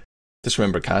vote. Just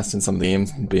remember casting some of the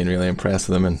games and being really impressed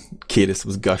with him, and Kaidus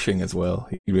was gushing as well.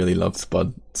 He really loved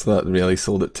Spud, so that really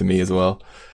sold it to me as well.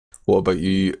 What about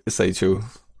you, Sideshow?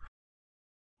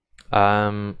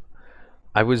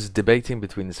 I was debating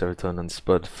between Serotonin and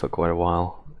Spud for quite a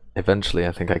while. Eventually,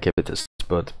 I think I gave it to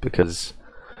Spud because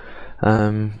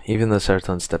even though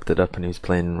Serotonin stepped it up and he was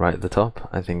playing right at the top,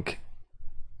 I think,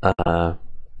 I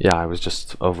was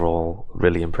just overall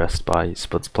really impressed by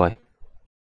Spud's play.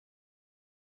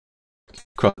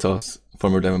 Kratos,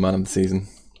 former Demo Man of the season.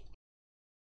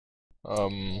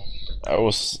 I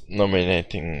was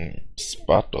nominating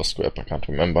Spud or Scrap, I can't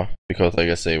remember, because I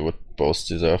guess they would both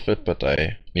deserve it, but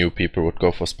I knew people would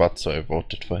go for Spud, so I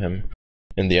voted for him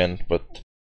in the end, but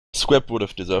Scrap would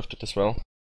have deserved it as well.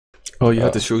 Oh, you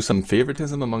had to show some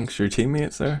favoritism amongst your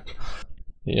teammates there?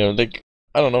 You know, like,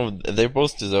 I don't know, they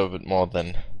both deserve it more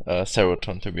than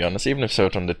Seroton, to be honest, even if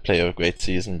Seroton did play a great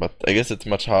season, but I guess it's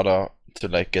much harder to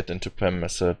like get into Prem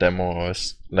as a demo or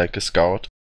as like a scout,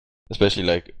 especially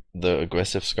like the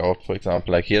aggressive scout, for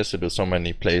example. Like he has to do so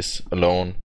many plays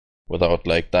alone without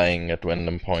like dying at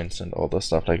random points and all that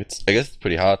stuff. Like I guess it's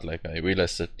pretty hard. Like I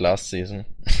realized it last season,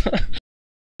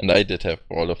 and I did have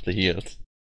all of the heals.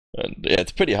 And yeah,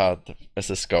 it's pretty hard as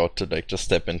a scout to like just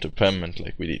step into Prem, and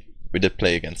like we did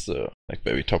play against the like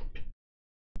very top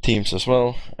teams as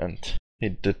well, and he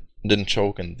didn't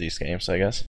choke in these games, I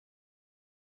guess.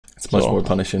 It's much more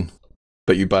punishing.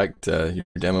 But you backed your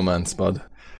demo man, Spud.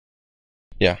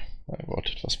 Yeah, I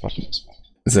voted for Spud.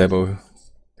 Zebo,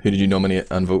 who did you nominate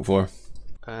and vote for?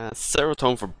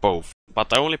 Seroton for both,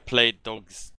 but I only played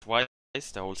dogs twice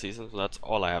the whole season, so that's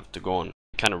all I have to go on.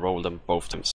 Kind of rolled them both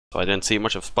times, so I didn't see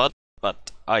much of Spud,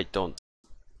 but I don't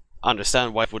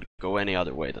understand why it would go any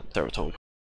other way than Seroton.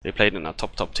 He played in a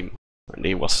top team, and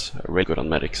he was really good on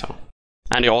medic, so.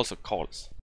 And he also calls.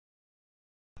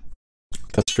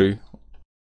 That's true.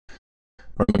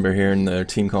 I remember hearing their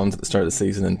team comms at the start of the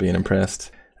season and being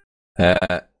impressed.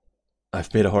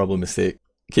 I've made a horrible mistake.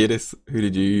 Kaidus, who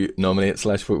did you nominate /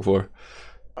 vote for?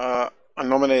 I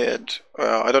nominated.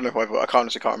 I don't know who I voted. I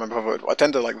honestly can't remember who I voted. I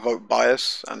tend to like vote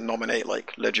bias and nominate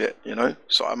like legit, you know.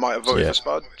 So I might have voted for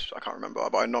Spud. I can't remember,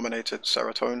 but I nominated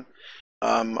Seroton.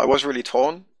 I was really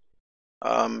torn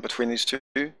between these two.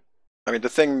 I mean, the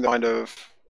thing that kind of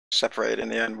separated in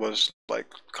the end was like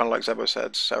kind of like Zebo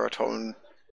said, Seroton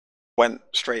went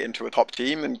straight into a top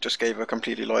team and just gave a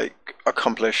completely like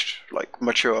accomplished, like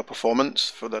mature performance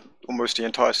for almost the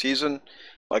entire season.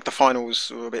 Like the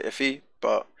finals were a bit iffy,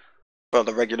 but for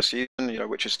the regular season, you know,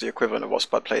 which is the equivalent of what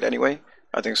Spud played anyway,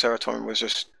 I think Seroton was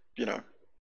just, you know,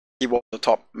 he was the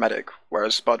top medic,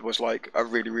 whereas Spud was like a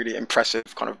really, really impressive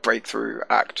kind of breakthrough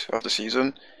act of the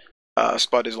season.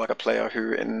 Spud is like a player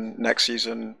who in next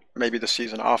season, maybe the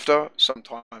season after,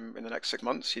 sometime in the next 6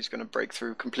 months, he's going to break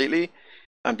through completely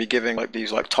and be giving like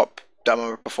these like top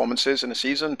demo performances in a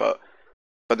season. But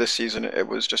for this season, it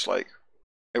was just like,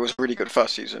 it was a really good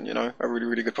first season, you know, a really,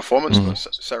 really good performance. But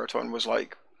Seroton was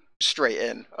like straight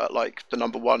in at like the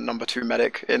number 1, number 2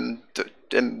 medic in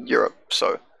Europe.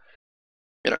 So,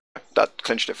 you know, that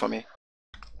clinched it for me.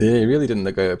 Yeah, he really didn't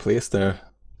look out of place there.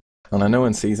 And I know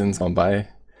in seasons gone by,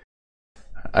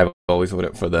 I've always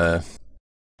voted for the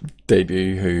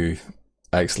debut who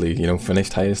actually, you know,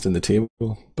 finished highest in the table.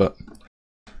 But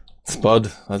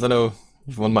Spud, I don't know,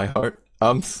 you've won my heart.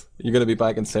 Amps, you're going to be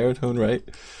back in Seroton, right?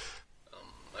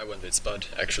 I went with Spud,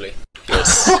 actually. He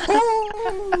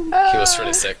was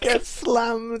really sick. Get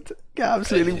slammed. Get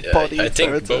absolutely bodied. I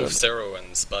think both Zero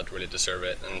and Spud really deserve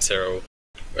it. And Zero,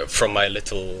 from my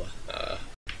little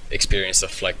experience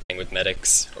of like playing with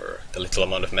medics, or the little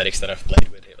amount of medics that I've played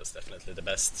with, he was definitely the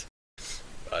best.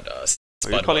 But Spud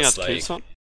Are you calling was out like... Kilson?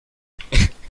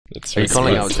 Are you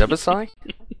calling out Zebbosai?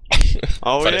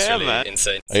 Oh but yeah, it's really man.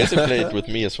 insane. I guess he played with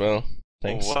me as well.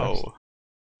 Thanks. Wow.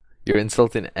 You're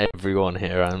insulting everyone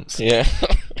here, Amps. Yeah.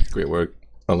 Great work.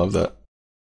 I love that.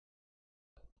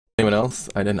 Anyone else?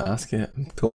 I didn't ask you.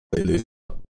 I'm totally losing.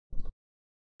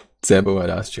 Zebo, I'd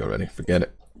asked you already. Forget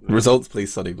it. Results,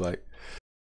 please, Sonny Black.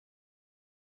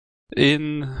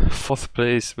 In 4th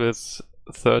place with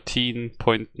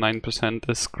 13.9%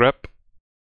 is Scrap.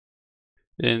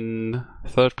 In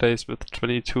 3rd place with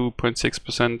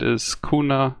 22.6% is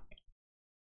Kuna.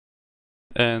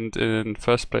 And in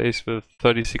 1st place with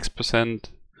 36%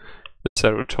 is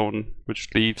Seroton, which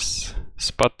leaves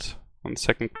Spud on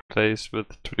 2nd place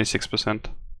with 26%.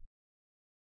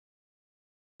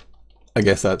 I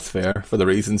guess that's fair for the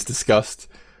reasons discussed.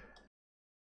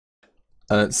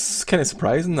 And it's kind of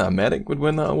surprising that a medic would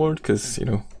win that award because, you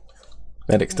know,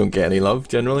 medics don't get any love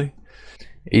generally.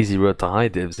 Easy road to high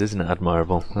divs, isn't it,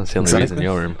 Admirable? That's the only reason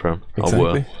you're in Prem. Exactly.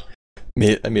 Or were.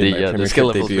 I made my The skill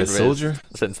level's debut been as soldier.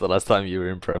 since the last time you were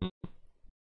in Prem.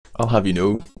 I'll have you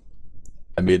know,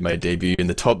 I made my debut in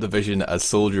the top division as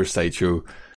soldier. Sideshow.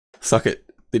 Suck it.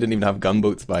 They didn't even have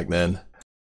gunboats back then.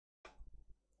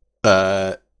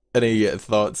 Any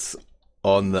thoughts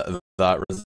on that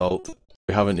result?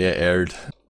 We haven't yet aired.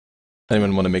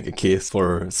 Anyone want to make a case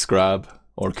for Scrab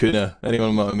or Kuna?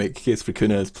 Anyone want to make a case for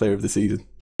Kuna as player of the season?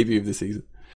 Debut of the season.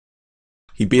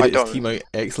 He beat his team out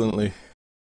excellently.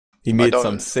 He made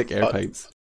some sick air pipes.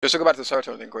 Just to go back to the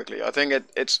Seroton thing quickly, I think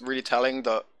it's really telling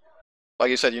that like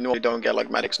you said, you normally don't get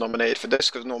like medics nominated for this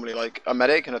because normally like a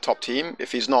medic in a top team,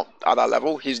 if he's not at that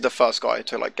level, he's the first guy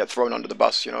to like get thrown under the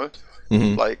bus, you know?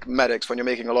 Like medics, when you're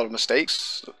making a lot of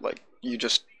mistakes, like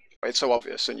it's so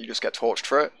obvious and you just get torched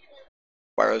for it.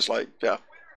 Whereas like, yeah,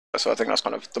 so I think that's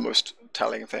kind of the most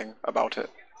telling thing about it.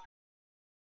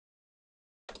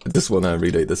 I just want to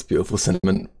read out this beautiful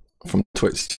sentiment from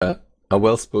Twitch chat. A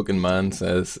well-spoken man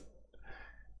says,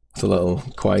 it's a little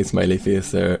quiet smiley face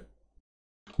there.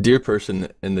 Dear person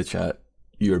in the chat,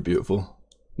 you are beautiful.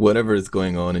 Whatever is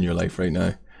going on in your life right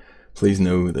now, please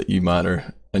know that you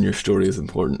matter and your story is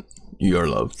important. You are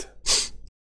loved.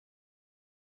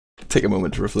 Take a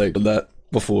moment to reflect on that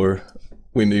before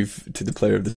we move to the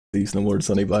Player of the Season award,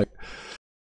 Sonny Black.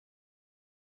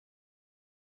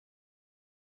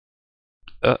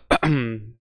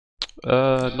 Nominees.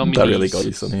 That really got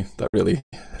you, Sonny. That really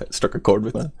struck a chord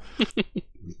with that.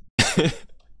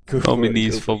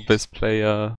 Nominees for best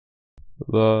player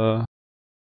were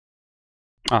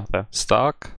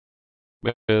Stark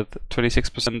with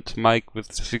 26%, Mike with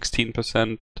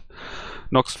 16%,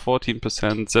 Nox 14%,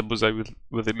 Zebbosai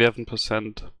with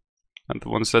 11%, and the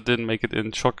ones that didn't make it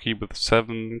in, Shocky with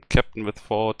 7, Captain with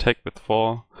 4, Tech with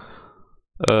 4,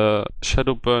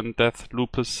 Shadowburn, Death,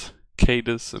 Lupus,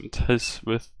 kaidus, and Hiss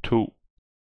with 2.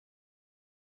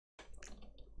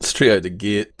 Straight out the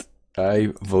gate,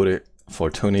 I voted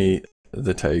for Tony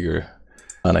the Tiger,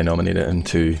 and I nominated him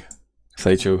to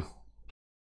Sideshow.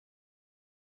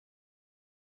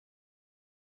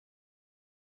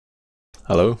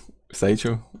 Hello,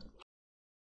 Sideshow.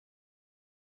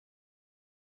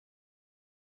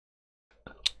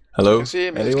 Hello. You can see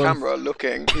him in his camera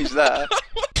looking. He's there.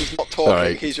 He's not talking.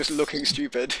 Right. He's just looking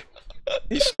stupid.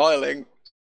 He's smiling.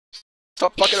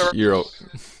 Stop fucking around. You're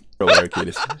aware,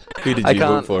 Kaidus. Who did you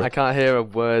vote for? I can't hear a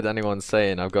word anyone's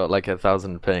saying. I've got like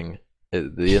 1,000 ping.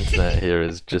 The internet here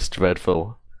is just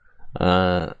dreadful.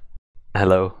 Hello,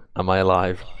 am I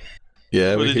alive?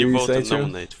 Yeah, Who we did hear you you, vote and Sideshow.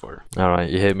 nominate for? Alright,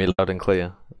 you hear me loud and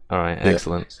clear. Alright,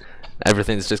 excellent.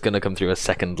 Everything's just going to come through a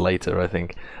second later, I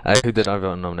think. Who did I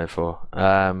vote and nominate for?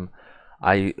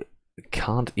 I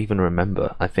can't even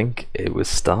remember. I think it was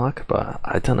Stark, but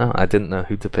I don't know. I didn't know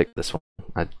who to pick this one.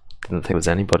 I didn't think there was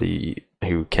anybody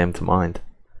who came to mind.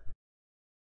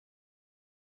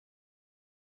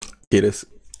 Kaidus.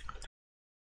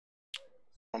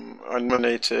 I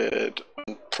nominated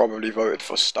and probably voted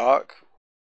for Stark,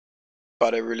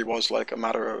 but it really was like a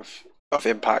matter of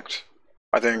impact.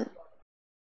 I think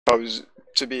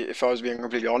if I was being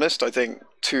completely honest, I think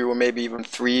 2 or maybe even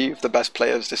 3 of the best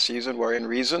players this season were in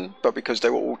Reason, but because they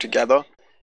were all together,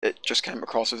 it just came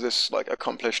across as this like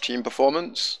accomplished team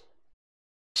performance.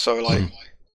 So like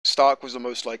Stark was the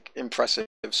most like impressive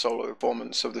solo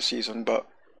performance of the season, but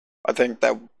I think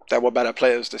there were better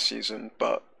players this season,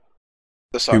 but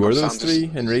the Who were those circumstances,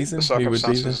 3 in Reason? the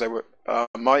circumstances they were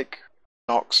Mike,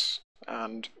 Nox,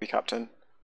 and the captain.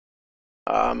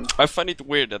 I find it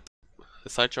weird that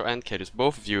Sideshow and kaidus,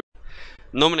 both of you,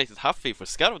 nominated Huffy for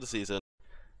Scout of the Season,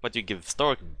 but you give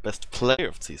Stark Best Player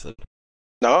of the Season.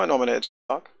 No, I nominated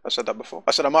Stark. I said that before.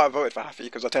 I said I might have voted for Huffy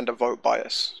because I tend to vote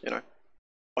bias, you know.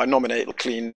 I nominate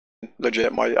clean,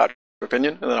 legit, my actual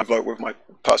opinion, and then I vote with my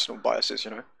personal biases,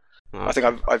 you know. Oh. I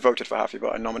think I voted for Huffy,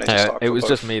 but I nominated Stark. It for was both.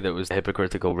 just me that was the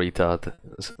hypocritical retard.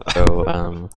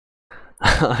 So,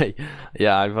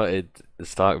 I voted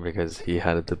Stark because he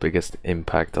had the biggest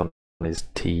impact on his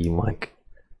team. Like,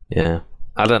 yeah,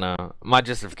 I don't know. My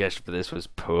justification for this was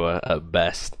poor at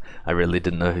best. I really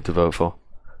didn't know who to vote for.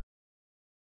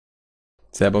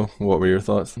 Zebo, what were your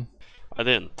thoughts? I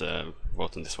didn't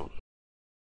vote on this one.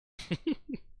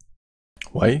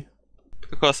 Why?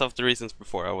 Because of the reasons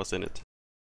before I was in it.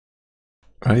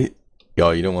 Right?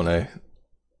 Yeah, you don't want to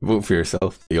vote for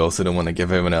yourself. You also don't want to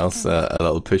give everyone else a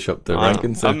little push up their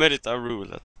rankings. I made it a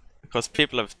rule because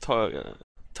people have told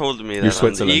me that You're I'm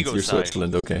Switzerland. the ego You're side.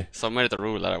 Switzerland, okay. So I made it a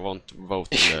rule that I won't vote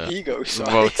in the ego side.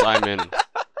 votes I'm in.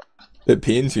 It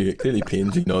pains you. It clearly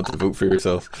pains you not to vote for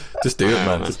yourself. Just do it,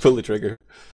 man. Just pull the trigger.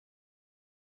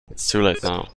 It's too late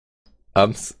now.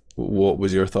 What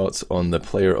was your thoughts on the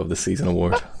Player of the Season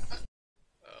award?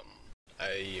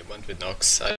 I went with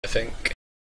Nox, I think.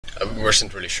 I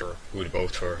wasn't really sure who to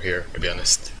vote for here, to be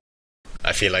honest.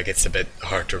 I feel like it's a bit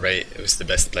hard to rate who's the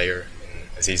best player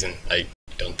in a season. I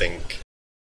don't think...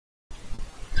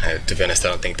 to be honest, I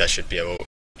don't think that should be a vote.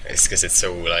 It's because it's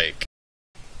so, like...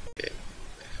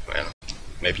 well,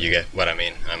 maybe you get what I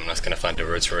mean. I'm not gonna find the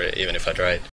words for it, even if I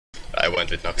tried. I went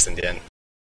with Nox in the end.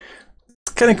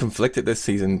 It's kind of conflicted this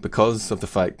season because of the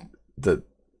fact that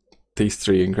these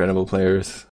 3 incredible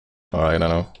players, or I don't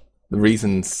know, the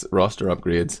reasons roster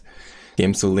upgrades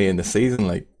came so late in the season.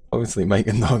 Like, obviously Mike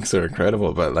and Nox are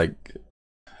incredible, but like,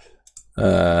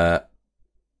 I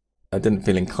didn't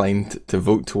feel inclined to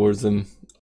vote towards them.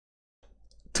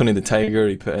 Tony the Tiger,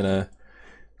 he put in a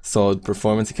solid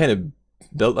performance. He kind of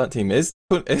built that team. Is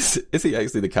he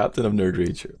actually the captain of Nerd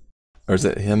Rage? Or is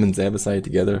it him and Zebbosai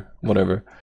together? Whatever.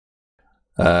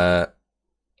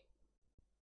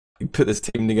 He put this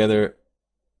team together.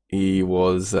 He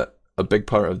was a big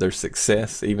part of their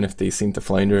success, even if they seemed to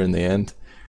flounder in the end.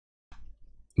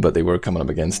 But they were coming up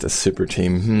against a super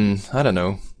team. I don't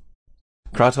know.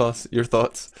 Kratos, your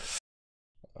thoughts?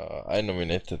 I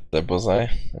nominated Zebbosai,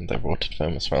 and I voted for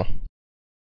him as well.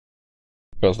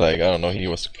 Because, like, I don't know, he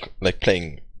was like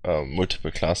playing multiple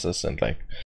classes and like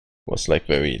was like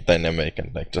very dynamic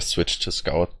and like just switched to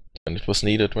Scout, and it was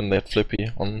needed when they had Flippy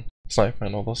on Sniper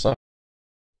and all that stuff.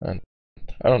 And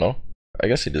I don't know, I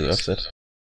guess he deserves it.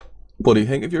 What do you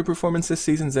think of your performance this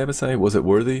season, Zebbosai? Was it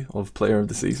worthy of Player of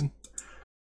the Season?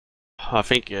 I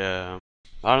think, I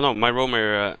don't know, my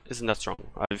roamer isn't that strong.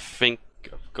 I think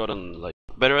I've gotten like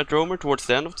better at roamer towards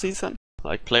the end of the season.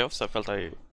 Like playoffs, I felt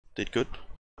I did good.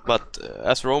 But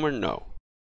as roamer, no.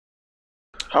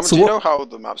 Do you know how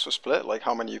the maps were split? Like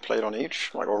how many you played on each,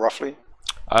 like, or roughly?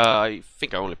 I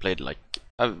think I only played like,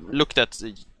 I looked at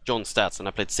John's stats and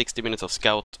I played 60 minutes of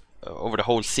Scout over the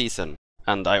whole season,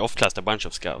 and I off-classed a bunch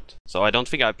of Scout. So I don't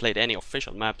think I played any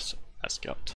official maps as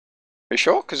Scout. Are you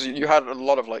sure? Because you had a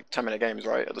lot of like 10-minute games,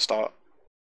 right, at the start?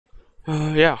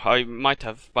 Yeah, I might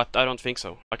have, but I don't think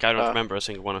so. Like, I don't remember a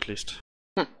single one at least.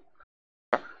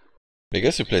 I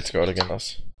guess you played Scout against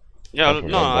us. Yeah,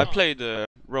 no, I played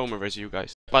roamer versus you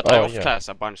guys. But I off-classed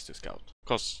a bunch to Scout,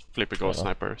 because Flippy goes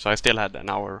Sniper, so I still had an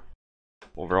hour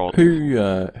overall. Who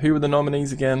were the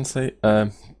nominees again, say,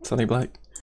 Sonny Black?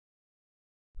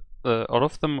 All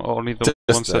of them, or only the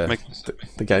ones that make...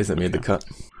 The guys that made the cut.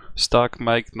 Stark,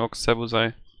 Mike, Nox,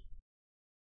 Zebbosai.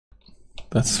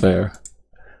 That's fair.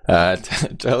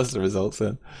 Tell us the results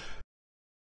then.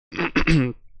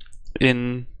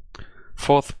 In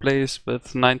 4th place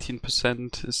with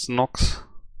 19% is Nox.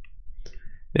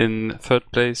 In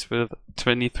 3rd place with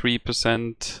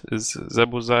 23% is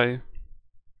Zebbosai.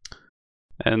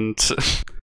 And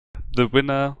the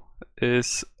winner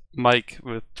is Mike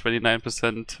with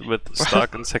 29%, with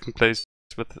Stark in 2nd place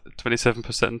with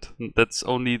 27%. And that's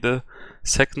only the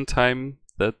 2nd time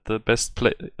that the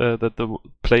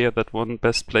player that won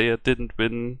best player didn't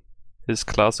win his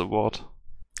class award.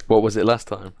 What was it last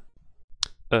time?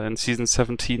 In season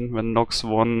 17, when Nox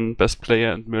won best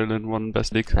player and Merlin won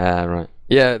best league. Right.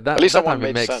 Yeah, that, At least that that one time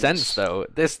it made makes sense though.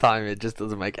 This time it just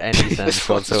doesn't make any sense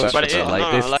whatsoever. But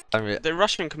The the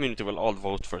Russian community will all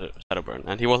vote for Shadowburn,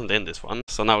 and he wasn't in this one,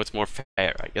 so now it's more fair,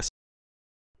 I guess.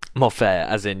 more fair,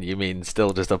 as in you mean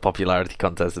still just a popularity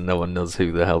contest and no one knows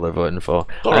who the hell they're voting for.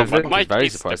 No, but Mike very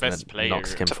is the surprising best that player.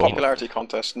 Nox came It's a forward. popularity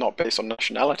contest, not based on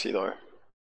nationality, though.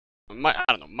 I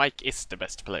don't know, Mike is the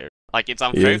best player. Like, it's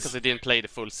unfair is. because he didn't play the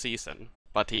full season,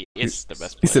 but he is the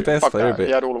best player. He's the best Fuck player, that. but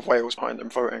He had all of Wales behind him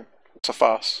voting. It's a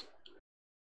farce.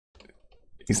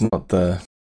 he's not the...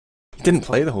 He didn't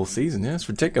play the whole season, yeah? It's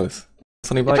ridiculous.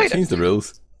 Sonny Black played changed the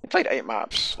rules. He played 8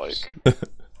 maps, like...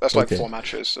 That's like Okay. 4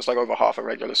 matches. It's like over half a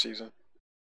regular season.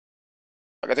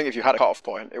 Like, I think if you had a cut-off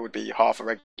point, it would be half a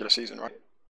regular season, right?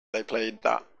 They played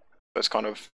that. It's kind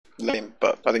of lame,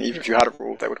 but I think even if you had a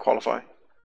rule, they would qualify.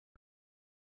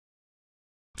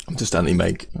 I'm just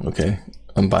anti-Mike, okay?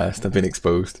 I'm biased, I've been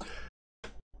exposed.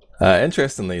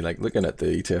 Interestingly, like looking at the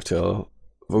ETF2L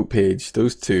vote page,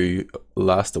 those two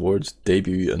last awards,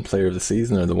 debut and player of the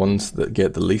season, are the ones that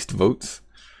get the least votes.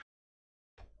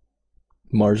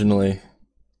 Marginally.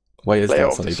 Why is Player that,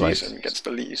 of Sonny the Black? season gets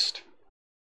the least.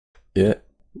 Yeah,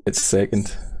 it's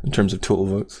second in terms of total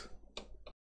votes.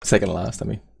 Second to last, I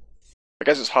mean. I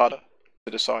guess it's harder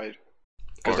to decide,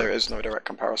 because Or- there is no direct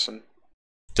comparison.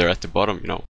 They're at the bottom, you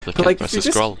know. They But can't like, press if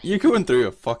the scroll. you're going through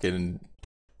a fucking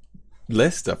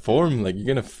list, a form, like, you're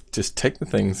gonna just tick the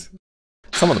things.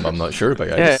 Some of them I'm not sure about.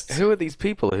 Yeah, who are these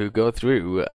people who go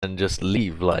through and just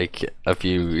leave like a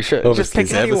few? Just Obviously,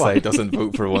 pick anyone. Zebbosai doesn't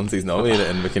vote for ones he's nominated,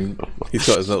 and he's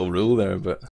got his little rule there.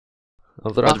 But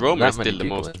Well, there But aren't Romer that is many still the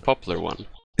people most in. popular one.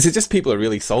 is it just people are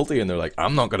really salty and they're like,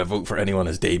 I'm not gonna vote for anyone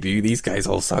as debut. These guys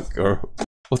all suck, or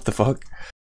what the fuck?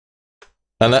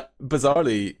 And that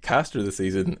bizarrely, caster of the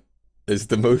season is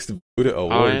the most voted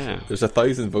award. yeah. There's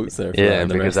 1,000 votes there. For that, Yeah,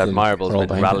 and the because rest of them Admirable's are all been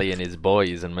behind him. rallying his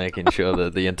boys and making sure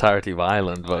that the entirety of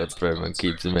Ireland votes for him and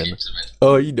keeps him in.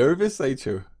 Oh, are you nervous,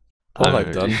 Sideshow? All I'm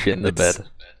I've done, shit in the it's- bed.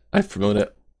 I've promoted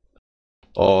it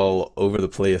all over the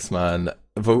place, man.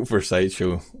 Vote for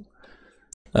Sideshow.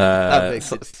 That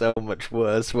makes it so much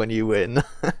worse when you win.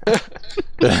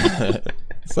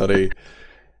 Sorry.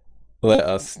 let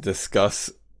us discuss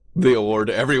the award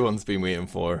everyone's been waiting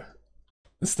for.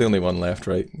 It's the only one left,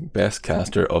 right? Best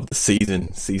caster of the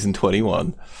season, season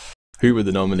 21. Who were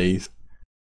the nominees?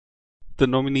 The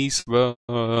nominees were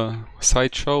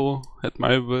Sideshow,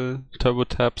 Admirable,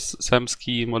 TurboTaps,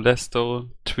 Samsky, Molesto,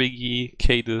 Twiggy,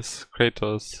 kaidus,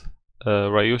 Kratos,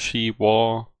 Ryushi,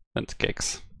 War, and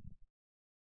Gex.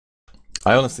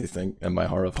 I honestly think, in my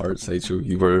heart of hearts, Sideshow,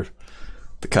 you were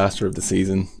the caster of the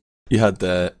season. You had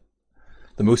the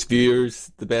most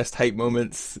viewers, the best hype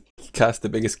moments, you cast the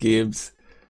biggest games.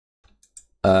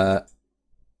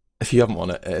 If you haven't won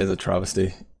it, it is a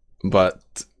travesty.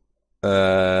 But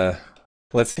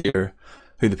let's hear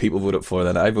who the people voted for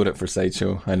then. I voted for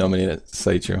Sideshow. I nominated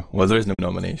Sideshow. Well, there is no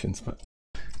nominations, but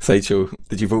Sideshow,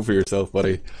 did you vote for yourself,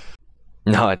 buddy?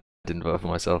 No, I didn't vote for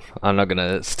myself. I'm not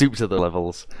gonna stoop to the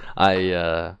levels.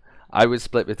 I was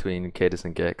split between kaidus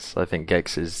and Gex. I think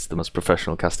Gex is the most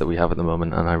professional caster we have at the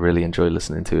moment, and I really enjoy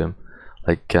listening to him.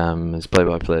 Like his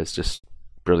play-by-play is just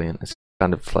brilliant. It's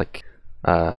kind of like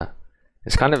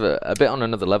it's kind of a bit on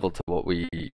another level to what we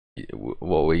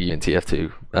in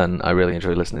TF2, and I really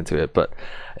enjoy listening to it. But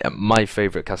my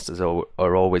favourite casters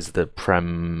are always the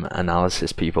Prem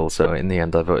analysis people. So in the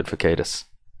end, I voted for kaidus.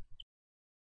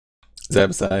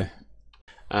 Zebbosai.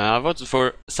 I voted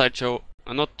for Sideshow,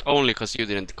 not only because you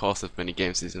didn't cast as many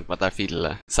games this season, but I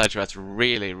feel Sideshow has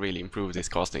really, really improved his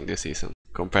casting this season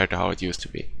compared to how it used to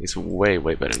be. It's way,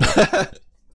 way better now.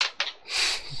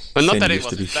 But not that it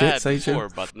was bad before,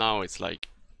 but now it's like,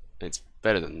 it's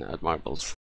better than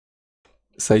Admirable's.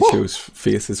 Sideshow's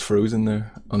face is frozen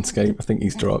there on Skype. I think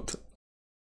he's dropped.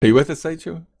 Are you with us,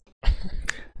 Sideshow?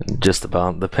 Just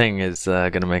about. The ping is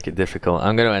going to make it difficult.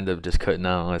 I'm going to end up just cutting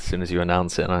out as soon as you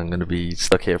announce it, and I'm going to be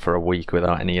stuck here for a week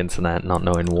without any internet, not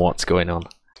knowing what's going on.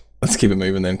 Let's keep it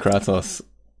moving then. Kratos,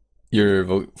 your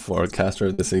vote for caster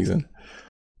of the season.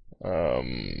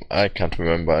 I can't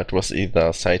remember. It was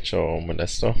either Sideshow or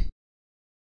Molesto.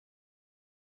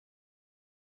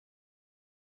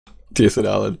 Jason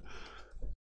Allen.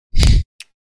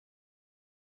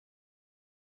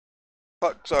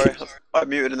 Fuck, sorry. I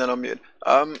muted and then unmuted.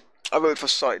 I voted for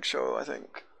Sideshow, I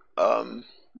think.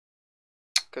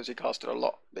 Because he casted a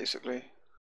lot, basically.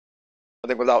 I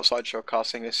think without Sideshow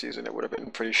casting this season, it would have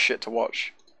been pretty shit to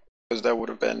watch. Because there would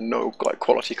have been no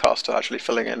quality caster actually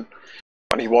filling in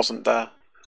when he wasn't there.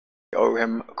 We owe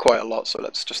him quite a lot, so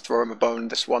let's just throw him a bone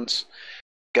this once.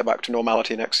 Get back to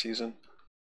normality next season.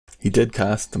 He did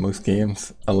cast the most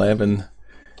games, 11.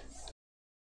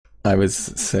 I was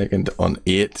second on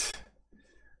 8.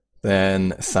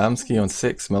 Then Samsky on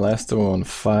 6, Molesto on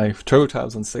 5,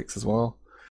 TurboTaps on 6 as well.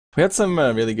 We had some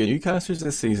really good new casters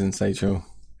this season, Sideshow.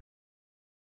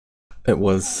 It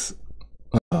was...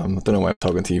 I don't know why I'm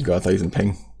talking to you, you've got 1,000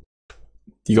 ping.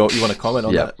 You want to comment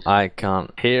on that? I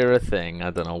can't hear a thing. I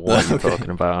don't know what you're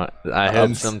talking about. I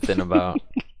heard something about...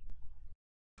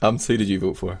 Who did you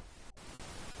vote for?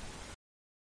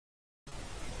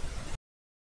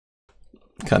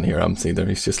 Can't hear either,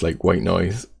 he's just like white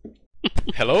noise.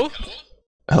 Hello?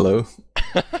 Hello?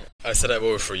 I said I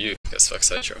voted for you, because fuck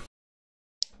Sideshow.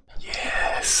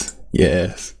 Yes.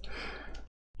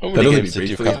 How many games did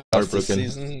you cast this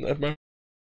season, Admirable?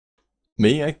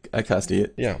 Me? I cast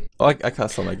 8. Yeah. Oh, I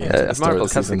cast all my games. Admirable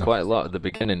casted quite a lot at the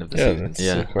beginning of the season.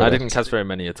 Yeah, I didn't cast very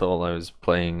many at all. I was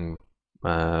playing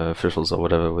officials or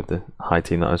whatever with the high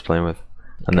team that I was playing with.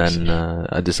 And then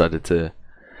I decided to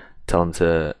tell him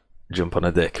to jump on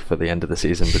a dick for the end of the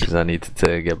season because I needed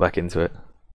to get back into it.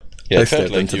 Yeah, I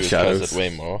felt like you casted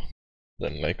way more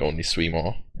than like only 3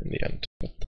 more in the end.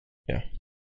 But, yeah.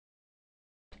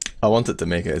 I wanted to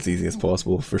make it as easy as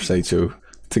possible for Sideshow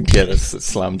to get a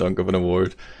slam dunk of an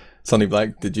award. Sonny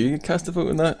Black, did you cast a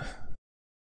vote in that?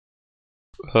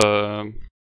 I'm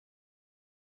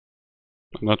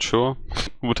not sure.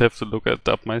 Would have to look it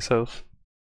up myself.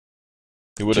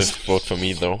 You would have voted for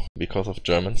me though, because of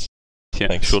Germans. Yeah,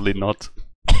 Thanks. surely not.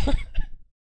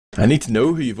 I need to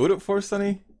know who you voted for,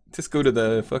 Sonny. Just go to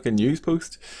the fucking news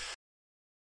post.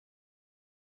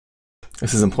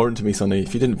 This is important to me, Sonny.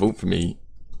 If you didn't vote for me,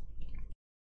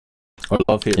 our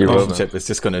love-hate relationship is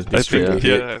just going to be straight hate.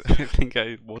 Yeah, I think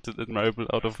I voted Admirable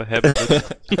out of a habit.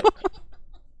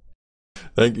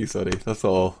 Thank you, Sonny. That's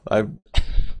all.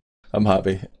 I'm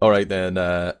happy. All right then.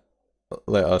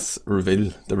 Let us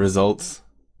reveal the results.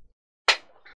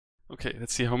 Okay,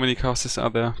 let's see how many casters are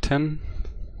there. 10?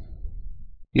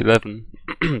 11.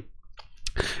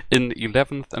 In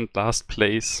 11th and last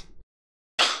place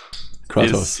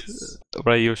Kratos. is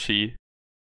Ryushi.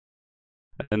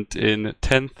 And in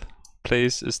 10th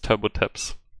place is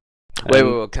TurboTaps.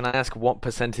 Wait, can I ask what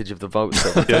percentage of the votes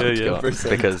that got?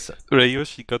 Because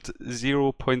Ryoshi got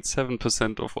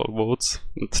 0.7% of all votes,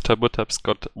 and Tabutaps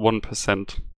got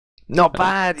 1%. Not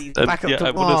bad. He's back up to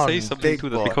I one. want to say something to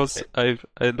that boy. because I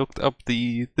looked up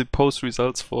the post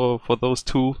results for those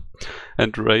two,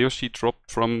 and Ryoshi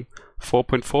dropped from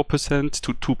 4.4%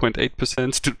 to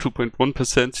 2.8% to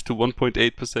 2.1% to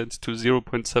 1.8% to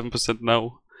 0.7%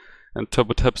 now, and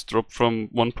Tabutaps dropped from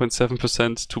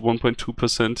 1.7% to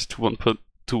 1.2%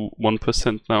 to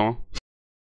 1% now.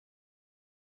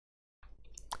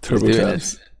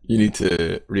 TurboTaps, you need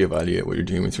to reevaluate what you're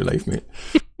doing with your life, mate.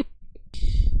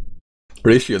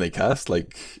 Ratio they cast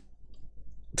like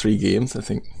 3 games, I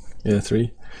think. Yeah,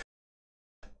 3.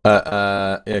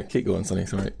 Yeah, keep going, Sonny.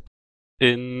 Sorry.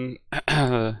 In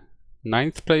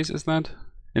 9th place, is that?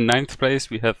 In 9th place,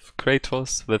 we have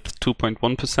Kratos with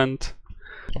 2.1%.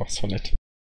 Oh, solid.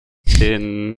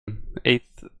 In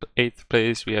 8th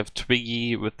place, we have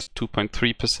Twiggy with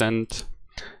 2.3%.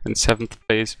 In 7th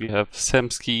place, we have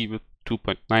Samsky with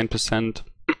 2.9%.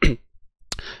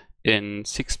 In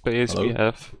 6th place, we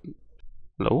have...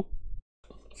 Hello?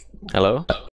 Hello?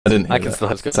 I didn't hear I can that. still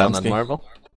have good Samsky. on Admirable.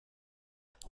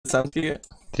 Samsky?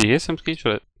 Did you hear Samsky?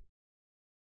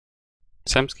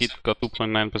 Samsky got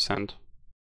 2.9%.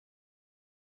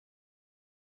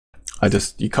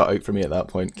 You cut out for me at that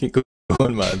point. Keep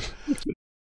going, man.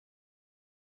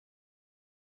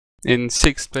 In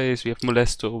 6th place, we have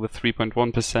Molesto with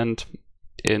 3.1%.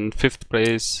 In 5th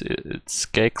place, it's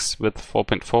Gex with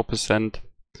 4.4%.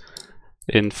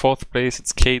 In 4th place,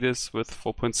 it's kaidus with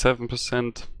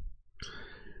 4.7%.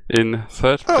 In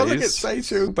 3rd place... Oh, look at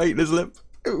Sideshow biting his lip.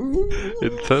 Ooh.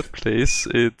 In 3rd place,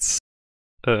 it's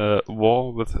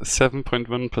War with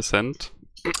 7.1%.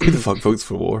 Who the fuck votes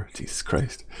for War? Jesus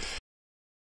Christ.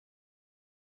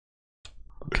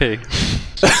 Okay.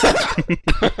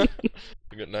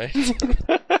 Good night.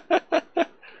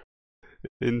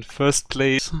 In 1st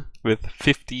place, with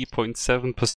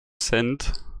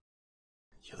 50.7%,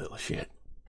 You little shit.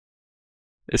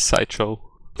 is Sideshow.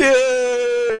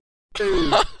 Yay!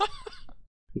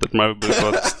 Admirable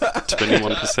got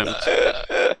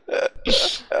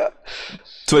 21%.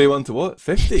 21 to what?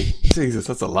 50? Jesus,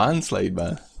 that's a landslide,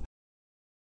 man.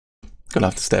 Gonna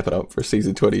have to step it up for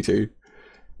season 22.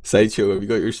 Sideshow, have you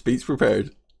got your speech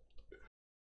prepared?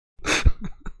 I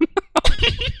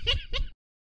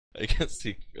guess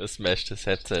he smashed his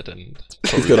headset and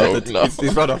He's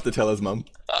run off to tell his mum.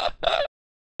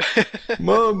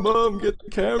 Mum, get the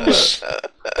camera.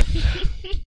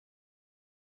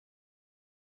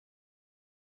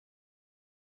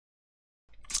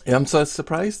 Yeah, I'm so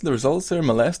surprised the results there.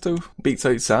 Molesto beats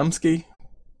out Samsky.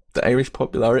 The Irish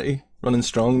popularity running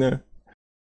strong there.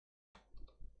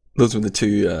 Those were the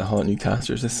 2 hot new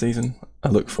casters this season. I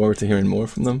look forward to hearing more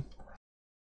from them.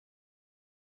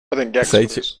 I think Gex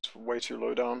was way too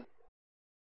low down.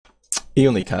 He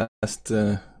only cast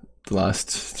the last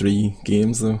 3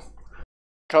 games though.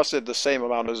 Casted the same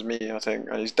amount as me, I think,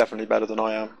 and he's definitely better than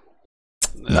I am.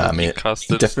 Nah, He mate.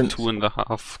 casted Different.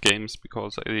 2.5 games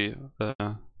because I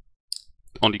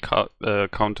only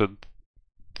counted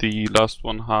the last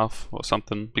 1/2 or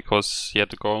something because he had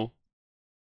to go.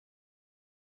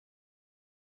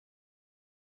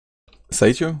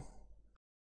 Sideshow?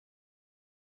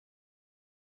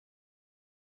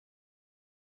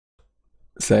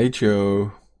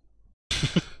 Sideshow.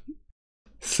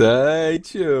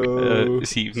 Sideshow.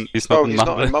 Is he even? He's not Oh, in he's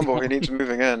Mumble. not in Mumble, he needs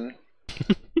moving in.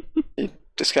 He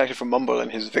disconnected from Mumble in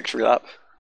his victory lap.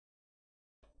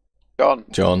 Gone.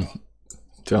 John's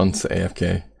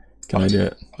AFK. Can I do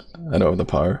it? I don't have the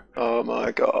power. Oh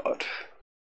my god.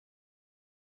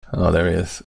 Oh, there he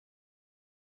is.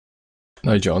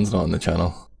 No, John's not on the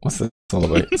channel. What's this all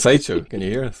about? Sideshow, can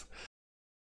you hear us?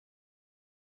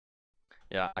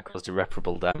 Yeah, I caused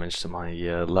irreparable damage to my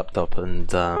laptop and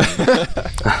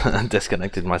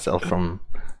disconnected myself from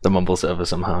the Mumble server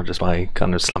somehow just by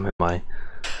kind of slamming my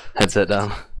headset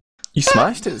down. You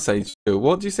smashed it, Sideshow.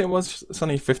 What did you say it was,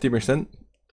 Sonny? 50%?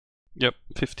 Yep,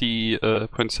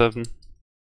 50.7.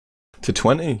 To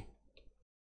 20?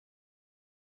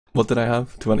 What did I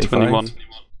have? 25? 21.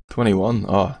 21.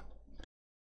 Oh.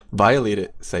 Violate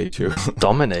it, Sideshow.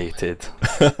 Dominated.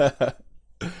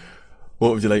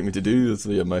 What would you like me to do? This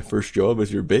will be my first job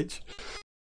as your bitch.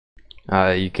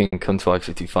 You can come to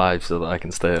I-55 so that I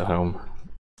can stay at home.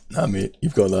 Nah, mate,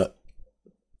 you've got that.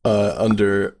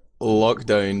 Under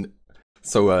lockdown.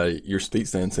 So, your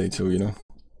speech then, Sideshow, you know.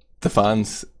 The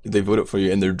fans, they voted for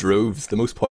you in their droves. The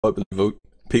most popular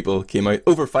people came out.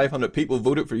 Over 500 people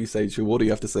voted for you, Sideshow. What do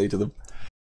you have to say to them?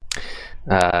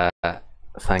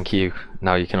 Thank you.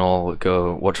 Now you can all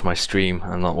go watch my stream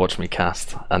and not watch me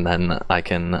cast, and then I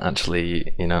can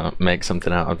actually, make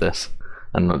something out of this,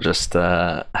 and not just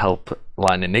help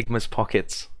line Enigma's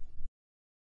pockets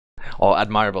or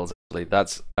Admirable's. Actually,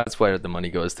 that's where the money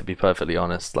goes. To be perfectly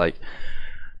honest, like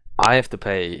I have to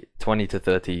pay £20 to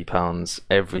 £30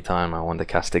 every time I want to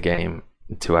cast a game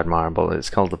to Admirable. It's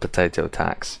called the potato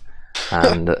tax,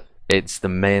 and it's the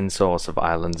main source of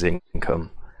Ireland's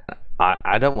income.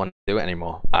 I don't want to do it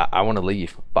anymore. I want to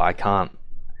leave, but I can't.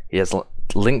 He has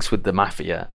links with the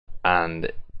mafia,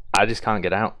 and I just can't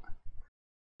get out.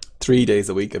 3 days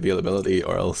a week availability,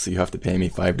 or else you have to pay me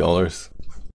 $5.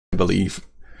 I believe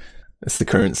it's the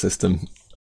current system.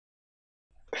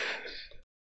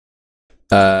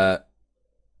 Let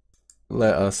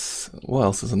us. What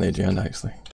else is on the agenda?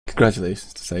 Actually,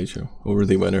 congratulations to Sideshow,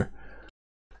 worthy winner.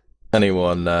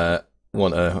 Anyone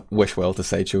want to wish well to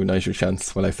Sideshow? Now's your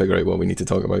chance while I figure out what we need to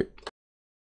talk about.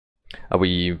 Are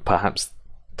we perhaps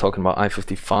talking about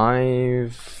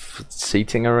I-55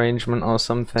 seating arrangement or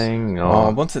something? Or... Oh, I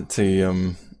wanted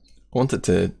to.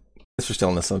 Since we're still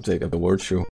on the subject of the award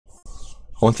show,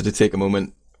 I wanted to take a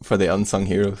moment for the unsung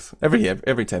heroes.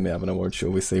 Every time we have an award show,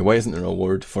 we say, why isn't there an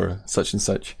award for such and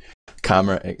such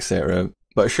camera, etc.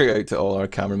 But a shout out to all our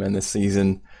cameramen this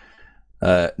season.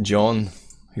 John,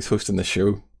 who's hosting the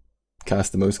show,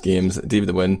 cast the most games. David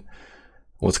the Win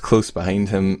was close behind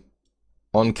him.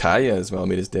 On Kaya as well,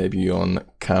 made his debut on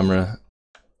camera.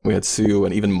 We had Suo,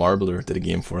 and even Marbler did a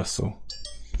game for us, so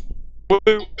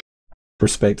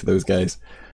respect to those guys.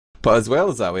 But as well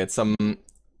as that, we had some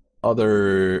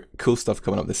other cool stuff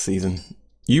coming up this season.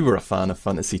 You were a fan of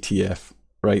Fantasy TF,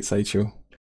 right, Sideshow?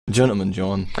 Gentleman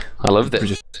John. I loved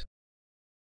it.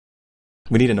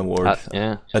 We need an award.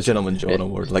 Yeah. A Gentleman John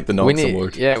award, like the Knox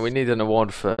award. Yeah, we need an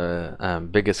award for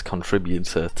biggest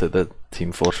contributor to the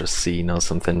Team Fortress scene or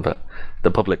something, but the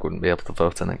public wouldn't be able to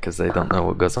vote on it because they don't know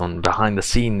what goes on behind the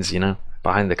scenes,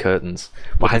 behind the curtains.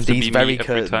 Behind these very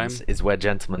curtains is where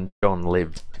Gentleman John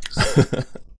lived.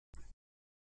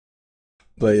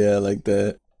 But yeah, like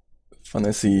the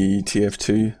Fantasy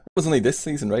TF2. It was only this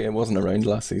season, right? It wasn't around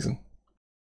last season.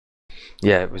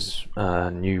 Yeah, it was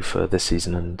new for this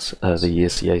season and the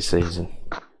ESEA season.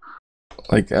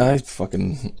 Like, I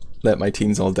fucking let my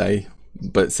teens all die.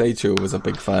 But Sideshow was a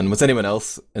big fan. Was anyone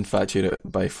else infatuated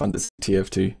by Fantasy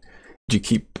TF2? Did you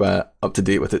keep up to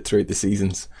date with it throughout the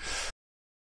seasons?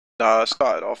 No, I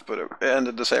started off, but it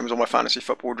ended the same as all my fantasy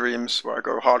football dreams, where I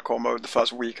go hardcore mode the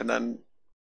first week and then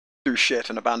do shit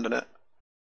and abandon it.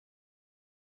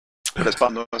 But it's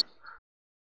fun though.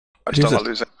 I just don't want to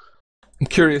lose it. I'm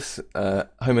curious how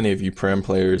many of you Prem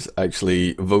players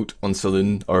actually vote on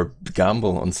Saloon or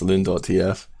gamble on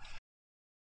Saloon.tf?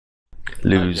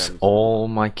 Lose all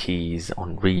my keys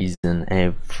on Reason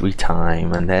every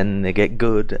time, and then they get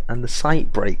good and the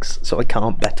site breaks, so I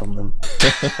can't bet on them.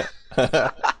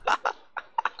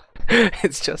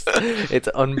 It's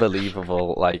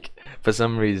unbelievable. Like, for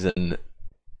some reason,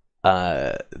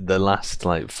 the last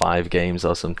 5 games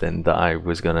or something that I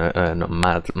was gonna earn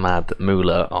mad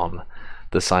moolah on,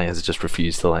 the site has just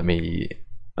refused to let me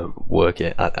work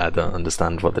it. I don't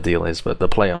understand what the deal is, but the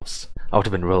playoffs, I would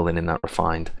have been rolling in that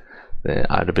refined.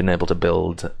 I'd have been able to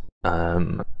build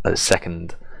a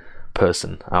second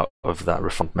person out of that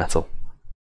refined metal.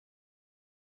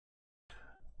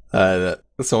 So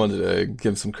I wanted to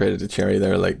give some credit to Cherry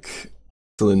there. Like,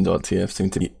 Saloon.tf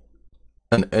seemed to be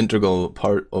an integral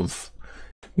part of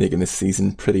making this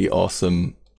season pretty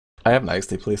awesome. I haven't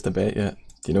actually placed a bet yet.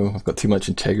 I've got too much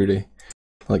integrity.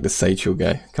 Like the Sideshow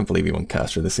guy. Can't believe he won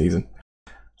caster this season.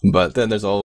 But then there's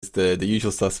always the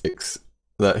usual suspects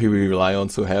who we rely on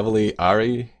so heavily.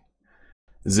 Ari,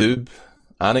 Zub,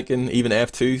 Anakin, even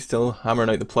F2 still hammering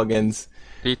out the plugins.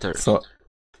 Peter. So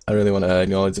I really want to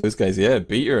acknowledge those guys. Yeah,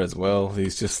 Beater as well.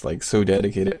 He's just so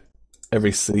dedicated.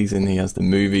 Every season he has the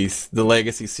movies. The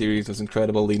Legacy series was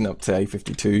incredible leading up to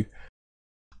I-52.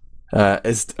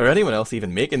 Are anyone else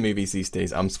even making movies these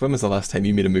days? When was the last time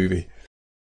you made a movie?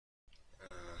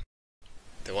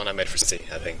 The one I made for C,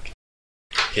 I think.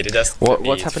 He did that.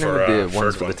 What's happening with the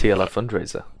ones for the TLF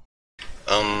fundraiser?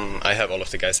 I have all of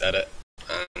the guys at it,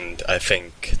 and I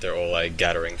think they're all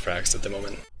gathering frags at the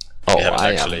moment. Oh,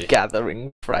 I am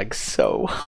gathering frags so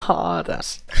hard.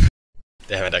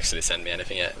 They haven't actually sent me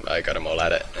anything yet, but I got them all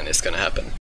at it, and it's gonna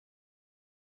happen.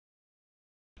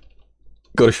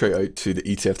 Got to shout out to the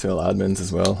ETF2L admins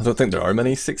as well. I don't think there are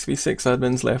many 6v6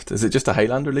 admins left. Is it just a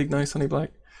Highlander League now, Sonny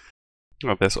Black?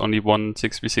 Oh, there's only one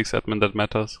 6v6 admin that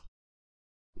matters.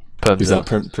 Is that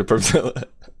Permzilla?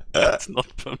 It's not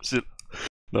Permzilla.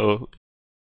 No.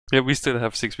 Yeah, we still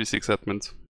have 6v6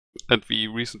 admins. And we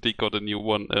recently got a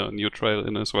new trial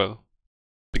in as well,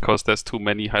 because there's too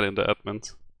many Highlander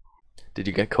admins. Did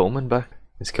you get Coleman back?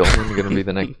 Is Coleman going to be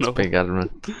the next No. big admin?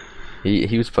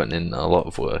 He was putting in a lot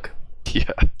of work.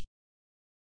 Yeah.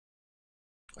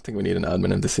 I think we need an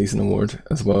admin of the season award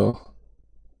as well.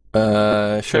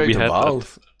 Shout out we to had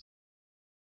Valve.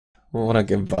 Well, I want to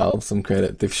give Valve some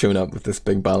credit. They've shown up with this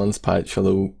big balance patch,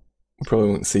 although we probably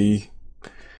won't see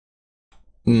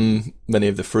many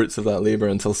of the fruits of that labour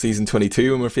until season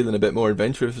 22, when we're feeling a bit more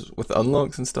adventurous with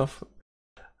unlocks and stuff.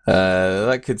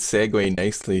 That could segue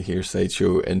nicely here,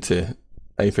 Sideshow, into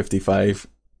I-55.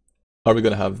 Are we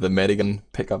going to have the Medigan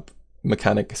pickup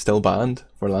mechanic still banned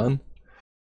for LAN?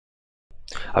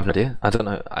 I've no idea. I don't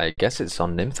know. I guess it's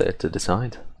on Nymphet to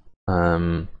decide.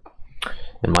 In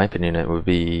my opinion, it would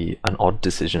be an odd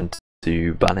decision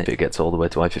to ban it if it gets all the way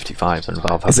to I-55 and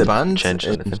Valve Is it hasn't banned? changed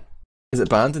anything. Is it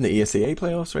banned in the ESEA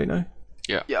playoffs right now?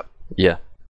 Yeah,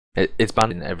 it's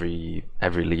banned in every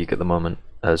league at the moment.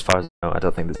 As far as I know, I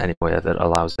don't think there's anywhere that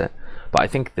allows it. But I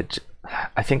think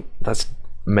that's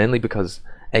mainly because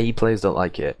A, players don't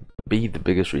like it. B, the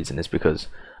biggest reason is because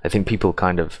I think people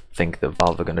kind of think that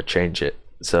Valve are going to change it,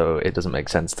 so it doesn't make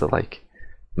sense to like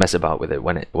mess about with it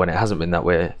when it hasn't been that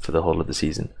way for the whole of the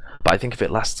season. But I think if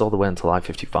it lasts all the way until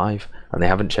I-55 and they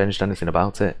haven't changed anything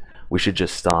about it, we should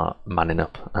just start manning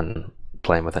up and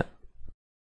playing with it.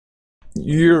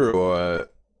 You're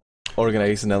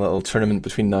organising a little tournament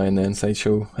between now and then,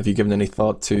 Sideshow. Have you given any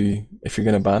thought to if you're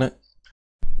going to ban it?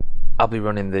 I'll be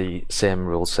running the same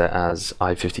rule set as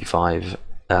I-55.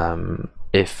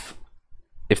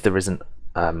 If there isn't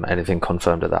anything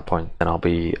confirmed at that point, then I'll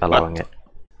be allowing it.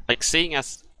 Like, seeing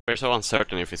as we're so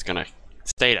uncertain if it's gonna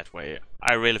stay that way,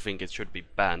 I really think it should be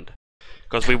banned.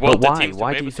 Because we want the teams to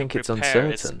Why be do you able think to it's prepare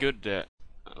uncertain? as good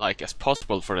like as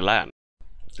possible for the LAN.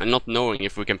 And not knowing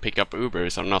if we can pick up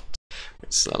Ubers or not,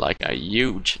 it's like a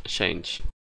huge change.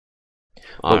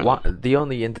 But the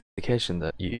only indication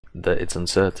that it's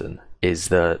uncertain is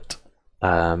that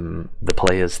the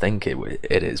players think it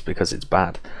is because it's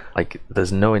bad. Like,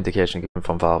 there's no indication given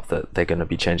from Valve that they're going to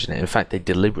be changing it. In fact, they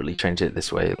deliberately changed it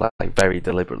this way, like very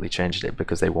deliberately changed it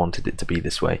because they wanted it to be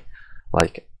this way.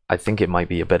 Like, I think it might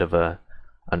be a bit of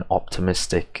an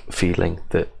optimistic feeling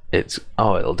that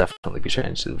it'll definitely be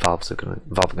changed. Valve are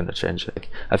going to change it.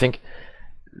 I think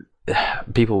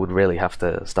people would really have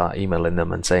to start emailing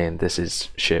them and saying this is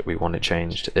shit, we want it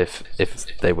changed, if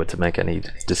they were to make any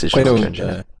decision on changing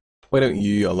it. Why don't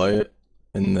you allow it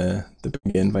in the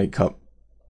big invite cup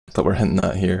that we're hinting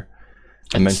at here?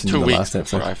 I mentioned 2 in the weeks last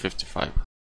episode. for I-55.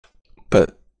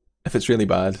 But if it's really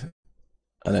bad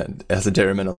and it has a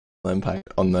detrimental impact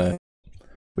on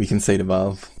we can say to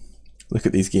Valve, look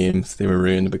at these games, they were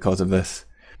ruined because of this.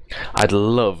 I'd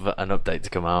love an update to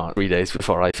come out 3 days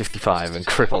before I-55 and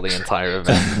cripple the entire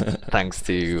event thanks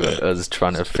to us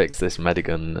trying to fix this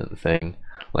Medigun thing.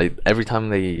 Like, every time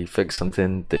they fix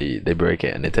something, they break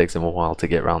it, and it takes them a while to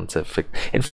get around to fix.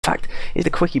 In fact, is the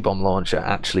Quickie Bomb launcher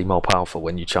actually more powerful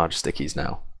when you charge stickies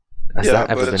now? Has that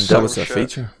ever been it's That done? was a shit.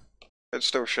 feature. It's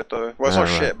still shit though. Well, it's not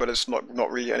Right. shit, but it's not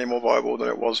really any more viable than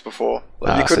it was before.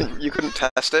 Ah, Like, I you couldn't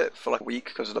test it for like a week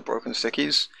because of the broken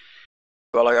stickies.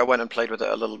 But like, I went and played with it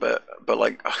a little bit, but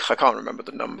like, I can't remember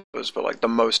the numbers, but like the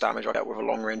most damage I got with a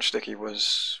long range sticky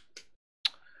was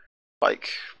like,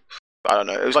 I don't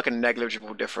know, it was like a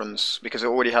negligible difference because it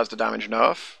already has the damage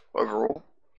nerf overall.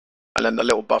 And then the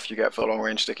little buff you get for the long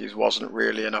range stickies wasn't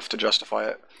really enough to justify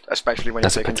it, especially when you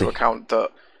That's a take into pity. account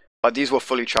that like these were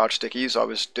fully charged stickies I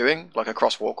was doing like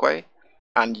across walkway,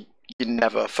 and you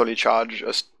never fully charge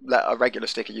a regular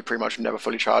sticky. You pretty much never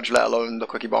fully charge, let alone the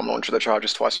Quickie Bomb launcher that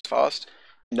charges twice as fast.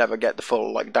 You never get the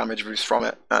full like damage boost from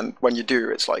it, and when you do,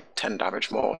 it's like 10 damage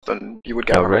more than you would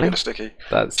get Oh, with a really? regular sticky.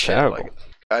 That's Yeah, terrible. like,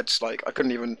 it's like I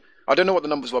couldn't even. I don't know what the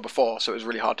numbers were before, so it was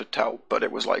really hard to tell. But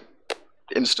it was like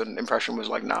instant impression was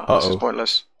like, nah, this is Uh-oh.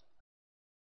 pointless.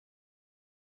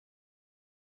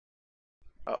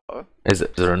 Uh-oh. Is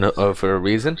there an for a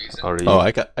reason? Or are you... Oh,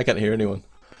 I can't hear anyone.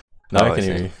 Now Oh, I can I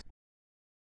hear see. you.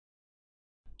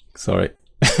 Sorry.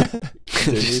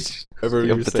 Whatever you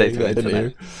Your were saying, potato I didn't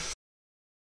internet. hear.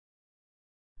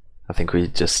 I think we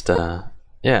just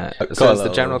yeah. Got So a is the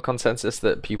little- general consensus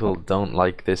that people don't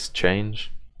like this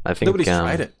change? I think Nobody's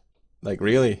tried it, like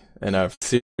really, in a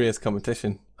serious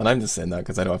competition. And I'm just saying that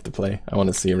because I don't have to play. I want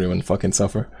to see everyone fucking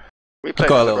suffer. We played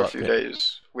got a it for little a few update.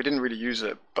 days. We didn't really use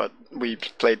it, but we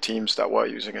played teams that were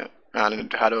using it, and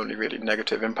it had only really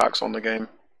negative impacts on the game.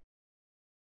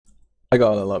 I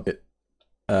got a little bit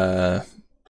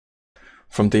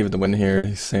from David the Win here.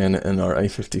 He's saying in our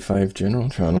I-55 general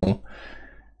channel,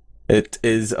 it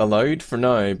is allowed for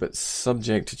now, but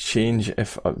subject to change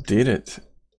if updated.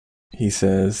 He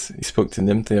says he spoke to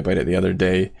Nimte about it the other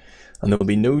day, and there will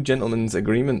be no gentleman's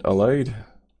agreement allowed.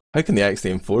 How can they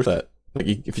actually enforce that? Like,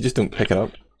 if you just don't pick it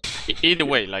up? Either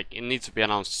way, like, it needs to be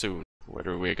announced soon,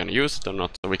 whether we're gonna use it or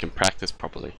not, so we can practice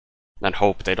properly. Then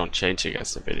hope they don't change it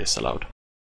if it is allowed.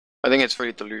 I think it's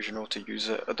really delusional to use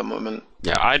it at the moment.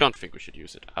 Yeah, I don't think we should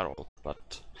use it at all,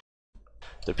 but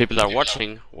the people that are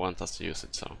watching want us to use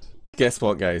it, so... Guess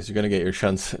what, guys? You're going to get your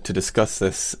chance to discuss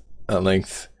this at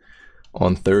length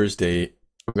on Thursday.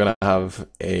 We're going to have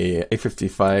a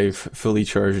A55 fully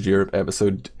charged Europe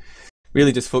episode,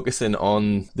 really just focusing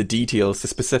on the details, the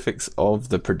specifics of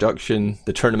the production,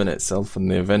 the tournament itself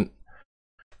and the event.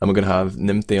 And we're going to have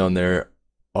Nimte on there,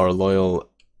 our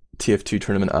loyal TF2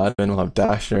 tournament admin. We'll have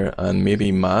Dashner and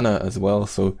maybe Mana as well.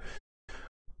 So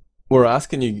we're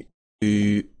asking you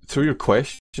to throw your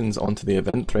questions onto the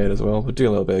event thread as well. We'll do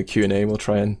a little bit of Q&A. We'll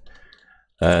try and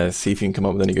see if you can come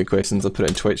up with any good questions. I'll put it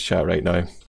in Twitch chat right now.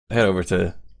 Head over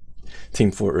to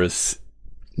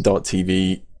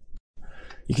teamfortress.tv.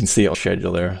 You can see it on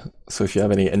schedule there. So if you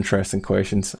have any interesting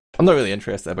questions, I'm not really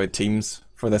interested about teams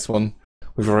for this one.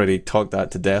 We've already talked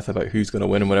that to death about who's going to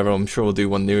win and whatever. I'm sure we'll do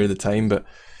one nearer the time, but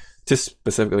just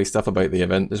specifically stuff about the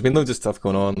event. There's been loads of stuff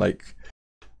going on, like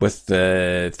with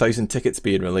the 1,000 tickets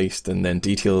being released, and then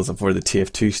details of where the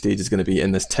TF2 stage is going to be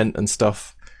in this tent and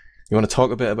stuff. You want to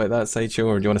talk a bit about that, Sideshow,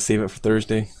 or do you want to save it for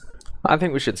Thursday? I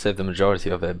think we should save the majority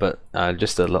of it, but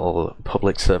just a little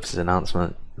public services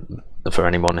announcement for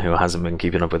anyone who hasn't been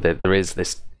keeping up with it. There is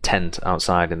this tent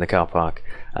outside in the car park,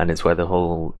 and it's where the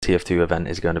whole TF2 event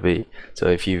is going to be. So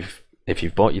if you've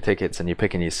bought your tickets and you're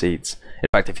picking your seats, in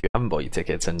fact, if you haven't bought your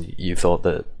tickets and you thought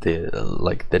that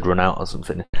they'd run out or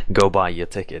something, go buy your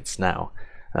tickets now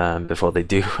before they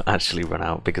do actually run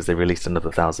out, because they released another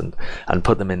 1,000, and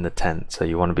put them in the tent. So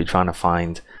you want to be trying to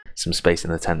find some space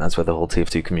in the tent. That's where the whole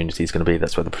TF2 community is going to be.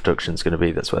 That's where the production is going to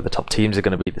be. That's where the top teams are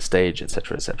going to be, the stage,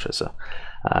 etc., etc. So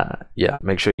yeah,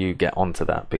 make sure you get onto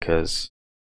that, because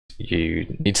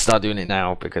you need to start doing it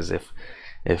now, because if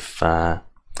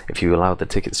you allow the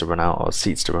tickets to run out or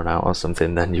seats to run out or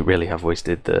something, then you really have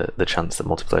wasted the chance that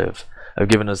multiplayer have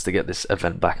given us to get this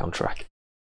event back on track.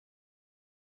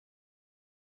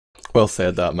 Well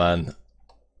said, that man.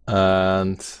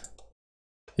 And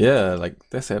yeah, like,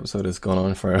 this episode has gone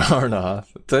on for an hour and a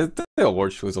half. The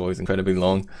award show is always incredibly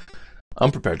long.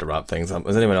 I'm prepared to wrap things up.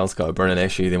 Has anyone else got a burning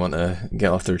issue they want to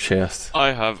get off their chest?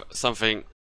 I have something.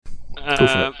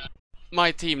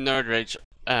 My team Nerd Rage,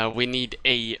 we need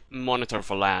a monitor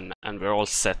for LAN, and we're all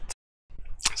set.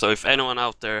 So if anyone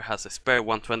out there has a spare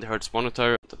 120Hz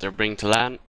monitor that they're bringing to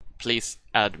LAN, please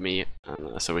add me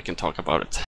so we can talk about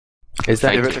it. Is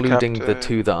that including the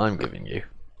two that I'm giving you?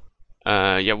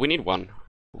 Yeah, we need one.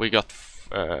 We got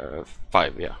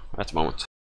 5, yeah, at the moment.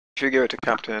 Should we give it to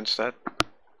Captain instead?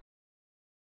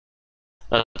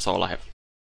 That's all I have.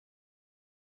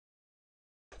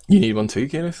 You need one too,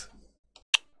 Kaidus?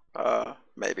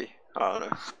 Maybe. I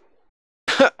don't know.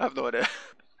 I have no idea.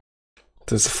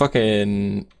 There's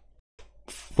fucking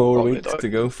 4 weeks to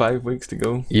go, 5 weeks to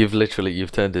go.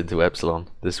 You've turned into Epsilon.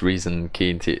 This reason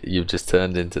keen to you've just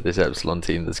turned into this Epsilon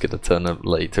team that's gonna turn up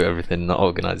late to everything, not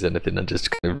organise anything, and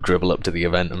just kind of dribble up to the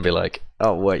event and be like,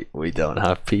 oh wait, we don't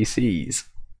have PCs.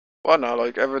 Well, no,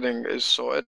 like, everything is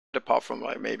sorted apart from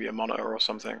like maybe a monitor or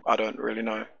something. I don't really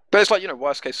know. But it's like, you know,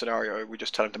 worst case scenario, we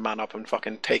just tell him to man up and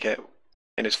fucking take it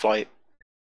in his flight.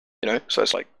 You know, so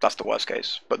it's like, that's the worst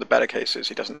case. But the better case is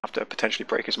he doesn't have to potentially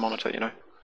break his monitor, you know.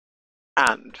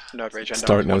 And Nerd Rage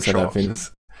Start knows how that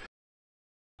feels.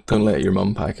 Don't let your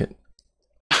mum pack it.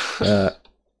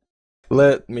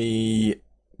 Let me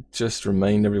just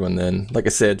remind everyone then, like I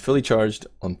said, fully charged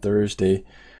on Thursday.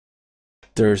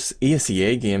 There's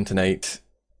ASEA game tonight.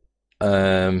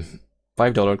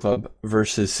 $5 Club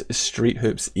versus Street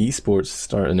Hoops Esports,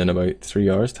 starting in about 3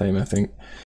 hours time, I think.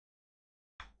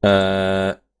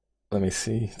 Let me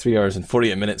see, 3 hours and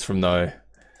 48 minutes from now.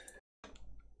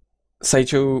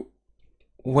 Sideshow,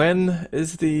 when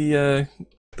is the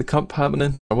cup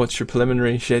happening? Or what's your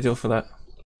preliminary schedule for that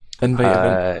invite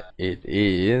event? It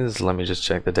is, let me just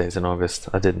check the dates in August.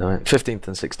 I did know it. 15th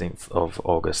and 16th of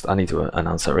August. I need to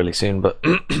announce that really soon, but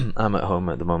I'm at home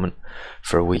at the moment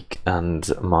for a week, and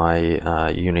my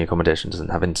uni accommodation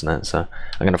doesn't have internet, so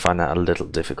I'm going to find that a little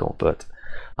difficult, but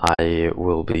I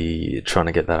will be trying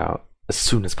to get that out as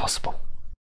soon as possible.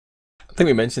 I think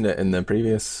we mentioned it in the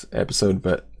previous episode,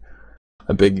 but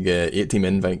a big 8-team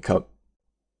invite cup,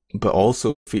 but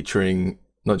also featuring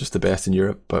not just the best in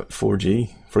Europe, but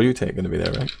 4G. Froyutech going to be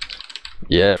there, right?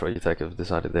 Yeah, Froyutech have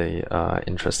decided they are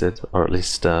interested, or at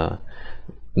least they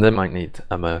might need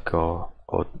a Merc or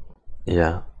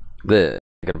yeah.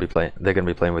 They're gonna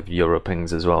be playing with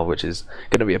Europings as well, which is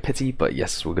gonna be a pity. But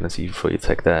yes, we're gonna see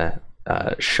Fujitech there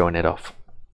showing it off.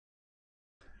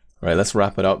 Right, let's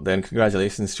wrap it up then.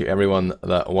 Congratulations to everyone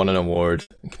that won an award.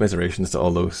 Commiserations to all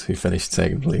those who finished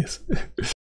second place.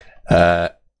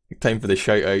 Time for the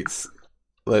shout outs.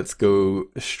 Let's go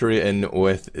straight in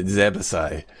with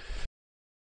Zebbosai.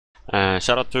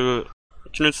 Shout out to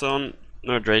Knudson,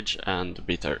 Nordrage, and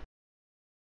Beater.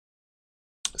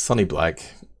 Sonny Black.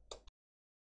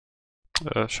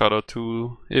 Shout out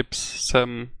to Ips,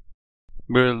 Sam,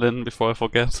 Marilyn, before I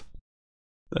forget,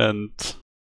 and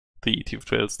the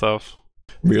ETF2L staff.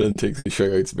 Marilyn takes the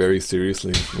shout outs very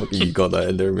seriously. Look, you got that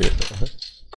in there, mate.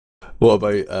 What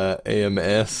about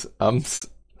AMS, AMS?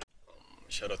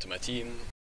 Shout out to my team.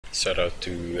 Shout out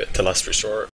to The Last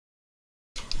Resort.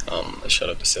 Shout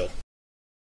out to Sil.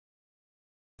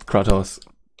 Kratos.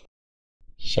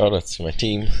 Shout out to my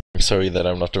team. I'm sorry that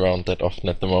I'm not around that often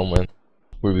at the moment.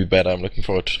 Will be better. I'm looking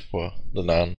forward for the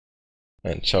LAN.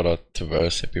 And shout out to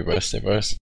Verse. Happy birthday,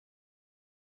 Verse.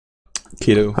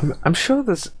 Keto. I'm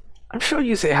sure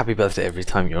you say happy birthday every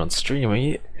time you're on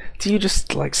stream. Do you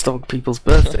just like stalk people's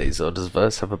birthdays, or does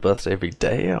Verse have a birthday every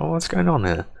day, or what's going on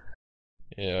here?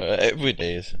 Yeah, every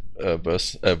day is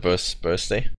Verse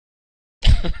birthday.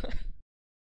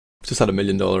 Just had $1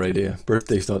 million idea.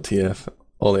 Birthdays.tf.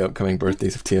 All the upcoming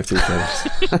birthdays of TF2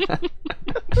 players.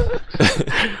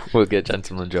 We'll get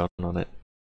Gentleman John on it.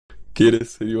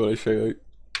 Kaidus, who do you want to shout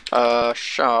out?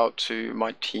 Shout out to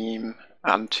my team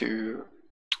and to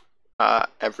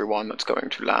everyone that's going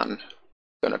to LAN.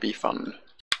 It's gonna be fun.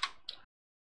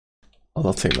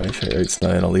 I'll take my shout outs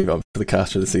now and I'll leave it up for the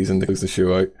caster of the season to close the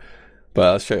show out. But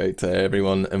I'll shout out to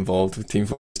everyone involved with Team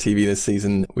Fortress TV this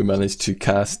season. We managed to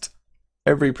cast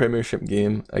every Premiership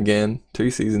game again, 2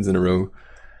 seasons in a row.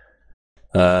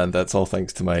 And that's all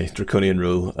thanks to my draconian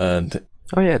rule and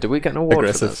Oh yeah, did we get an award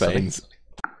aggressive for that, fines.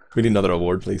 We need another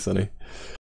award, please, Sonny.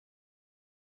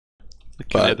 You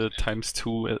can add a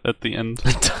 ×2 at the end.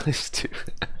 ×2.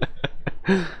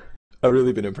 I've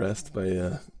really been impressed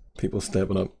by people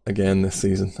stepping up again this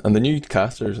season. And the new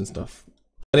casters and stuff.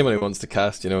 Anyone who wants to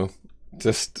cast,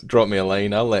 just drop me a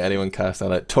line. I'll let anyone cast. I'll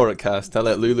let Torek cast. I'll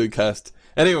let Lulu cast.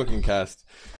 Anyone can cast.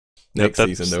 Next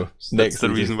season, though. That's the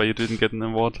reason why you didn't get an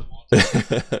award.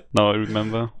 Now I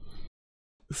remember.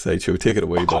 Sideshow, take it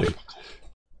away, buddy.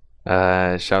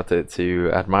 Shout out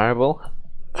to Admirable.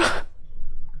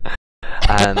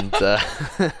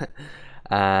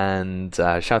 and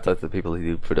shout out to the people who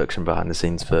do production behind the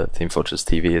scenes for Team Fortress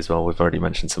TV as well. We've already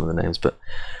mentioned some of the names, but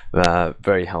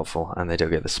very helpful, and they do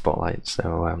get the spotlight.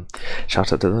 So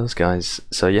shout out to those guys.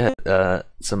 So yeah,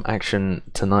 some action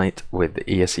tonight with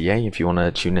ESEA. If you want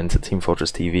to tune into Team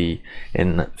Fortress TV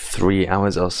in 3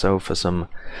 hours or so for some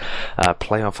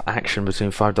playoff action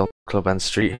between $5 Club and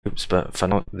Street Hoops. But for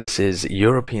now, this is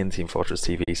European Team Fortress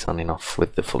TV signing off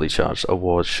with the Fully Charged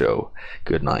Awards show.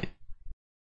 Good night.